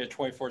according to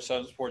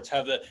 24/7 Sports,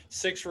 have the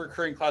 6th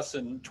recruiting class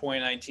in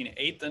 2019,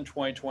 8th in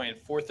 2020, and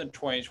 4th in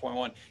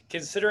 2021.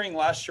 Considering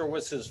last year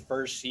was his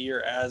first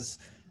year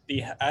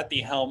at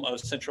the helm of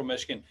Central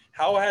Michigan,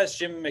 how has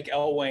Jim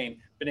McElwain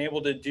been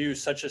able to do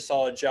such a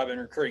solid job in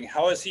recruiting?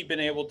 How has he been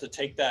able to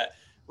take that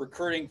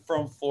recruiting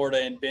from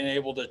Florida and been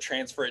able to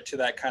transfer it to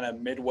that kind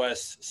of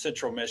Midwest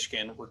Central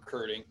Michigan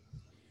recruiting?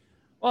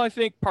 Well, I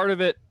think part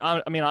of it,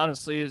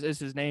 honestly, is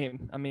his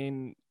name.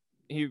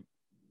 He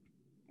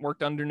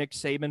worked under Nick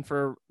Saban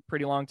for a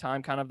pretty long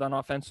time, kind of an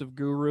offensive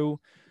guru.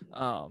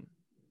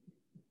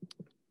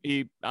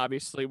 He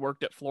obviously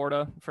worked at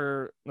Florida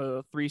for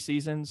 3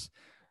 seasons.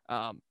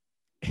 I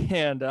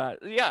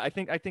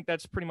think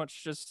that's pretty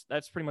much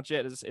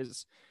it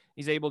is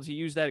he's able to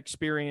use that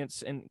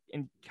experience and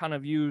kind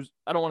of use,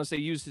 I don't want to say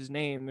use his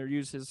name or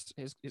use his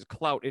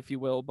clout, if you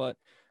will, but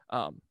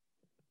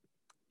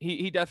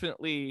he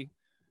definitely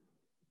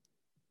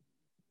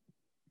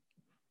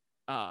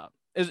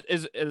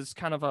is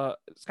kind of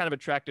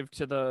attractive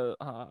to the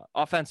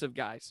offensive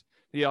guys,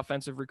 the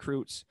offensive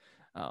recruits.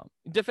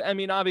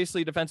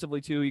 Obviously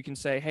defensively too, you can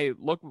say, hey,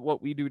 look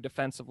what we do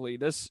defensively.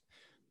 This,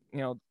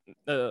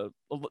 the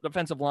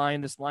defensive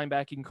line, this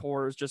linebacking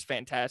core is just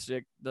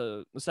fantastic.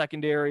 The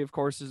secondary, of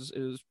course,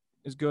 is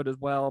good as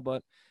well.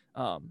 But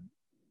I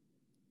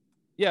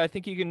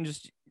think you can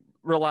just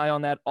rely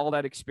on all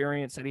that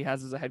experience that he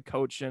has as a head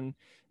coach and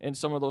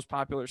some of those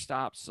popular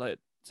stops that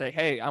say,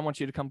 hey, I want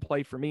you to come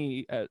play for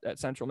me at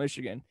Central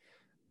Michigan.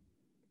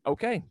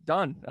 Okay,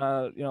 done.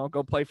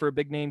 Go play for a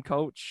big name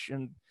coach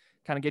and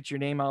kind of get your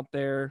name out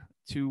there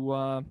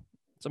to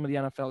some of the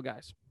NFL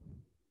guys.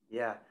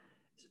 Yeah.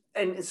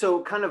 And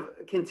so kind of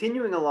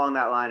continuing along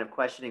that line of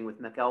questioning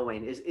with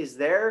McElwain, is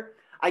there,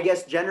 I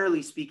guess,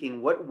 generally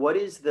speaking, what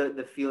is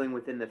the feeling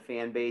within the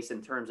fan base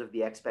in terms of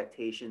the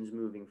expectations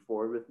moving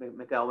forward with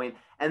McElwain?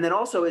 And then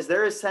also, is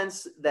there a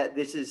sense that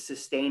this is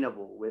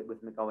sustainable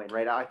with McElwain,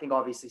 right? I think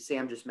obviously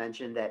Sam just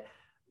mentioned that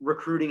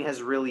recruiting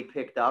has really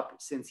picked up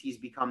since he's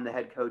become the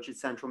head coach at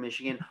Central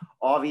Michigan.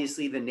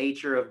 Obviously, the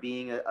nature of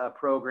being a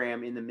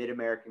program in the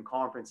Mid-American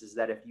Conference is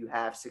that if you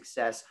have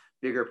success,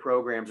 bigger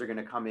programs are going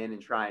to come in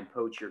and try and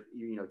poach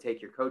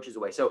take your coaches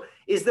away. So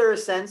is there a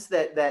sense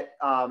that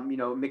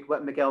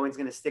McElwain's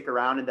going to stick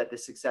around and that the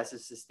success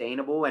is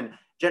sustainable? And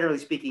generally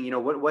speaking,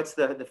 what's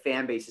the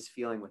fan base's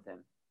feeling with him?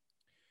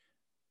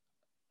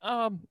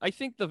 I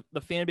think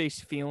the fan base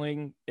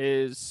feeling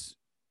is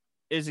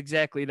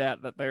exactly that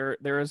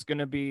there is going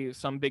to be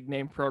some big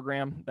name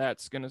program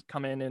that's going to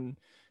come in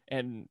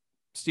and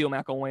steal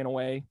McElwain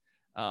away.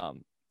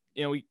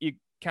 You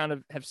kind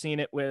of have seen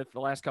it with the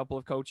last couple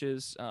of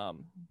coaches.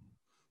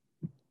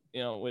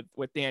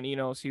 With Dan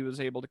Enos, he was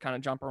able to kind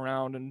of jump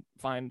around and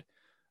find,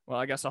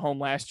 a home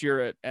last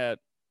year at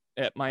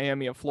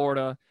Miami of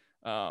Florida.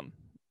 John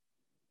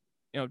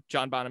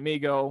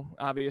Bonamigo,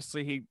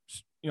 obviously he,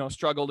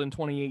 struggled in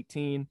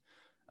 2018,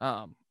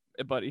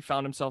 but he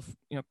found himself,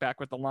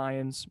 back with the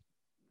Lions.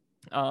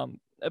 But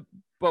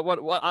what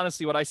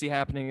honestly, what I see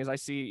happening is I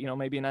see,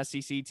 maybe an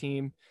SEC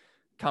team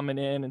coming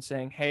in and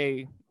saying,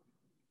 hey,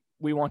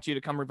 we want you to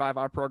come revive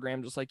our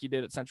program just like you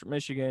did at Central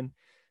Michigan.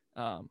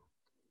 And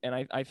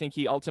I think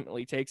he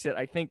ultimately takes it.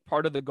 I think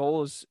part of the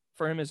goal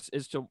for him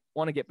is to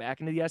want to get back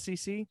into the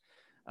SEC.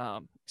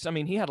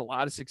 He had a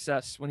lot of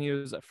success when he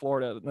was at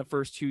Florida in the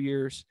first 2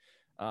 years.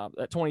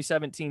 That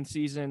 2017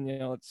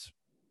 season,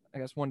 I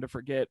guess, one to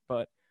forget.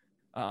 But,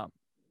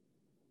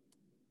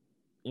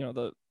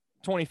 the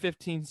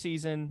 2015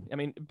 season, I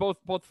mean, both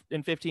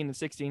in 15 and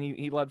 16,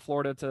 he led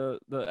Florida to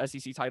the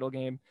SEC title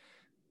game,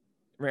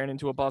 ran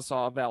into a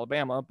buzzsaw of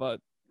Alabama, but,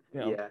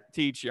 to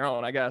each your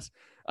own, I guess.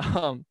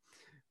 I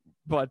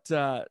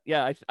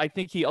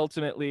think he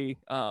ultimately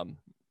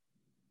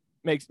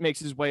makes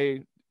his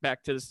way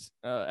back to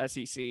the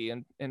SEC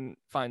and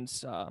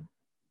finds a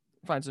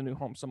new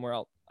home somewhere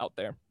out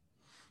there.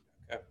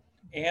 Okay.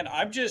 And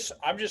I'm just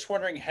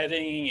wondering,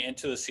 heading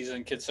into the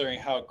season, considering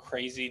how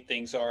crazy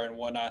things are and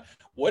whatnot,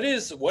 what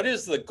is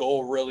the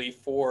goal really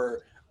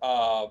for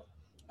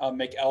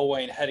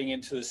McElwain heading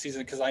into the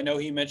season? Because I know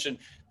he mentioned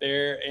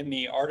there in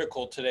the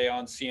article today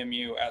on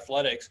CMU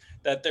Athletics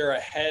that they're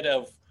ahead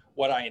of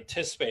what I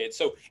anticipated.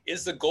 So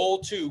is the goal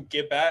to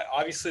get back?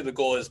 Obviously, the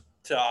goal is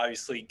to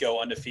obviously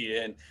go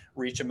undefeated and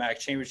reach a MAC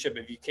championship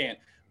if you can.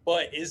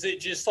 But is it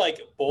just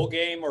like bowl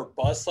game or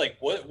bust? Like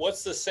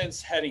what's the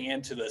sense heading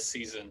into the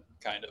season,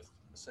 kind of,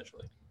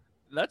 essentially?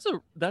 That's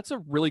a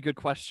really good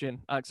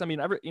question. 'Cause I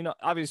mean,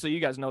 obviously you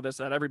guys know this,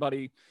 that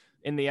everybody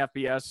in the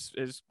FBS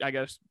is, I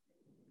guess,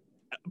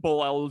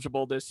 bowl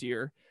eligible this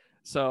year.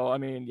 So, I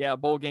mean, yeah,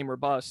 bowl game or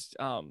bust.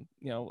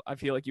 I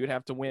feel like you would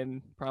have to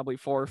win probably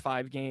 4 or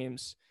 5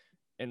 games.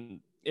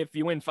 And if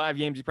you win 5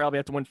 games, you probably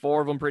have to win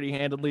 4 of them pretty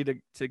handedly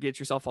to get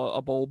yourself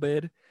a bowl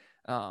bid.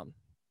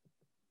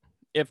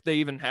 If they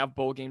even have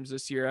bowl games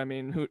this year, I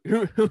mean,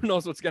 who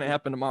knows what's going to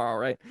happen tomorrow,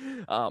 right?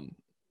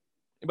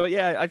 But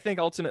yeah, I think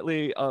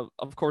ultimately,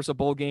 of course, a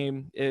bowl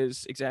game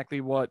is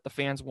exactly what the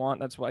fans want.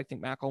 That's what I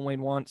think McElwain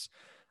wants.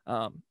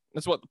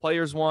 That's what the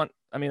players want.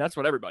 I mean, that's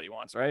what everybody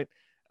wants, right?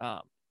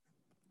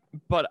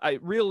 But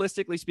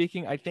realistically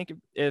speaking, I think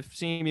if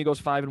CMU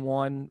goes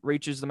 5-1,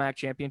 reaches the MAC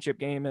championship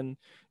game, and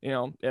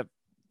if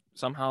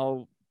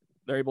somehow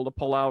they're able to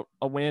pull out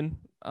a win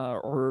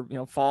or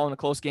fall in a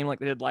close game like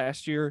they did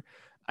last year,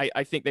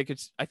 I think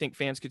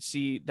fans could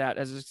see that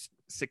as a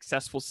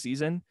successful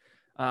season.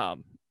 I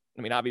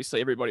mean, obviously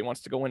everybody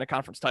wants to go win a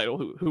conference title.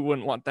 Who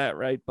wouldn't want that,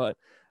 right? But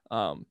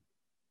I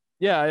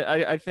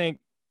think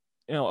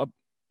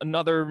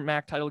another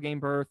MAC title game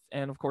berth,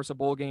 and of course a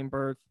bowl game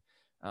berth.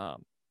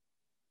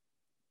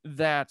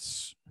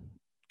 That's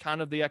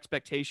kind of the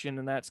expectation,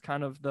 and that's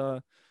kind of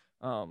the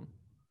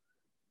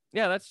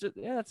that's it.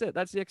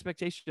 That's the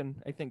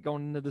expectation, I think,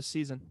 going into the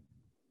season.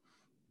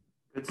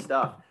 Good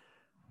stuff.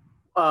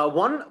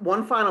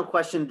 One final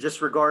question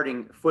just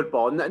regarding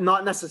football,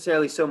 not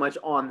necessarily so much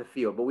on the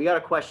field, but we got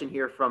a question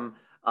here from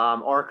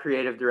our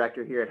creative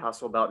director here at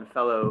Hustle Belt and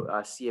fellow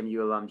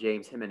CMU alum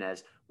James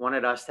Jimenez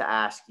wanted us to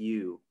ask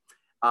you,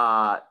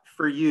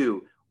 for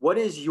you, what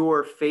is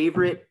your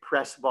favorite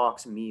press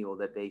box meal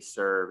that they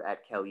serve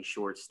at Kelly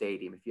Short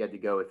Stadium? If you had to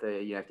go with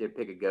you have to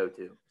pick a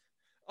go-to.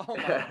 Oh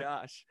my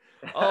gosh.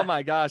 Oh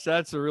my gosh.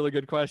 That's a really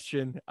good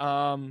question.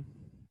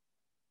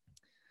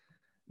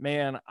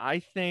 Man, I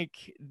think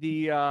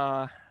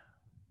so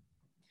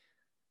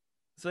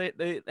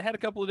they had a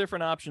couple of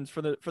different options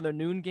for their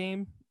noon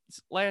game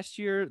last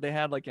year. They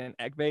had like an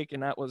egg bake,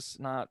 and that was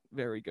not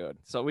very good.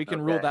 So we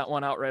can rule that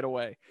one out right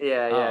away.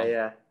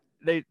 Yeah.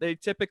 They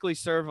typically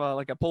serve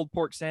like a pulled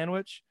pork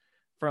sandwich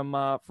from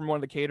one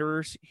of the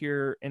caterers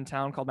here in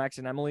town called Max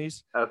and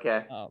Emily's.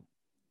 Okay.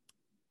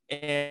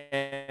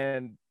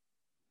 And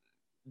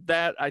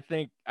that, I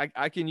think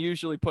I can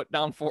usually put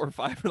down 4 or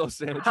 5 of those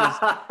sandwiches.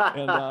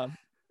 And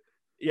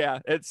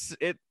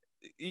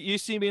you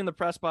see me in the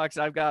press box.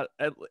 I've got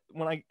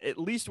when I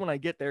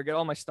get there, get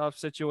all my stuff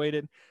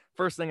situated.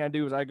 First thing I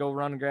do is I go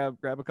run and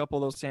grab a couple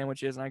of those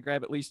sandwiches, and I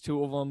grab at least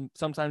 2 of them,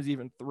 sometimes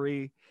even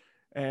 3,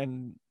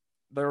 and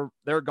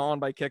they're gone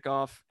by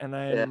kickoff. And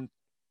then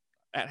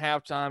at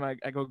halftime,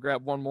 I go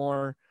grab one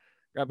more,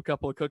 grab a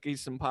couple of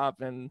cookies, some pop,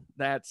 and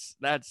that's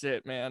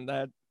it, man.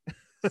 That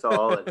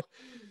solid.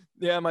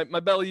 Yeah, my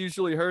belly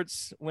usually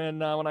hurts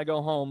when I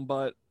go home,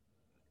 but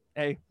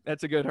hey,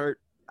 that's a good hurt.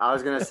 I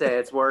was gonna say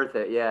it's worth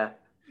it. Yeah,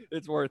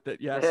 it's worth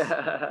it. Yes,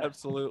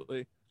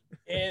 absolutely.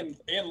 And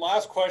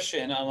last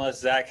question, unless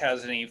Zach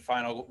has any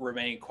final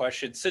remaining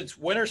questions, since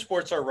winter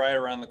sports are right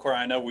around the corner,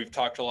 I know we've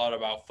talked a lot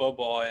about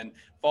football and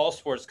fall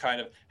sports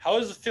kind of. How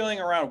is the feeling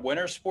around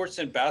winter sports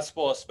and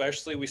basketball,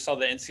 especially? We saw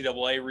the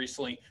NCAA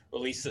recently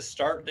release the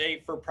start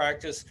date for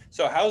practice.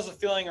 So how's the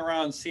feeling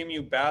around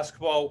CMU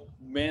basketball,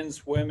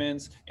 men's,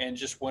 women's, and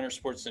just winter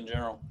sports in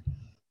general?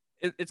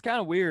 It's kind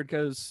of weird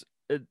because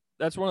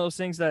that's one of those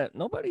things that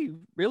nobody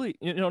really,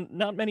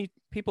 not many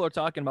people are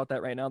talking about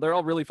that right now. They're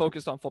all really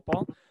focused on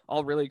football,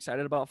 all really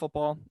excited about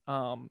football.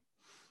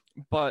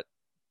 But,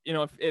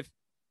 if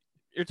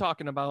you're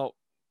talking about,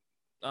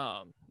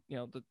 the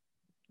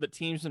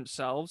teams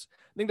themselves,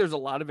 I think there's a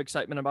lot of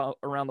excitement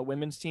around the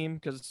women's team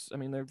because, I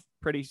mean, they're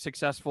pretty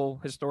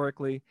successful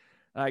historically,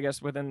 I guess,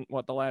 within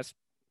the last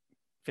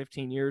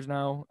 15 years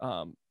now.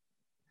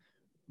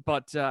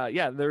 But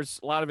there's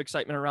a lot of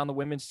excitement around the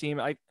women's team.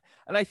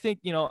 I think,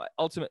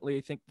 ultimately,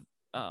 I think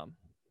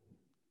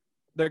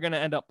they're going to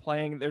end up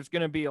playing. There's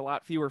going to be a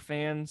lot fewer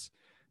fans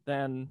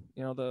than,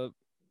 the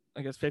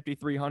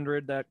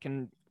 5,300 that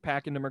can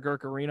pack into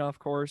McGurk Arena, of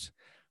course.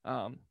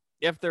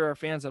 if there are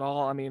fans at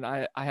all, I mean,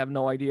 I have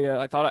no idea.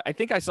 I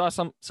think I saw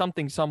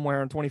something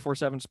somewhere on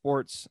 24/7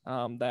 Sports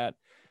that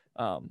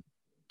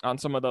on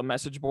some of the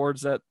message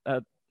boards that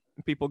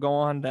people go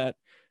on, that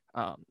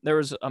there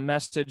was a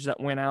message that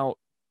went out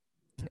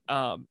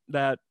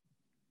that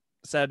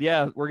said,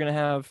 yeah, we're going to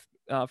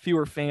have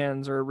fewer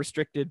fans or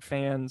restricted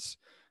fans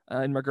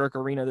in McGurk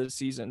Arena this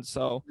season.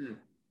 So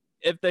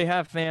if they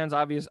have fans,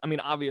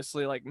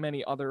 obviously, like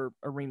many other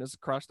arenas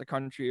across the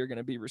country, are going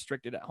to be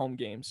restricted at home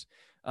games.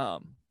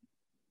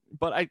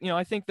 But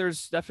I think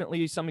there's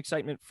definitely some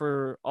excitement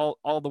for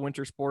all the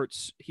winter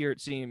sports here at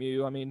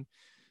CMU. I mean,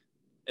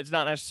 it's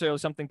not necessarily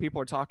something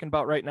people are talking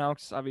about right now,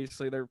 because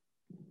obviously they're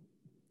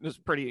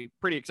just pretty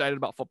excited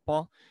about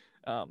football.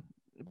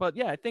 But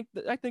yeah, I think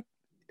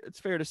it's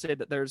fair to say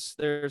that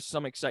there's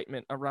some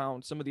excitement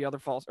around some of the other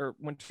fall or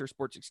winter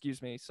sports,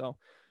 excuse me. So,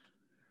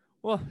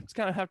 well, it's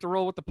kind of have to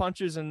roll with the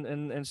punches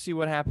and see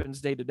what happens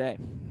day to day.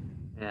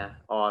 Yeah,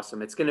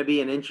 awesome. It's going to be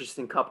an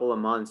interesting couple of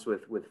months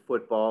with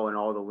football and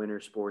all the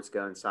winter sports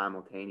going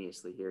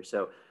simultaneously here.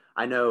 So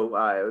I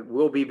know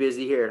we'll be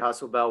busy here at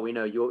Hustle Belt. We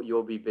know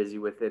you'll be busy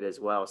with it as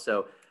well.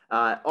 So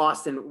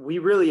Austin, we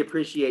really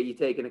appreciate you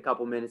taking a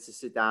couple minutes to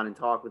sit down and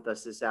talk with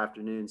us this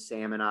afternoon.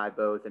 Sam and I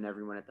both, and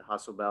everyone at the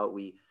Hustle Belt,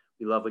 we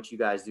love what you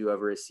guys do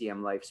over at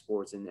CM Life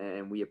Sports,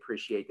 and we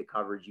appreciate the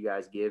coverage you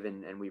guys give,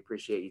 and we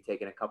appreciate you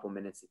taking a couple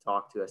minutes to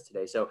talk to us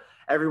today. So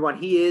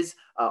everyone, he is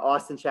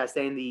Austin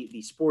Chastain,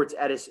 the sports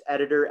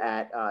editor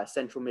at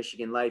Central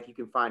Michigan Life. You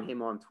can find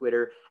him on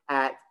Twitter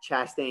at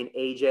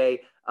ChastainAJ.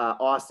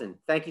 Austin,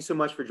 thank you so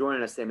much for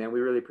joining us today, man. We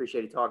really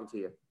appreciated talking to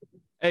you.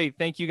 Hey,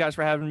 thank you guys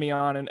for having me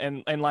on,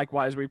 and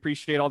likewise, we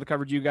appreciate all the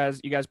coverage you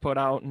guys put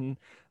out, and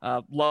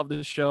love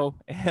this show.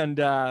 And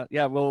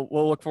yeah, we'll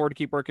look forward to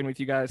keep working with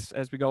you guys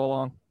as we go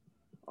along.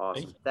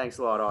 Awesome. Thanks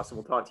a lot, Austin.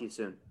 We'll talk to you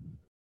soon.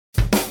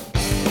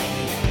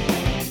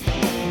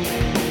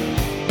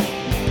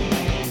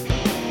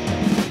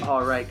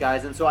 All right,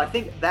 guys. And so I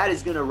think that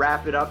is going to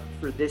wrap it up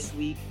for this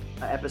week,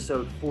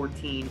 episode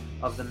 14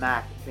 of the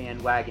Mac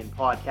Bandwagon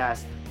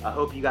podcast. I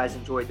hope you guys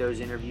enjoyed those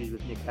interviews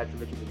with Nick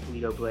Petrovich of the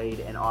Toledo Blade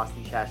and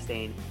Austin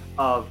Chastain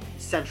of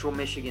Central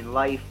Michigan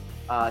Life.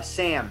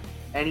 Sam,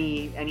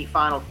 any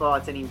final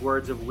thoughts, any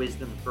words of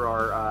wisdom for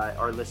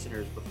our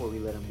listeners before we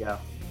let them go?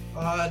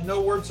 No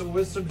words of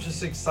wisdom,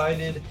 just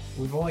excited.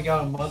 We've only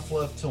got a month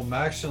left till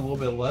Maction, a little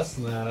bit less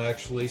than that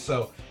actually.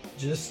 So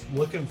just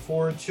looking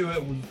forward to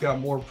it. We've got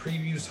more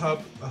previews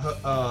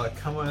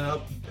coming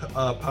up,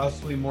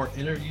 possibly more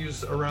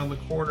interviews around the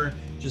corner.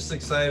 Just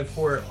excited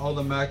for it. All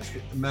the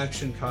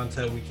Maction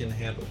content we can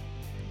handle.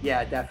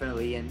 Yeah,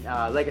 definitely. And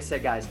like I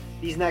said, guys,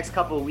 these next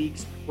couple of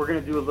weeks, we're going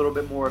to do a little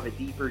bit more of a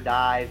deeper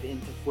dive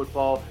into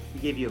football. We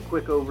gave you a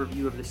quick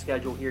overview of the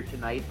schedule here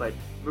tonight, but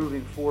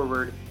moving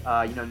forward,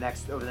 over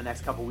the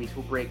next couple of weeks,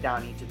 we'll break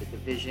down each of the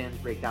divisions,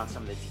 break down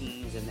some of the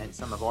teams, and then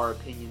some of our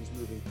opinions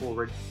moving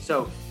forward.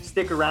 So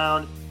stick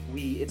around.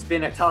 It's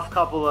been a tough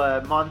couple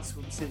of months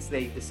since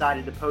they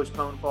decided to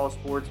postpone fall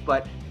sports,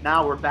 but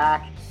now we're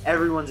back.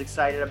 Everyone's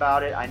excited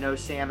about it. I know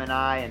Sam and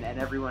I and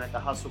everyone at the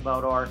Hustle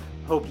Belt are.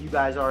 Hope you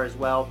guys are as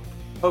well.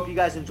 Hope you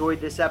guys enjoyed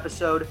this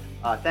episode.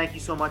 Thank you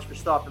so much for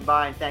stopping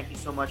by, and thank you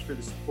so much for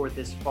the support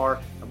this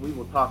far, and we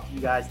will talk to you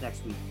guys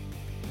next week.